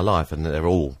like all my life, and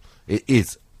it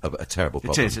is a terrible It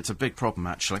problem. is, it's a big problem,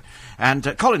 actually.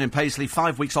 And Colin in Paisley,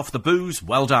 5 weeks off the booze,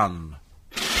 well done.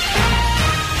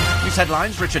 News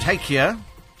headlines, Richard Hake here.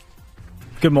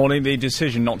 Good morning. The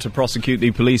decision not to prosecute the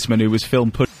policeman who was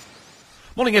filmed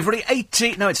Morning, everybody.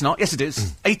 No, it's not. Yes, it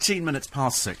is. 18 minutes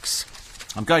past 6.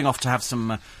 I'm going off to have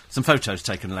some photos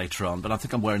taken later on, but I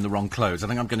think I'm wearing the wrong clothes. I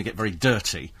think I'm going to get very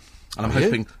dirty, and I'm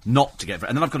hoping not to get.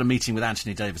 And then I've got a meeting with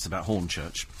Anthony Davis about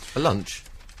Hornchurch. A lunch.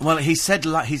 Well, he said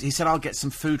he said I'll get some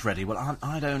food ready. Well,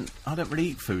 I don't really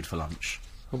eat food for lunch.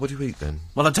 Well, what do you eat then?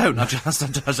 Well, I don't. I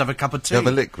just have a cup of tea. You have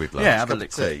a liquid lunch. Yeah, have a cup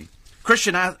of liquid. tea.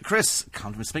 Chris,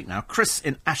 can't even speak now. Chris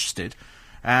in Ashted,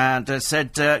 and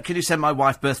said, can you send my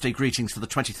wife birthday greetings for the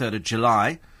 23rd of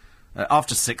July?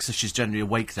 After 6, so she's generally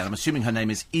awake then. I'm assuming her name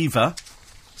is Eva,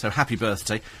 so happy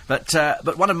birthday. But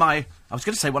one of my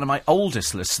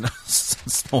oldest listeners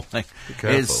this morning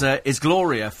is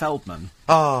Gloria Feldman.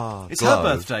 Ah, It's Glow. her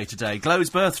birthday today, Glow's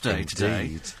birthday today.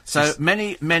 Indeed. So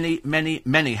many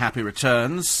happy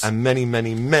returns. And many,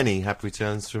 many, many happy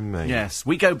returns from me. Yes,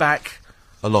 we go back.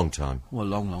 A long time. Oh, a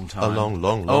long time. A long time.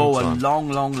 time.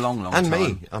 A long And time.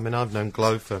 me. I mean, I've known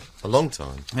Glow for a long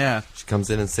time. Yeah. She comes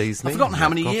in and sees me. I've forgotten how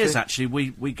many coffee. years, actually,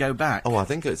 we go back. Oh, I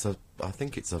think it's a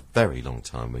very long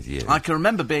time with you. I can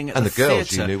remember being at and the the girls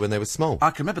theatre. you knew when they were small. I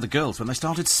can remember the girls when they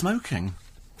started smoking.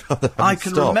 They I haven't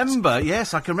can stopped. remember,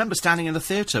 yes, I can remember standing in the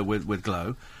theatre with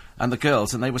Glow and the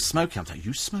girls, and they were smoking. I'm like,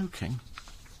 you smoking?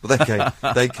 Well,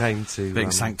 they came to Being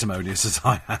sanctimonious as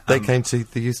I am. They came to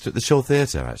the Shaw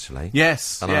Theatre actually.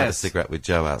 Yes, and I had a cigarette with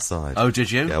Joe outside. Oh, did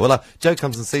you? Yeah. Well, Joe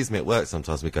comes and sees me at work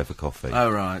sometimes. We go for coffee.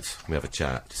 Oh, right. We have a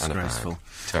chat. And a Disgraceful. bag.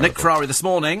 Nick Terrible. Ferrari this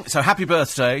morning. So happy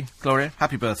birthday, Gloria.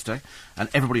 Happy birthday. And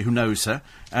everybody who knows her.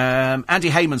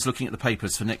 Andy Heyman's looking at the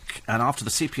papers for Nick. And after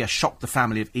the CPS shocked the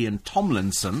family of Ian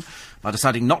Tomlinson by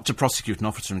deciding not to prosecute an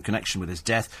officer in connection with his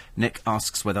death, Nick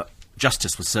asks whether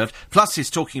justice was served. Plus, he's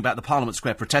talking about the Parliament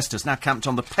Square protesters now camped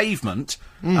on the pavement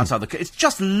outside the... It's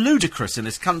just ludicrous in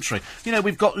this country. You know,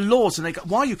 we've got laws, and they go,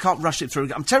 why you can't rush it through?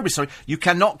 I'm terribly sorry. You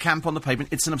cannot camp on the pavement.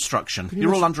 It's an obstruction.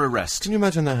 You're all under arrest. Can you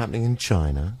imagine that happening in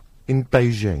China, in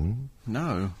Beijing?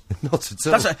 No. Not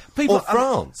at all. People, or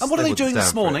France. And what are they wouldn't doing this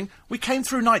stand for it. morning? We came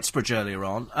through Knightsbridge earlier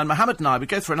on, and Mohammed and I would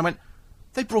go through, and I went,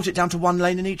 they brought it down to 1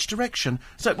 lane in each direction.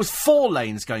 So it was 4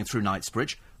 lanes going through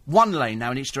Knightsbridge, one lane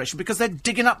now in each direction because they're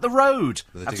digging up the road.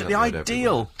 They're Absolutely digging up the road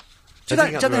ideal. everywhere. They're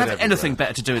digging up Don't the they road have anything everywhere.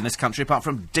 better to do in this country apart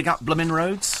from dig up blooming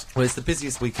roads? Well, it's the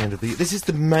busiest weekend of the year. This is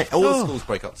all the schools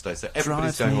break up today, so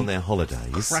everybody's Drives going me on their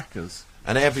holidays. Crackers.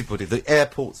 And the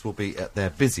airports will be at their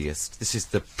busiest. This is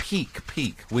the peak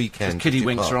weekend. of Kiddie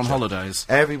winks are on departure. holidays.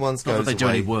 Everyone's Not going that they do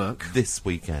away any work. this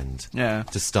weekend. Yeah.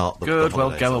 To start the Good, the well,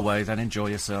 holidays go off. away then, enjoy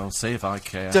yourselves, see if I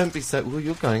care. Don't be so... Well,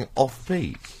 you're going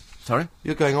off-peak. Sorry?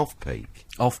 You're going off-peak.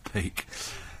 Off-peak.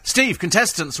 Steve,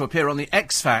 contestants who appear on the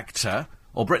X Factor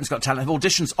or Britain's Got Talent have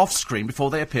auditions off-screen before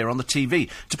they appear on the TV.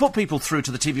 To put people through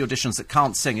to the TV auditions that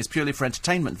can't sing is purely for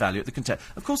entertainment value at the contest.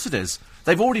 Of course it is.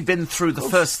 They've already been through the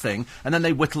first thing, and then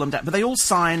they whittle them down. But they all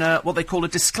sign what they call a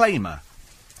disclaimer.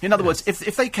 In other words,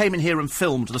 if they came in here and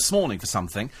filmed this morning for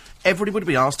something, everybody would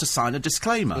be asked to sign a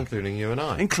disclaimer. Including you and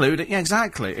I. Yeah,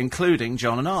 exactly. Including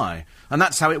John and I. And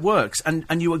that's how it works. And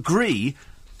you agree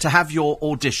to have your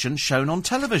audition shown on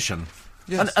television.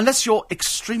 Yes. And unless you're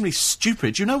extremely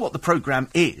stupid, you know what the programme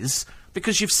is,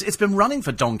 because it's been running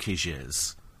for donkey's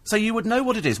years. So you would know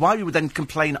what it is. Why you would then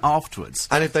complain afterwards?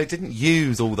 And if they didn't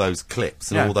use all those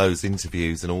clips and Yeah. all those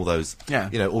interviews and all those, Yeah.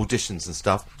 auditions and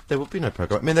stuff, there would be no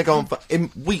programme. I mean, they go on for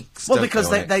weeks. Well, don't because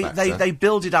they, they, on they, X they, Factor? they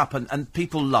build it up and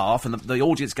people laugh and the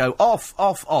audience go off.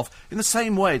 In the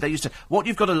same way they used to... What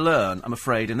you've got to learn, I'm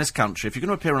afraid, in this country, if you're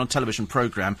going to appear on a television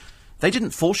programme, they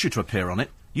didn't force you to appear on it.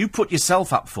 You put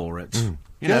yourself up for it.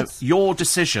 You know, Yes. your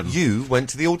decision. You went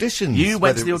to the auditions. You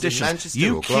went to whether the it was in audition. Manchester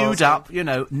You or queued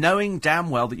Glasgow. up, knowing damn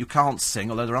well that you can't sing,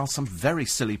 although there are some very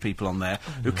silly people on there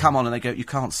who come on and they go, you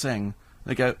can't sing.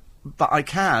 They go, but I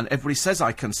can. Everybody says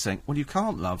I can sing. Well, you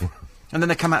can't, love. And then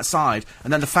they come outside,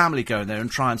 and then the family go in there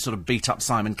and try and sort of beat up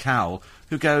Simon Cowell,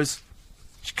 who goes,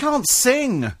 she can't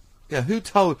sing. Yeah, who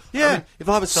told? Yeah. I mean, if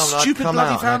I was someone, Stupid I'd come bloody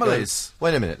out and I'd go, families.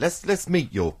 wait a minute, let's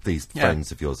meet these Yeah.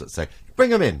 friends of yours that say, bring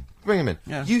them in.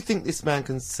 Yeah. You think this man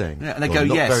can sing? Yeah, and they Well, go,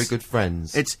 not yes. very good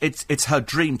friends. It's her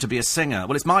dream to be a singer.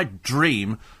 Well, it's my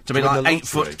dream to be win like the 8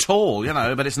 foot lottery.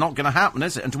 tall, but it's not going to happen,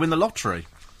 is it? And to win the lottery.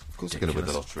 Of course, you're going to win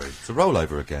the lottery. It's a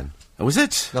rollover again. Oh, is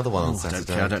it? Another one on I don't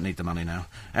Saturday. care, I don't need the money now.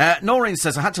 Noreen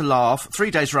says, I had to laugh.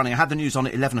 3 days running, I had the news on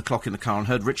at 11 o'clock in the car and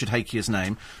heard Richard Hakey's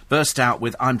name, burst out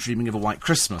with I'm Dreaming of a White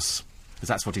Christmas. Because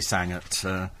that's what he sang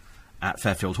at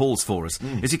Fairfield Halls for us.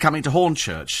 Is he coming to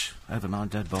Hornchurch? Over my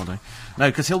dead body. No,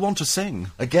 because he'll want to sing.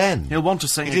 Again. He'll want to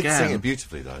sing He did again. sing it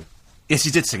beautifully, though. Yes,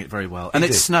 he did sing it very well. And it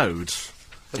did. snowed.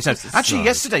 It snowed. course it Actually, snowed.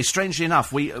 yesterday, strangely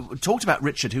enough, we talked about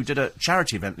Richard, who did a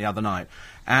charity event the other night,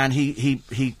 and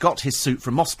he got his suit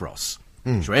from Moss Bros,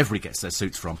 which where everybody gets their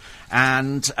suits from,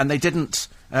 and they didn't...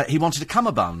 he wanted a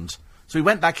cummerbund. So he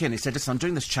went back in, he said, listen, I'm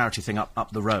doing this charity thing up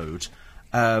the road.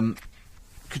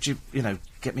 Could you,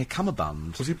 get me a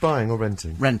cummerbund? Was he buying or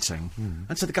renting? Renting.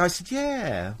 And so the guy said,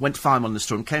 yeah. Went to find one in the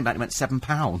store and came back and went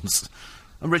 £7.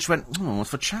 And Rich went, it's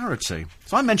for charity.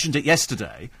 So I mentioned it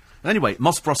yesterday. And anyway,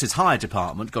 Moss Bros' hire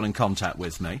department got in contact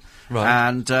with me. Right.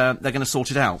 And they're going to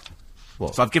sort it out.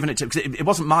 What? So I've given it to... Because it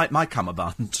wasn't my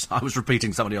cummerbund. I was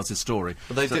repeating somebody else's story.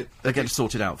 But they So do- They're they going do- to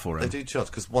sort it out for him. They do charge,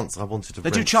 because once I wanted to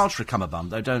They do rent- charge for a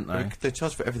cummerbund, though, don't they? They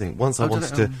charge for everything. Once I do wanted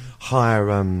they? to hire...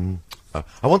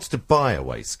 I wanted to buy a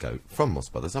waistcoat from Moss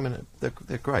Brothers. I mean,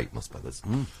 they're great, Moss Brothers.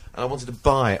 And I wanted to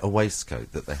buy a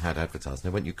waistcoat that they had advertised.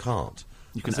 And they went, you can't.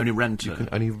 You can only rent You it. can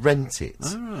only rent it.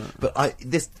 But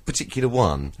this particular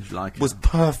one You'd like was it.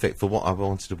 perfect for what I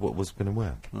wanted, what was going to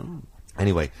wear.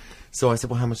 Anyway, so I said,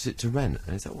 well, how much is it to rent?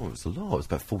 And he said, well, it's a lot. It was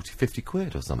about 40, 50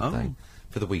 quid or something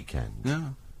for the weekend. Yeah.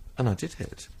 And I did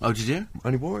it. Oh, did you?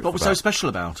 Only wore it What for was so about- special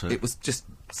about it? It was just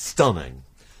stunning.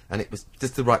 And it was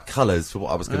just the right colours for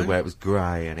what I was going to wear. It was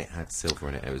grey and it had silver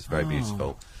in it. It was very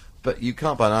beautiful. But you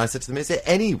can't buy it. And I said to them, is there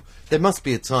any... There must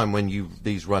be a time when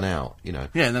these run out, Yeah,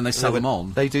 and then they sell them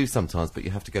on. They do sometimes, but you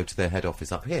have to go to their head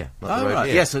office up here. Up the Oh, road right.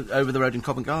 here. Yes, over the road in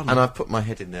Covent Garden. And I've put my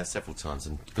head in there several times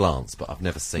and glanced, but I've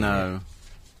never seen No. it.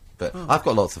 But I've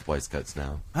got lots of waistcoats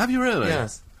now. Have you really?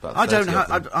 Yes, about I don't 30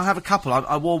 of them. I have a couple.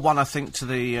 I wore one, I think, to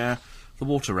the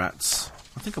Water Rats.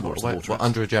 I think I wore it to the What, Water Rats.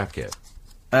 under a jacket?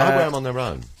 I wear them on their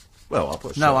own. Well, I'll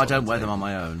put a shirt No, I on don't and wear take- them on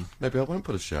my own. Maybe I won't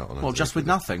put a shirt on. Well, and just take with it.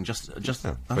 nothing. Just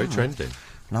Yeah, very trendy.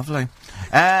 Lovely.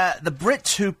 The Brit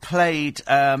who played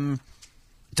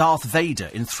Darth Vader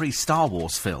in 3 Star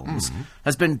Wars films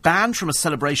has been banned from a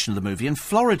celebration of the movie in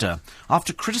Florida.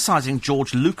 After criticising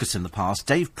George Lucas in the past,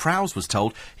 Dave Prowse was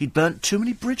told he'd burnt too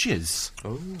many bridges.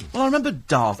 Oh. Well, I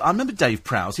remember Dave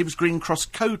Prowse. He was Green Cross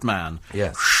Code Man.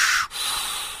 Yes.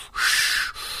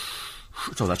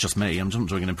 Oh, that's just me. I'm not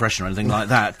doing an impression or anything like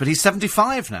that. But he's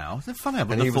 75 now. Isn't it funny? I And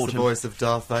wouldn't he have was thought the him... voice of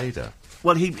Darth Vader.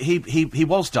 Well, he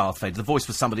was Darth Vader. The voice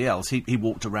was somebody else. He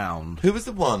walked around. Who was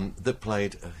the one that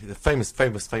played the famous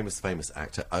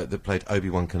actor that played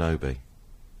Obi-Wan Kenobi?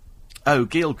 Oh,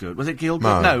 Gielgud. Was it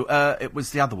Gielgud? No, it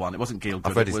was the other one. It wasn't Gielgud.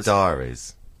 I've read his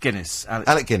diaries. Guinness.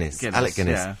 Alec Guinness. Alec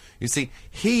Guinness. Yeah. You see,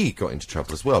 he got into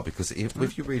trouble as well because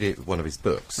if you read one of his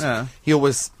books, Yeah. he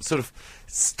always sort of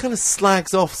kind of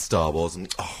slags off Star Wars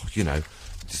and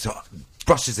just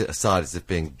brushes it aside as if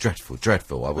being dreadful.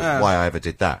 Why I ever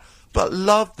did that. But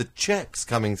loved the checks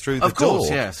coming through the door. Of course,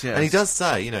 yes. And he does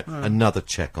say, another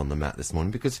check on the mat this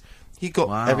morning because he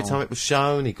got every time it was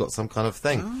shown, he got some kind of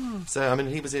thing. Oh. So I mean,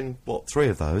 he was in 3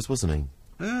 of those, wasn't he?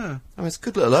 Yeah. I mean, it's a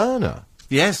good little earner.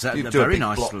 Yes, You a do a very big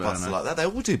nice blockbuster learner. like that. They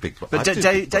all do big But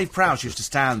blockbusters. Dave Prowse used to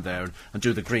stand there and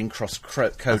do the Green Cross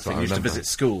coat what thing. I He used to remember. visit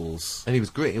schools. And he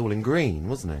was all in green,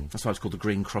 wasn't he? That's why it's called the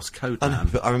Green Cross Code I know, Man.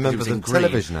 but I remember He was the in green.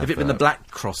 television If it'd been the advert. Black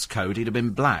Cross Code, he'd have been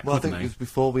black, Well, I wouldn't think it he? was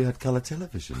before we had colour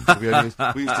television. we used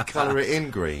to colour it in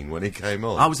green when he came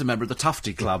on. I was a member of the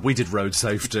Tufty Club. We did road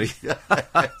safety.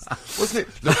 Wasn't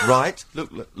it? Look right,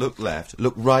 look left,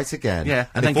 look right again. Yeah,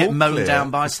 and then if get all mown clear-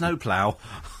 down by a snowplow.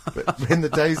 But in the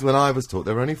days when I was taught,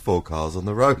 there were only 4 cars on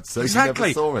the road, so Exactly.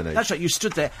 you never saw any. That's right. You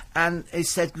stood there, and it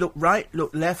said, "Look right,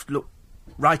 look left, look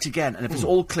right again." And if it's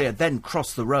all clear, then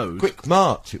cross the road. Quick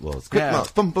march it was. Quick Yeah.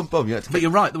 march. Bum, bum, bum. You had to But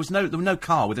you're right. There was no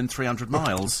car within 300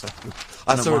 miles.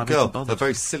 I don't know saw why a people girl, bothered. a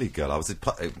very silly girl. I was at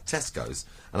Tesco's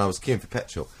and I was queuing for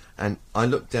petrol, and I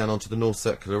looked down onto the North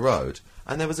Circular Road,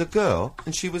 and there was a girl,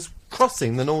 and she was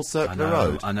crossing the North Circular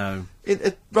Road I know.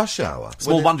 at rush hour.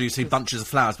 Small When it- wonder you see bunches of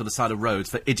flowers by the side of roads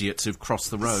for idiots who've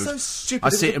crossed the road. so stupid. I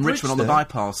There see was it a in bridge Richmond on the there.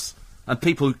 bypass, and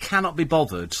people who cannot be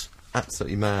bothered.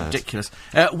 Absolutely mad. Ridiculous.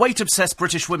 Weight-obsessed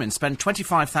British women spend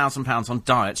 £25,000 on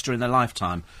diets during their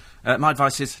lifetime. My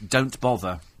advice is don't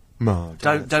bother. No,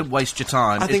 Don't waste your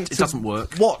time. I think it to doesn't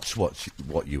work. Watch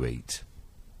what you eat.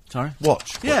 Sorry?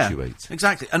 Watch Yeah, what you eat.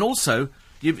 exactly. And also,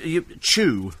 you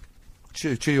chew.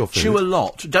 Chew your food. Chew a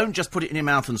lot. Don't just put it in your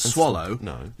mouth and swallow.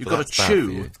 no, You've but got to that's bad for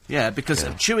chew. you. Yeah, because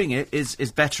chewing it is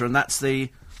better, and that's the.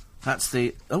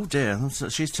 Oh dear,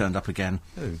 she's turned up again.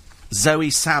 Who? Zoe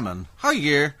Salmon. Hi,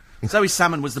 you. Zoe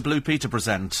Salmon was the Blue Peter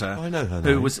presenter. I know her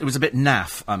Who name. was a bit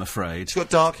naff, I'm afraid. She's got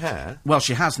dark hair. Well,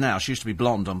 she has now. She used to be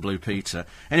blonde on Blue Peter.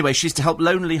 Anyway, she's to help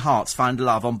lonely hearts find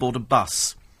love on board a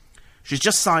bus. She's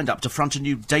just signed up to front a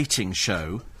new dating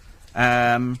show,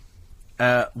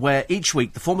 where each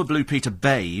week the former Blue Peter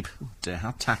babe, oh dear,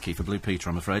 how tacky for Blue Peter,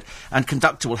 I'm afraid, and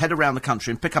conductor will head around the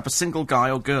country and pick up a single guy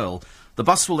or girl. The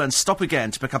bus will then stop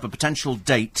again to pick up a potential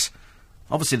date.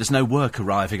 Obviously, there's no work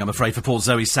arriving, I'm afraid, for poor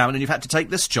Zoe Salmon, and you've had to take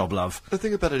this job, love. The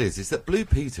thing about it is that Blue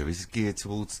Peter is geared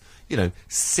towards,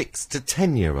 6 to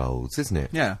 10-year-olds, isn't it?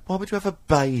 Yeah. Why would you have a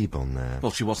babe on there?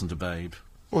 Well, she wasn't a babe.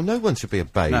 Well, no one should be a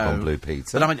babe No. on Blue Peter.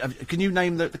 But I mean, can you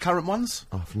name the current ones?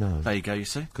 Oh, no. There you go, you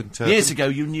see. Couldn't tell. Years ago,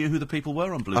 you knew who the people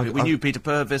were on Blue Peter. We knew Peter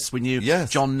Purvis, we knew Yes.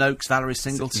 John Noakes, Valerie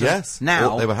Singleton. Yes. Now,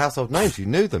 Well, they were household names. You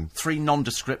knew them. 3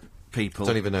 nondescript people.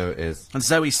 Don't even know who it is. And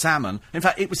Zoe Salmon. In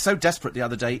fact, it was so desperate the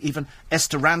other day, even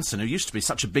Esther Ranson, who used to be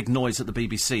such a big noise at the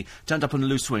BBC, turned up on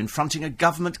Loose Wind fronting a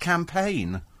government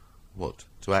campaign. What?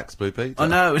 To axe Blue Peter? Oh,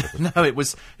 no, no, it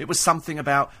was something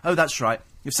about, oh, that's right,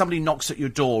 if somebody knocks at your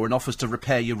door and offers to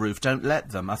repair your roof, don't let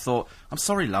them. I thought, I'm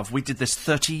sorry, love, we did this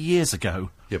 30 years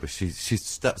ago. Yeah, but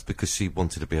that's because she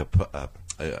wanted to be a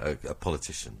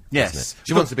politician. Yes. Wasn't it?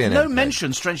 She But wants to be an no MP.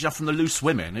 mention, strange enough, from the Loose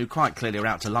Women, who quite clearly are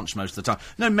out to lunch most of the time.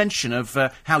 No mention of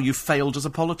how you failed as a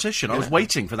politician. I was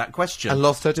waiting for that question. And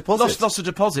lost her deposit. Lost her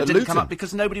deposit. At Didn't come Luton. up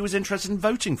because nobody was interested in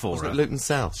voting for Wasn't her. it Luton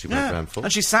South she went round for?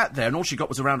 And she sat there, and all she got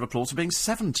was a round of applause for being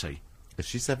 70. Is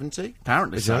she 70?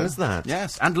 Apparently As so. young as that?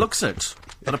 Yes, and looks it.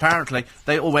 But apparently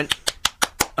they all went...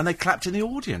 And they clapped in the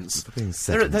audience. For being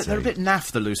They're a 70. bit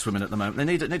naff, the Loose Women, at the moment. They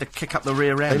need to kick up the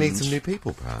rear end. They need some new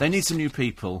people, perhaps. They need some new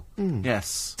people.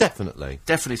 Yes. Definitely.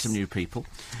 Definitely some new people.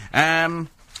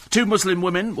 2 Muslim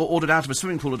women were ordered out of a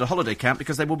swimming pool at a holiday camp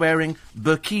because they were wearing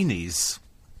burkinis.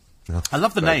 Oh, I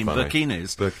love the very name, funny.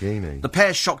 burkinis. Burkini. The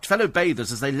pair shocked fellow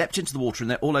bathers as they leapt into the water in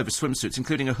their all-over swimsuits,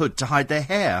 including a hood to hide their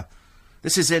hair.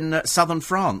 This is in southern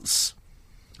France.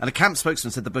 And a camp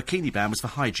spokesman said the burkini ban was for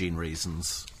hygiene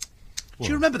reasons. Do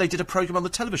you remember they did a programme on the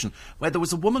television where there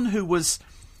was a woman who was...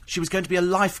 She was going to be a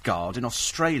lifeguard in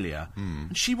Australia,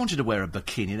 and she wanted to wear a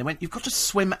bikini. They went, you've got to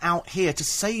swim out here to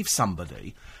save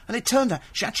somebody. And it turned out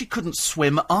she actually couldn't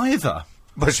swim either.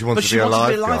 But she wanted But to she be a wanted to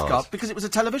be a lifeguard. lifeguard because it was a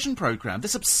television programme.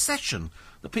 This obsession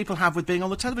that people have with being on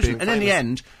the television. Being And in the famous.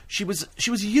 end, she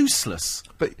was useless.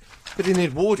 But in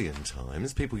Edwardian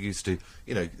times, people used to,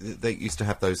 they used to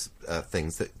have those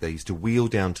things that they used to wheel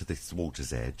down to this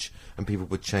water's edge, and people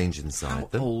would change inside How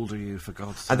them, old are you, for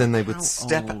God's sake? and then they would How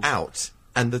step old? out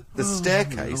and the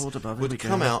staircase Lord above, here we would go.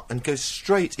 come out and go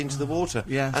straight into the water,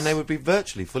 yes. and they would be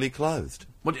virtually fully clothed.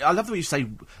 Well, I love the way you say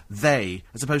they,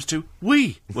 as opposed to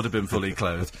we would have been fully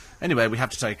clothed. Anyway, we have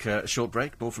to take a short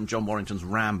break. More from John Warrington's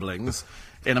ramblings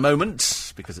in a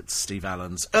moment, because it's Steve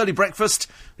Allen's Early Breakfast.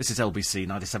 This is LBC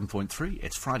 97.3.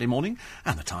 It's Friday morning,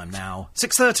 and the time now,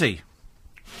 6:30.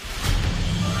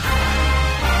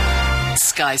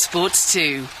 Sky Sports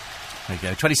 2. There you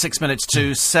go, 26 minutes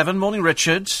to 7. Morning,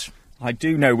 Richard. I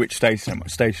do know which station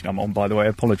I'm on, by the way.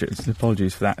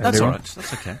 Apologies for that. That's earlier all on. right.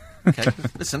 That's okay. Okay,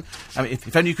 listen. I mean,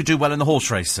 if only you could do well in the horse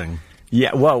racing.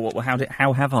 Yeah, well,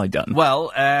 how have I done?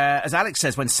 Well, as Alex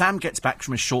says, when Sam gets back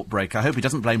from his short break, I hope he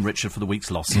doesn't blame Richard for the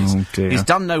week's losses. Oh, dear. He's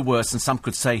done no worse, and some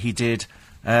could say he did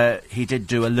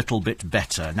do a little bit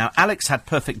better. Now, Alex had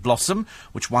Perfect Blossom,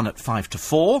 which won at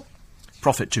 5-4.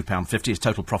 Profit £2.50. His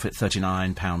total profit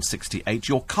 £39.68.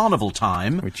 Your carnival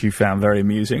time, Which you found very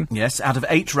amusing. yes, out of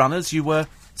 8 runners, you were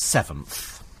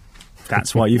 7th.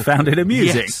 That's why you found it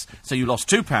amusing. Yes. So you lost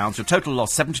 £2. Your total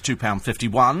loss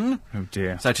 £72.51. Oh,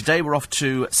 dear. So today we're off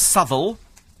to Southall,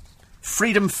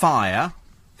 Freedom Fire,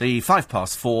 the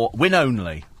 4:05, win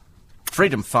only.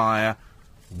 Freedom Fire,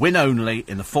 win only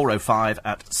in the 4:05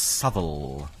 at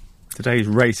Southall. Today's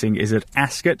racing is at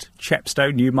Ascot,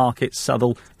 Chepstow, Newmarket,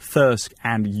 Southall, Thirsk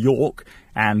and York.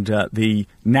 And the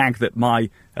nag that my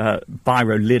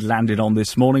biro lid landed on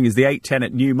this morning is the 8:10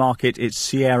 at Newmarket. It's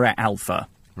Sierra Alpha.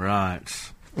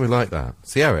 Right. We like that.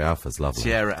 Sierra Alpha's lovely.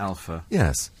 Sierra Alpha.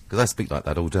 Yes, because I speak like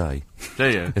that all day. Do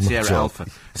you? In my Sierra job. Alpha.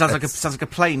 Sounds like a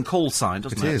plain call sign,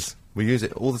 doesn't it? It is. We use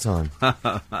it all the time.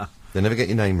 They never get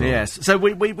your name wrong. Yes. So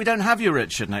we don't have you,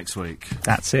 Richard, next week.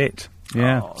 That's it.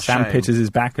 Yeah. Oh, Sam shame. Pitters is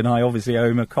back, and I obviously owe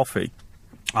him a coffee.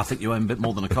 I think you owe him a bit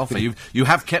more than a coffee. You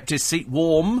have kept his seat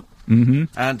warm. Mm-hmm.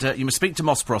 And you must speak to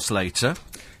Mossbros later.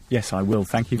 Yes, I will.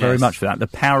 Thank you very Yes. much for that. The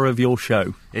power of your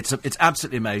show. It's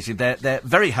absolutely amazing. They're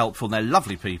very helpful. And they're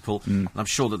lovely people. And I'm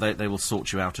sure that they will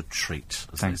sort you out a treat,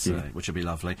 as Thank they you. say, which would be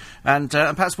lovely. And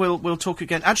perhaps we'll talk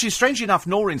again. Actually, strangely enough,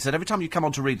 Noreen said every time you come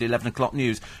on to read the 11 o'clock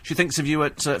news, she thinks of you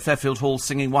at Fairfield Hall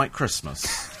singing White Christmas.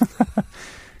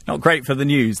 Not great for the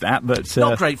news, that, but...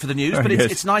 Not great for the news, very but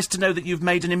good. it's nice to know that you've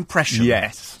made an impression.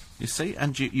 Yes. You see,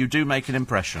 and you do make an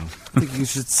impression. I think you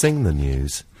should sing the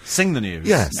news. Sing the news.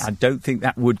 Yes. I don't think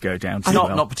that would go down too Not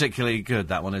well. not particularly good,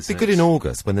 that one, is Be it? good in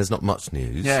August when there's not much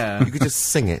news. Yeah. You could just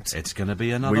sing it. It's going to be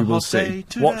another We will hot day see.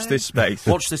 today. Watch this space.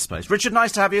 Watch this space. Richard,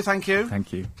 nice to have you. Thank you.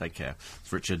 Thank you. Take care.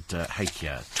 It's Richard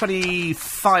Hakier.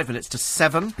 25 minutes to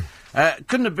 7.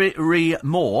 Couldn't agree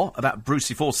more about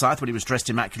Brucey Forsyth when he was dressed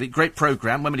immaculately. Great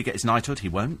programme. When will he get his knighthood? He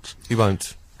won't. You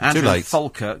won't. Andrew Too late.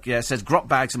 Falkirk, says Grot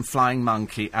Bags and Flying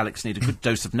Monkey. Alex need a good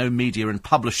dose of no media and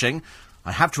publishing.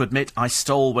 I have to admit, I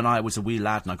stole when I was a wee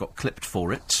lad and I got clipped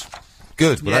for it.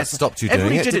 Good. Well, Yes. that stopped you doing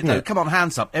Everybody it, did didn't though. it? Come on,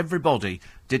 hands up. Everybody.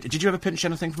 Did you ever pinch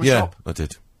anything from a Yeah, shop? I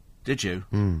did. Did you?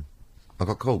 I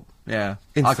got caught. Yeah.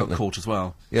 I got Instantly. caught as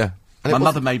well. Yeah. And My it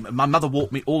wasn't- my mother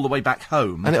walked me all the way back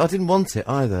home. And I didn't want it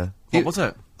either. What was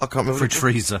it? I can't remember. Fridge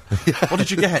freezer. What did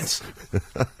you get?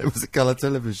 It was a colour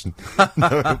television.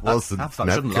 No, it wasn't. How fun,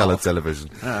 No, shouldn't colour laugh.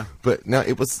 television. Yeah. But no,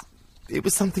 it was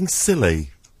something silly,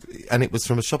 and it was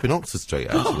from a shop in Oxford Street.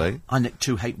 Actually, I nicked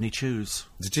 2 halfpenny chews.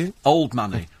 did you? Old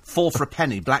money. 4 for a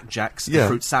penny. Blackjacks. Yeah. And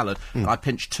fruit salad. I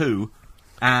pinched 2.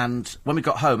 And when we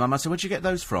got home, I said, where'd you get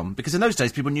those from? Because in those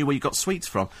days, people knew where you got sweets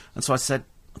from. And so I said,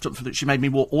 she made me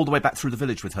walk all the way back through the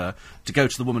village with her to go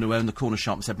to the woman who owned the corner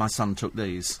shop and said, my son took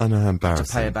these. I know how To embarrassing.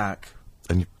 pay her back.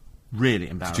 And Really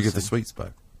did embarrassing. you give the sweets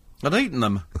back? I'd eaten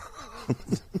them.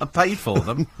 I paid for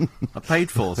them.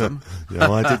 Yeah,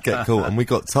 I did get caught, and we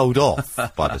got told off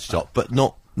by the shop, but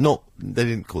not. They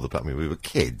didn't call the black me. We were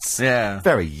kids. Yeah.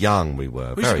 Very young we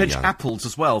were. We used to very pinch young. apples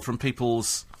as well from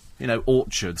people's,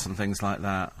 orchards and things like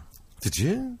that. Did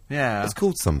you? Yeah. It's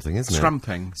called something, isn't it?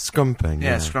 Scrumping. Scrumping.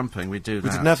 Yeah, Yeah, scrumping, we do that. We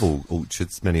didn't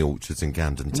have many orchards in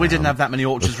Camden Town. We didn't have that many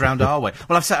orchards round our way.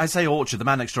 Well, I say orchard, the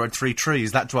man next door had 3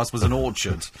 trees. That to us was an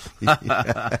orchard.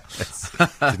 Yes.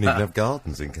 Didn't even have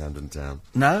gardens in Camden Town.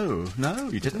 No,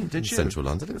 you didn't, did you? Central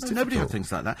London, it was Nobody had difficult.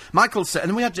 things like that. Michael said,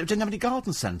 and didn't have any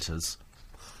garden centres.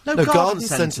 No, No, garden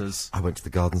centre- centres. I went to the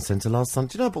garden centre last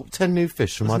Sunday. Do you know I bought 10 new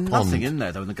fish from There's my pond? nothing in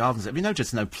there, though, in the gardens. Have you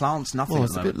noticed? No plants, nothing Well, at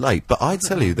it's the a bit moment. late, but I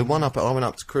tell you, the one I went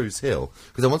up to Cruise Hill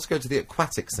because I want to go to the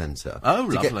aquatic centre. Oh,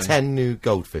 to lovely. get 10 new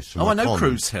goldfish from Oh, my I know pond.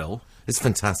 Cruise Hill. It's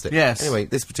fantastic. Yes. Anyway,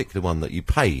 this particular one that you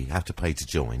have to pay to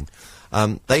join,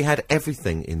 they had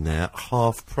everything in there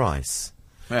half price.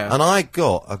 Yeah. And I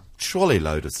got a trolley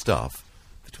load of stuff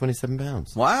for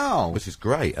 £27. Wow. Which is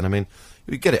great. And I mean,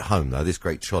 you get it home, though, this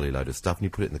great trolley load of stuff, and you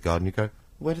put it in the garden, you go,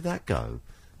 where did that go?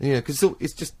 And, because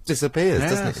it just disappears,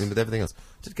 doesn't Yes. it, with everything else.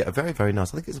 Did get a very, very nice,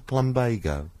 I think it's a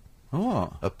plumbago.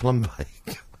 What? A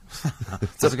plumbago.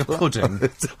 It's like a pudding.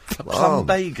 It's a A plant.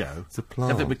 plumbago. It's a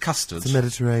plant. Have it with custard. It's a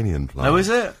Mediterranean plant. Oh, is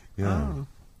it? Yeah. Oh.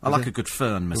 I like a good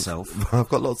fern myself. I've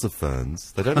got lots of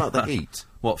ferns. They don't like the heat.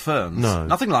 What, ferns? No.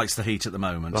 Nothing likes the heat at the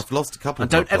moment. I've lost a couple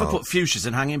And of my don't ever put plants. fuchsias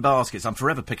in hanging baskets. I'm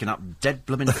forever picking up dead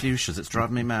blooming fuchsias. It's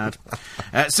driving me mad.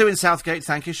 Sue in Southgate,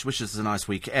 thank you. She wishes us a nice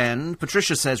weekend.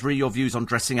 Patricia says, re your views on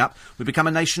dressing up. We become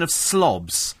a nation of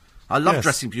slobs. I love Yes.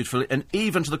 dressing beautifully, and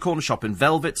even to the corner shop in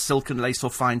velvet, silk and lace or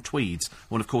fine tweeds.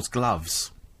 And, of course,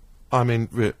 gloves. I mean,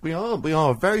 we are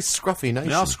a very scruffy nation.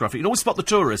 We are scruffy. You can always spot the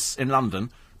tourists in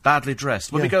London badly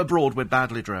dressed. When we Yeah. go abroad, we're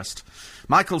badly dressed.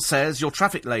 Michael says, your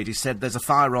traffic lady said there's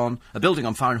a building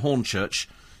on fire in Hornchurch.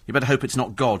 You better hope it's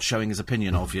not God showing his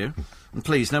opinion of you. And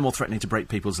please, no more threatening to break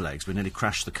people's legs. We nearly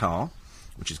crashed the car,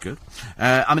 which is good.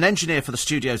 I'm an engineer for the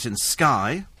studios in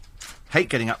Skye. Hate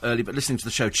getting up early, but listening to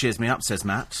the show cheers me up, says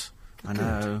Matt. I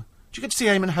know. Do you get to see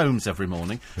Eamon Holmes every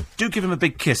morning? Do give him a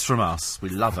big kiss from us. We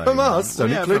love Eamon. From us, don't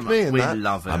Yeah, include from me us. in we that. We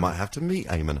love him. I might have to meet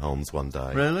Eamon Holmes one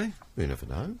day. Really? You never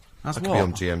know. As I could what? be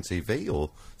on GMTV or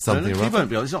something Really? or He other. won't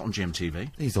be on. He's not on GMTV.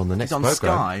 He's on the next He's on programme.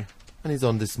 Sky. And he's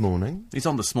on this morning. He's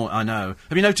on the small. I know.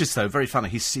 Have you noticed though? Very funny.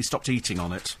 He stopped eating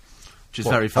on it, which is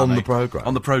What, very funny. on the programme?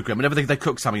 On the programme. Whenever they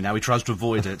cook something now, he tries to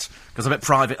avoid it because I bet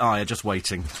Private Eye are just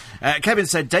waiting. Kevin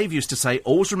said Dave used to say,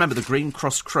 "Always remember the Green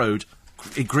Cross Code,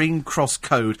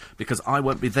 because I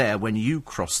won't be there when you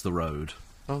cross the road."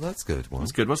 Oh, that's good. One.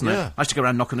 That's good, wasn't Yeah. it? I used to go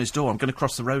around knock on his door. I'm going to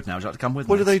cross the road now. Would you like to come with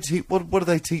What me? do they teach? What do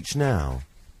they teach now?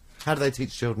 How do they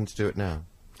teach children to do it now?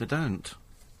 They don't.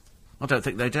 I don't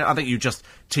think they do. I think you just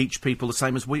teach people the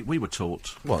same as we were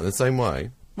taught. What, in the same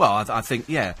way? Well, I think,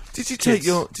 yeah. Did you Kids-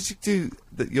 do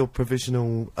your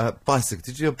provisional bicycle?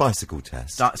 Did you do a bicycle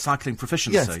test? cycling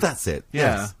proficiency? Yes, that's it.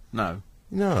 Yeah. Yes. No.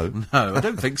 No. No, I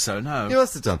don't think so, no. You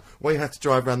must have done. Well, you had to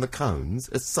drive around the cones,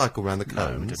 cycle around the No,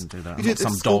 cones. we didn't do that. You I'm did not at the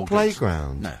some school dog.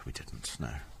 playground. No, we didn't, no.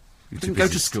 You We were didn't too go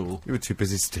busy to school. You were too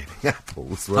busy stealing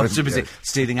apples, I weren't was too busy you?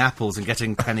 stealing apples and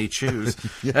getting penny chews.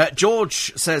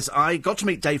 George says, I got to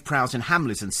meet Dave Prowse in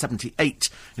Hamleys in 78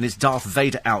 in his Darth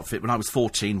Vader outfit when I was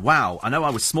 14. Wow, I know I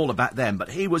was smaller back then,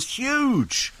 but he was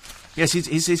huge. Yes,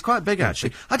 he's quite big, actually.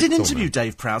 big, I did tall interview man.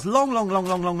 Dave Prowse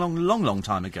long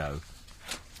time ago.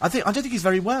 I don't think he's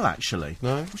very well, actually.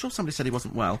 No? I'm sure somebody said he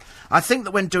wasn't well. I think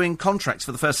that when doing contracts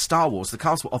for the first Star Wars, the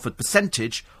cast were offered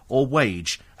percentage or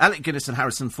wage. Alec Guinness and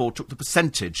Harrison Ford took the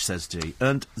percentage, says Dee,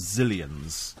 earned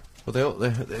zillions. Well,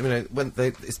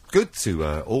 it's good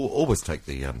to always take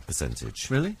the percentage.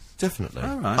 Really? Definitely.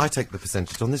 Oh, right. I take the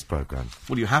percentage on this programme.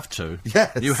 Well, you have to.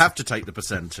 Yes. You have to take the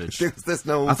percentage. There's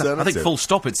no I alternative. think full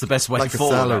stop, it's the best way Like a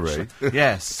forward. salary. actually.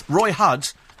 Yes. Roy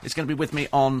Hudd is going to be with me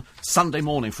on Sunday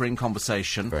morning for In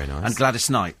Conversation. Very nice. And Gladys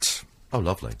Knight, Oh,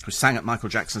 lovely. who sang at Michael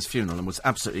Jackson's funeral and was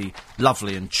absolutely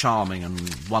lovely and charming and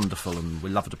wonderful, and we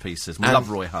love her to pieces. We And-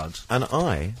 love Roy Hudd. And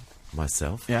I,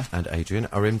 myself, Yeah. and Adrian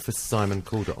are in for Simon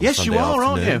Calder on Yes, Sunday you are,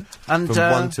 aren't afternoon you? And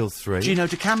from 1 till 3. Gino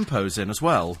DeCampo's in as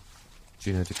well.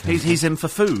 Gino DeCampo. He's in for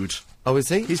food. Oh, is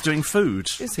he? He's doing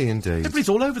food. Is he indeed? Everybody's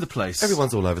all over the place.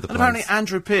 Everyone's all over the And place. apparently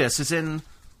Andrew Pearce is in.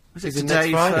 Is He's it in today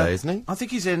next Friday, for- isn't he? I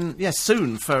think he's in. Yes,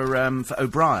 soon for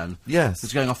O'Brien. Yes.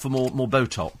 He's going off for more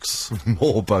Botox.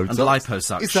 More Botox. And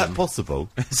liposuction. Is that possible?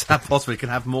 Is that possible? He can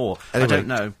have more. Anyway, I don't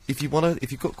know. If you've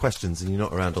got questions and you're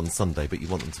not around on Sunday, but you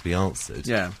want them to be answered,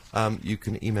 Yeah. you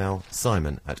can email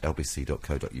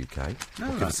simon@lbc.co.uk or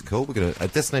right. give us a call. A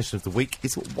destination of the week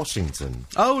is Washington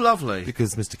Oh, lovely.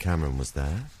 because Mr. Cameron was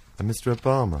there and Mr.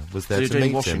 Obama was there So you're to doing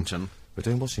meet Washington? him. We're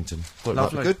doing Washington. Well, it might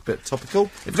be Lovely. good, bit topical.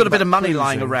 If you've got a bit of money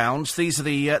lying Cruising. around, these are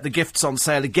the gifts on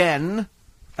sale again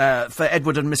for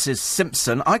Edward and Mrs.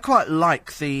 Simpson. I quite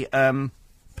like the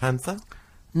Panther,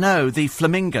 the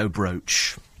flamingo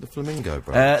brooch. the flamingo,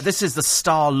 bro. This is the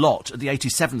Star Lot at the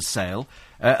 87 sale,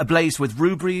 ablaze with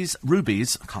rubies.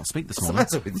 I can't speak this morning.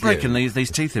 matter with I'm breaking you?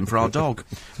 these teeth in for our dog.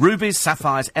 Rubies,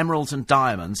 sapphires, emeralds, and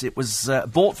diamonds. It was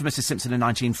bought for Mrs. Simpson in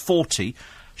 1940.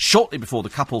 Shortly before the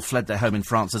couple fled their home in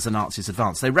France as the Nazis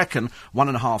advanced. They reckon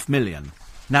 1.5 million.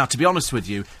 Now, to be honest with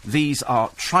you, these are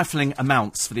trifling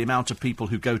amounts for the amount of people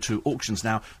who go to auctions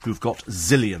now who've got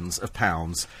zillions of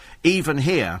pounds. Even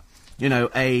here,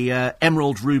 a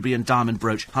emerald, ruby and diamond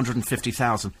brooch,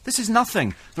 150,000. This is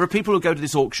nothing. There are people who go to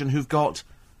this auction who've got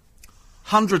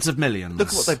hundreds of millions. Look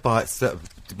at what they buy.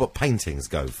 What paintings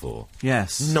go for?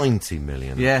 Yes. 90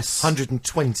 million. Yes.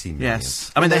 120 million.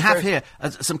 Yes. I mean, they they're have very-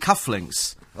 here some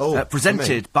cufflinks Oh,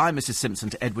 presented by Mrs. Simpson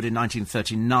to Edward in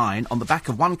 1939. On the back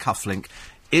of one cufflink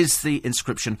is the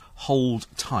inscription "Hold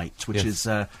Tight," which Yes.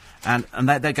 is and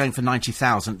they're going for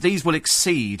 90,000. These will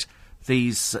exceed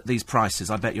these prices,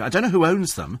 I bet you. I don't know who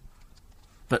owns them.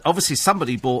 But obviously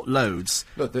somebody bought loads.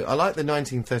 Look, I like the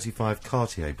 1935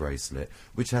 Cartier bracelet,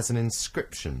 which has an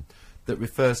inscription that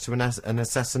refers to an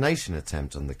assassination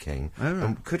attempt on the king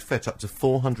and could fetch up to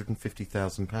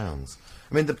 £450,000.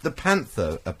 I mean, the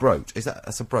Panther brooch,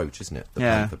 that's a brooch, isn't it? The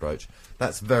Panther brooch.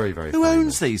 That's very, very Who famous.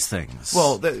 owns these things?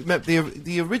 Well,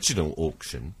 the original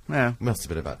auction Yeah. must have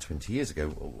been about 20 years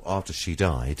ago, after she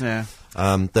died. Yeah.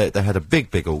 They had a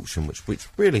big auction which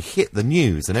really hit the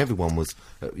news, and everyone was,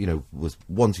 was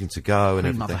wanting to go and My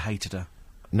everything. mother hated her.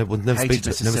 Never Hated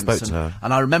spoke Mrs. to Simpson. her.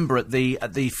 And I remember at the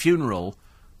funeral,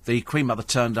 the Queen Mother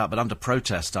turned up, but under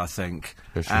protest, I think.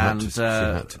 Yeah, she had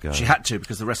to go. She had to,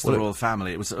 because the rest of the royal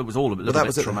family, it was all a little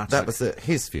bit traumatic. That was at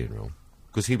his funeral,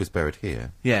 because he was buried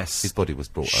here. Yes. His body was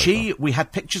brought over. We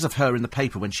had pictures of her in the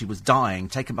paper when she was dying,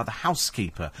 taken by the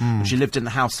housekeeper. When she lived in the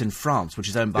house in France, which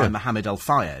is owned by Mohammed El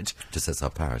Fayed. Just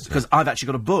outside Paris. Because I've actually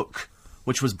got a book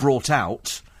which was brought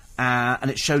out,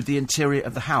 and it showed the interior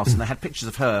of the house, and they had pictures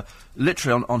of her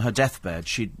literally on her deathbed.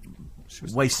 She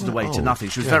was wasted quite away to old. nothing.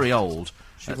 She was Yeah. very old.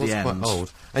 She at was the quite end.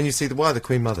 old. And you see, why the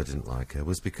Queen Mother didn't like her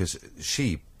was because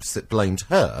she blamed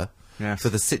her Yes. for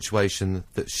the situation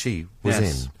that she was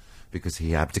Yes. in. Because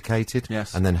he abdicated,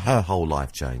 Yes. and then her whole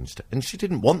life changed. And she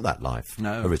didn't want that life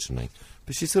No. originally.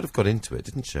 But she sort of got into it,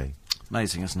 didn't she?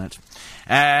 Amazing, isn't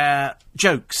it?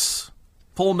 Jokes.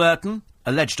 Paul Merton,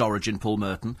 alleged origin Paul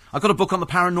Merton. I got a book on the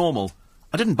paranormal.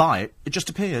 I didn't buy it, it just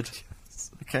appeared.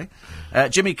 Okay.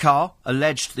 Jimmy Carr,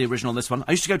 alleged the original on this one.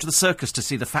 I used to go to the circus to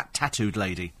see the fat tattooed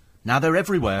lady. Now they're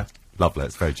everywhere. Lovely,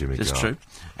 it's very Jimmy It's Carr. true.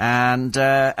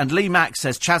 And Lee Mack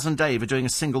says Chaz and Dave are doing a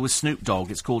single with Snoop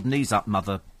Dogg. It's called Knees Up,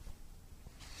 Mother.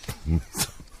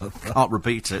 Can't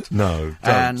repeat it. No,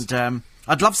 don't. And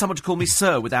I'd love someone to call me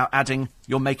Sir without adding,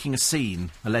 "You're making a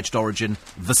scene." Alleged origin,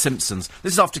 The Simpsons.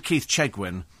 This is after Keith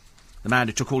Chegwin, the man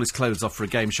who took all his clothes off for a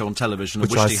game show on television and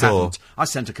Which wished I he saw. hadn't. I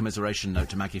sent a commiseration note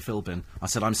to Maggie Philbin. I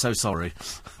said, "I'm so sorry."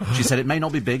 She said, "It may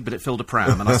not be big, but it filled a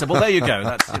pram." And I said, "Well, there you go.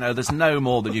 That's, there's no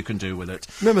more that you can do with it."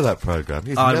 Remember that programme?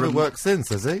 He's I never rem- worked since,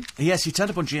 has he? Yes, he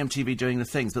turned up on GMTV doing the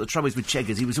things, but the trouble is with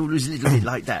Cheggers, he was always a little bit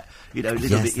like that. A little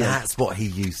Yes, bit, that's what he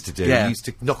used to do. Yeah. He used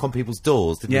to knock on people's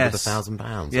doors, didn't he, with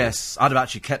 £1,000? Yes, I'd have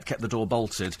actually kept the door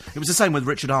bolted. It was the same with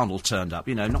Richard Arnold turned up.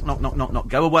 Knock, knock, knock, knock, knock.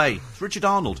 Go away. It's Richard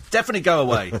Arnold. Definitely go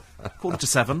away.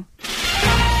 7:15.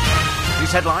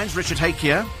 These headlines, Richard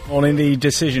Hakier. On the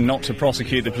decision not to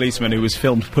prosecute the policeman who was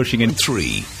filmed pushing in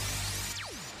 3.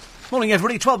 Morning,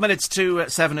 everybody. 12 minutes to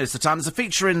 7 is the time. There's a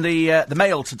feature in the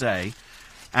Mail today,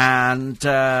 and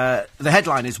the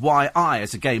headline is "Why I,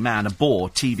 as a gay man, abhor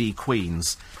TV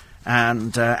queens."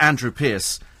 And Andrew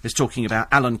Pearce is talking about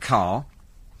Alan Carr,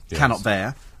 cannot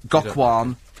bear,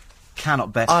 Gokwan,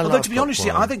 cannot bear. I Although, love to be honest with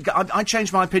you, Gokwan. I think I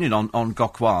changed my opinion on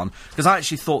Gokwan, because I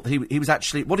actually thought that he was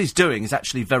actually, what he's doing is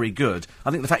actually very good. I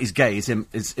think the fact he's gay is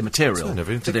immaterial I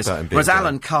never even to think this. about him being Whereas gay.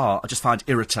 Alan Carr, I just find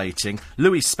irritating.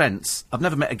 Louis Spence, I've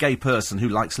never met a gay person who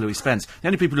likes Louis Spence. The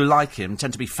only people who like him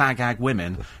tend to be fag-ag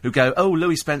women who go, "Oh,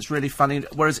 Louis Spence, really funny."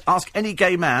 Whereas ask any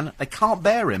gay man, they can't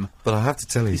bear him. But I have to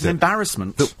tell you He's an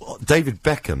embarrassment. David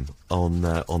Beckham on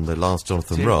the last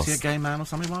Jonathan Ross. Is he a gay man or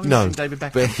something? Why are we No, mentioning David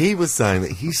Beckham? but he was saying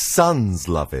that his sons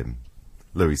love him,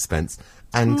 Louis Spence,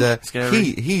 and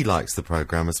scary. he likes the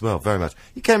programme as well very much.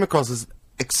 He came across as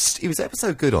he was ever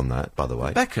so good on that, by the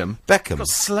way. Beckham got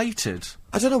slated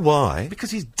I don't know why.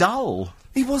 because he's dull.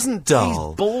 He wasn't dull.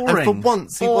 He's boring. And for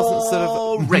once, he wasn't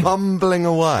sort of Boring. mumbling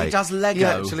away. He does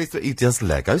Lego. He does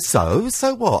Lego. So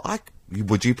what?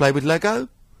 Would you play with Lego?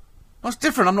 What's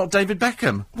different? I'm not David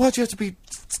Beckham. Why do you have to be?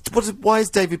 Why is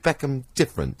David Beckham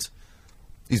different?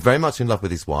 He's very much in love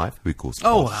with his wife, who he calls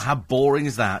Oh, Posh. how boring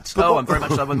is that? But Oh, what- I'm very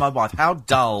much in love with my wife. How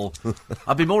dull.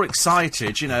 I'd be more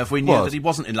excited, if we knew What? that he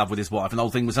wasn't in love with his wife and the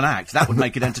whole thing was an act. That would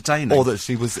make it entertaining. Or that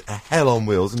she was a hell on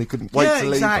wheels and he couldn't wait to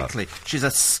leave exactly. her. She's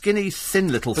a skinny,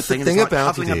 thin little But thing, the and thing it's like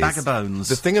about cuddling it a bag of bones.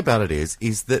 the thing about it is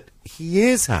that he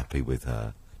is happy with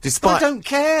her. But I Despite don't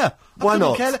care. I why couldn't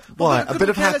not? care le- Why I a couldn't bit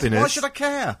of care less. happiness? Why should I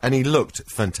care? And he looked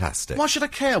fantastic. Why should I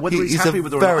care whether He's he's a happy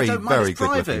with her or very, not? I don't mind. very It's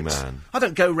private. good-looking man. I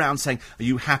don't go round saying, "Are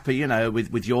you happy?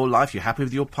 With your life? You're happy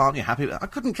with your partner? You're happy?" I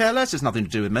couldn't care less. It's nothing to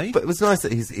do with me. But it was nice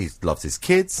that he loves his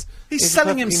kids. He's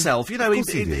selling perfect- himself, Of course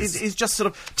he is. he's just sort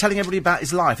of telling everybody about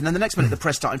his life, and then the next minute the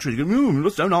press start intruding,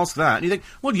 let's don't ask that, and you think,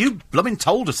 well, you blooming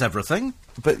told us everything.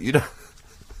 But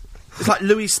It's like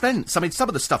Louis Spence. I mean, some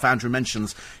of the stuff Andrew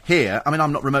mentions here,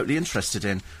 I'm not remotely interested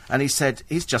in, and he said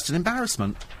he's just an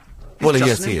embarrassment. Well, He's yes,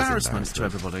 just an he is embarrassment to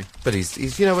embarrassment. everybody. But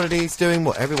he's you know what he's doing?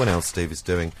 What everyone else, Steve, is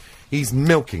doing. He's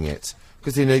milking it.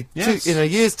 Because in a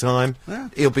year's time, Yeah.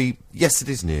 he'll be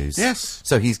yesterday's news. Yes.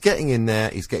 So he's getting in there,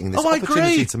 he's getting this Oh, I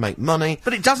opportunity agree. to make money.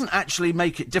 But it doesn't actually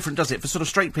make it different, does it? For sort of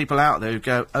straight people out there who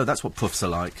go, oh, that's what puffs are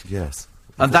like. Yes.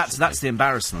 And that's the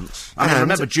embarrassment. I mean, And-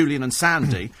 remember Julian and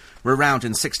Sandy were around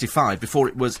in 65 before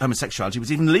homosexuality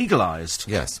was even legalised.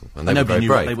 Yes, and And they were nobody very knew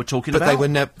what brave. they were talking but about.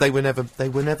 they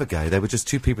were never gay. They were just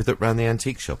two people that ran the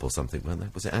antique shop or something, weren't they?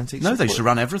 Was it antique No, shop? they used to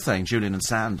run everything, Julian and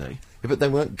Sandy. Yeah, but they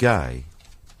weren't gay.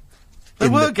 They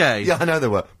In were the- gay. Yeah, I know they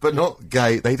were, but not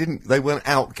gay. They weren't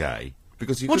out gay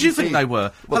because you. What do you couldn't think see- they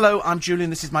were? Well, Hello, I'm Julian,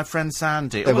 this is my friend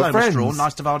Sandy. They Oh, were hello, friends. Mr. Orr,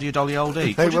 nice to have you, Dolly Old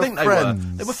E. They What do you were think they friends.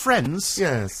 were? They were friends?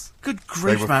 Yes. Good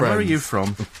grief, were man, where are you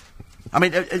friends. from? I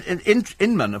mean,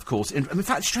 Inman, of course. In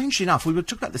fact, strangely enough, we were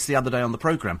talking about this the other day on the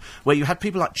programme, where you had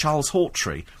people like Charles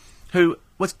Hawtrey, who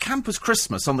was camp as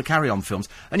Christmas on the Carry On films,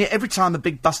 and yet every time a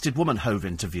big busted woman hove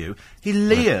into view, he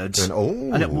leered. Going,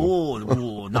 "Oh."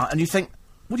 And and you think,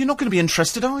 well, you're not going to be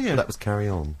interested, are you? That was Carry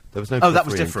On. There was no. Oh, that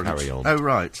was Free in different. Carry On. Oh,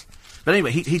 right. But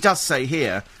anyway, he does say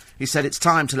here, he said, it's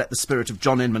time to let the spirit of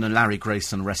John Inman and Larry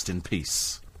Grayson rest in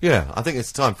peace. Yeah, I think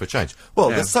it's time for a change. Well,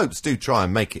 Yeah. the soaps do try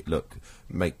and make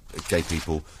gay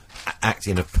people act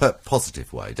in a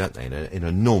positive way, don't they? In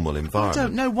a normal I environment.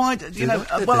 don't know why. You know,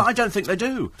 they? well, I don't think they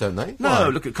do. Don't they? No. Why?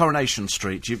 Look at Coronation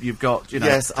Street. You've got,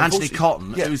 Yes, Anthony unfortunately-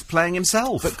 Cotton, yeah. who's playing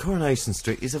himself. But Coronation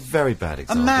Street is a very bad a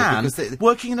example. man because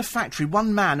working in a factory,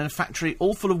 one man in a factory,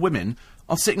 all full of women,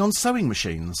 are sitting on sewing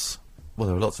machines. well,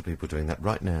 there are lots of people doing that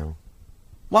right now.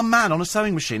 One man on a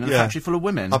sewing machine in a Yeah. factory full of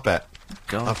women. I bet.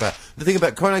 God. I bet. The thing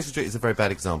about Coronation Street is a very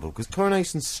bad example because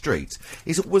Coronation Street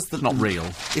was not real.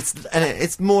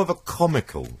 It's more of a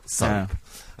comical soap, Yeah.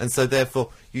 and so therefore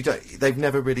they've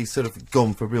never really sort of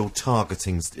gone for real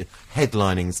targeting,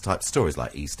 headlining type stories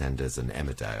like EastEnders and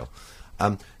Emmerdale.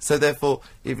 So therefore,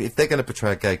 if they're going to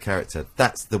portray a gay character,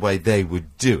 that's the way they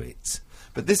would do it.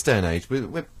 But this day and age,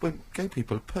 we're gay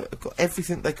people have got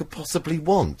everything they could possibly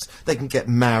want. They can get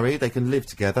married, they can live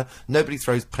together, nobody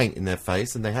throws paint in their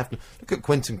face, and they have to... Look at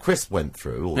Quentin Crisp went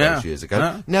through all Yeah. those years ago.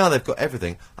 Yeah. Now they've got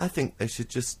everything. I think they should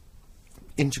just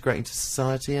integrate into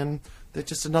society, and they're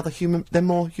just another human... They're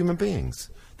more human beings.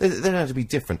 They don't have to be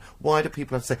different. Why do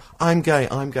people have to say, I'm gay,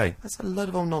 I'm gay? That's a load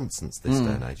of old nonsense this day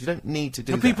and age. You don't need to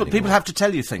do But that people anymore. have to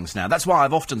tell you things now. That's why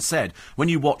I've often said, when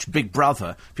you watch Big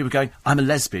Brother, people going, I'm a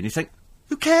lesbian, you think,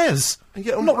 who cares?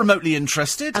 Yeah, I'm not remotely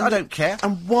interested. I don't care.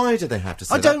 And why do they have to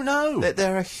say I that? don't know.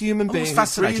 They're a human I being. was who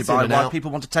fascinated breathes by in and why out.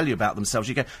 people want to tell you about themselves.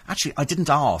 You go, actually, I didn't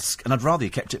ask, and I'd rather you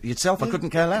kept it yourself. I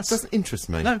couldn't care less. It doesn't interest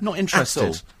me. No, not interested. At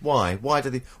all. Why? Why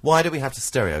do we have to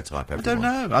stereotype I everyone?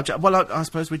 don't know. I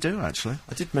suppose we do, actually.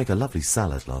 I did make a lovely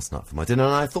salad last night for my dinner,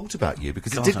 and I thought about you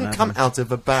because God, it I didn't know, come but- out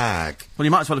of a bag. Well,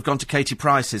 you might as well have gone to Katie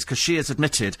Price's, because she has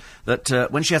admitted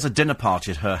that when she has a dinner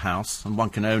party at her house, and one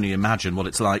can only imagine what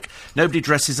it's like, nobody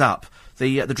dresses up.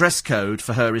 The dress code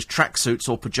for her is tracksuits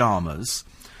or pyjamas,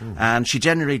 and she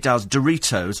generally does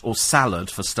Doritos or salad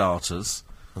for starters.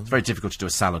 It's very difficult to do a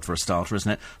salad for a starter,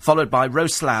 isn't it? Followed by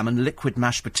roast lamb and liquid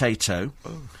mashed potato.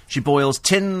 She boils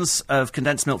tins of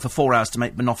condensed milk for 4 hours to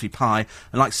make banoffee pie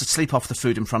and likes to sleep off the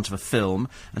food in front of a film,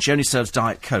 and she only serves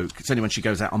Diet Coke. It's only when she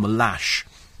goes out on the lash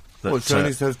that... Well, she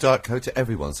only serves Diet Coke to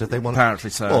everyone, so if they want... Apparently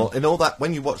so. Well, in all that,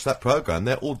 when you watch that programme,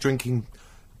 they're all drinking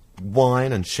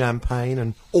wine and champagne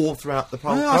and all throughout the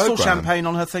whole I saw programme. champagne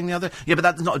on her thing the other... Yeah, but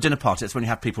that's not a dinner party. It's when you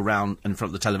have people round in front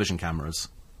of the television cameras.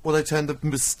 Well, they turned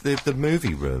the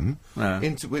movie room Yeah.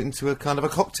 into a kind of a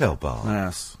cocktail bar.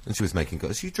 Yes. And she was making...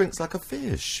 She drinks like a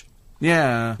fish.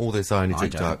 Yeah. All this, I only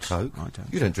drink don't. Diet Coke. I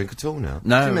don't. You don't drink at all now.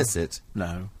 No. Do you miss it?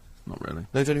 No, not really.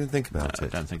 No, don't even think about I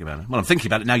it. don't think about it. Well, I'm thinking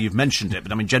about it now you've mentioned it,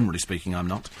 but I mean, generally speaking, I'm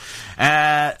not.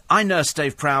 I nurse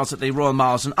Dave Prowse at the Royal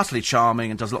Marsden, utterly charming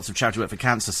and does lots of charity work for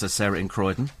cancer, says Sarah in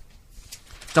Croydon.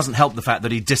 Doesn't help the fact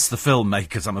that he dissed the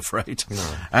filmmakers, I'm afraid.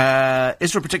 No.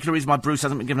 Is there a particular reason why Bruce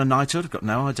hasn't been given a knighthood? I've got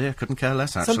no idea. Couldn't care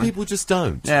less, actually. Some people just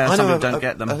don't. Yeah, I some know people don't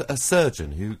get them. A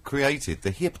surgeon who created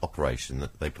the hip operation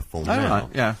that they perform Oh, now. right,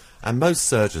 yeah. And most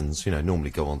surgeons, normally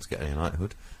go on to get a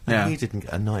knighthood. And Yeah. he didn't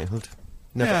get a knighthood.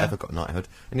 Never Yeah. ever got a knighthood.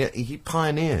 And yet he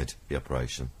pioneered the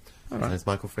operation. His name's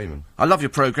Michael Freeman. I love your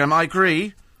programme. I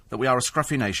agree that we are a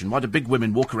scruffy nation. Why do big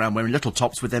women walk around wearing little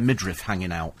tops with their midriff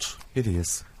hanging out?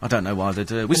 Hideous. I don't know why they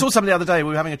do. We saw something the other day.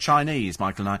 We were having a Chinese,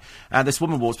 Michael and I, and this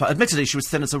woman walked by. Admittedly, she was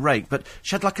thin as a rake, but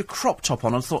she had like a crop top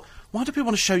on. And I thought, why do people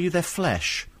want to show you their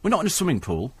flesh? We're not in a swimming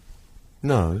pool,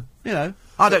 No. you know.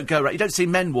 I don't go around. You don't see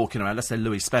men walking around unless they're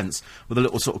Louis Spence with a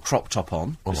little sort of crop top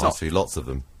on. Oh, It's I not- see lots of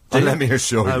them. Do you? Let me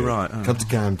assure you. Oh, right, oh. Come to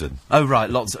Camden. Oh right,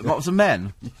 lots of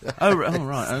men. Oh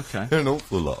right, okay. There are an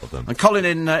awful lot of them. And Colin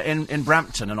in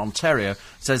Brampton in Ontario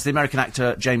says the American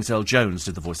actor James Earl Jones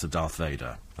did the voice of Darth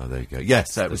Vader. Oh, there you go.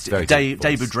 Yes, So it that's was very David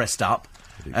different voice. dressed up.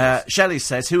 Very good voice. Shelley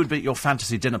says, who would be at your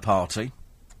fantasy dinner party?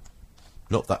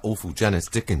 Not that awful Janice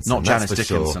Dickinson. Not that's Janice for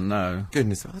Dickinson, sure. no.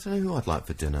 Goodness, I don't know who I'd like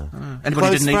for dinner. Anybody who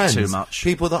Close didn't eat too friends, much.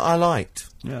 People that I liked.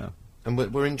 Yeah. and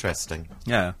we're interesting.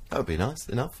 Yeah. That would be nice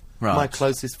enough. Right. My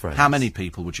closest friends. How many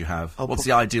people would you have? Oh, What's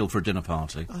the ideal for a dinner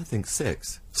party? I think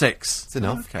 6. 6. It's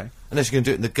enough. Okay. Unless you're going to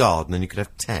do it in the garden, then you could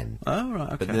have 10. Oh, right,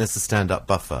 okay. But then there's the stand-up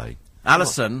buffet.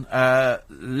 Alison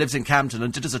lives in Camden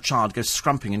and did as a child go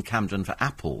scrumping in Camden for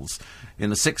apples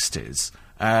in the 60s.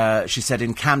 She said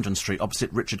in Camden Street,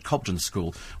 opposite Richard Cobden's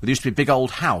school, where there used to be a big old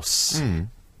house.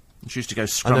 She used to go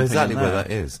scrumping I know exactly in where there.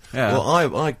 that is. Yeah. Well,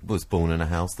 I was born in a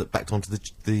house that backed onto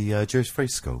the Jewish Free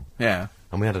School. Yeah.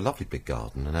 And we had a lovely big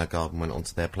garden, and our garden went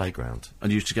onto their playground.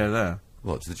 And you used to go there.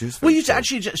 What, to the Jewish Free Well, you School?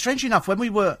 actually, strangely enough, when we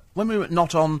were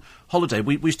not on holiday,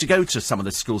 we used to go to some of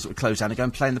the schools that were closed down and go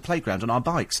and play in the playground on our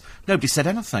bikes. Nobody said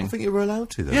anything. I think you were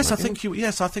allowed to, though. Yes, I weren't think you.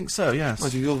 Yes, I think so. Yes.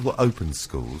 Mind you, you're open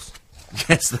schools.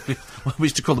 Yes, well, we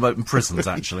used to call them open prisons.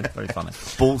 Actually, very funny.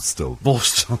 Borstal.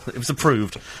 Borstal. It was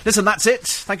approved. Listen, that's it.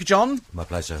 Thank you, John. My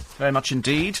pleasure. Very much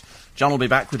indeed. John will be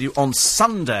back with you on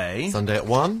Sunday. Sunday at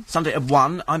 1. Sunday at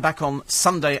 1. I'm back on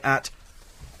Sunday at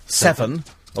 7.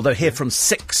 Although here from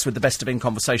 6 with the Best of In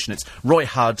conversation, it's Roy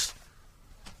Hudd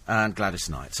and Gladys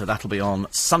Knight. So that'll be on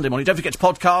Sunday morning. Don't forget to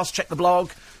podcast, check the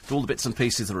blog, do all the bits and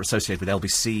pieces that are associated with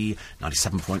LBC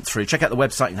 97.3. Check out the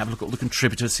website and have a look at all the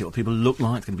contributors, see what people look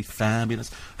like. It's going to be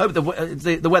fabulous. Hope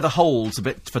the weather holds a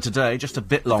bit for today, just a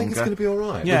bit I longer. think it's going to be all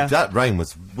right. Yeah. That rain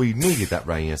was... We needed that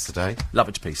rain yesterday. Love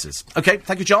it to pieces. OK,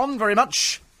 thank you, John, very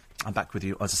much. I'm back with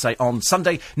you, as I say, on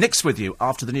Sunday. Nick's with you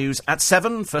after the news at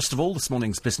 7. First of all, this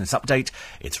morning's business update.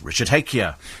 It's Richard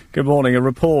Hakier. Good morning. A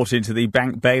report into the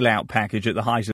bank bailout package at the height of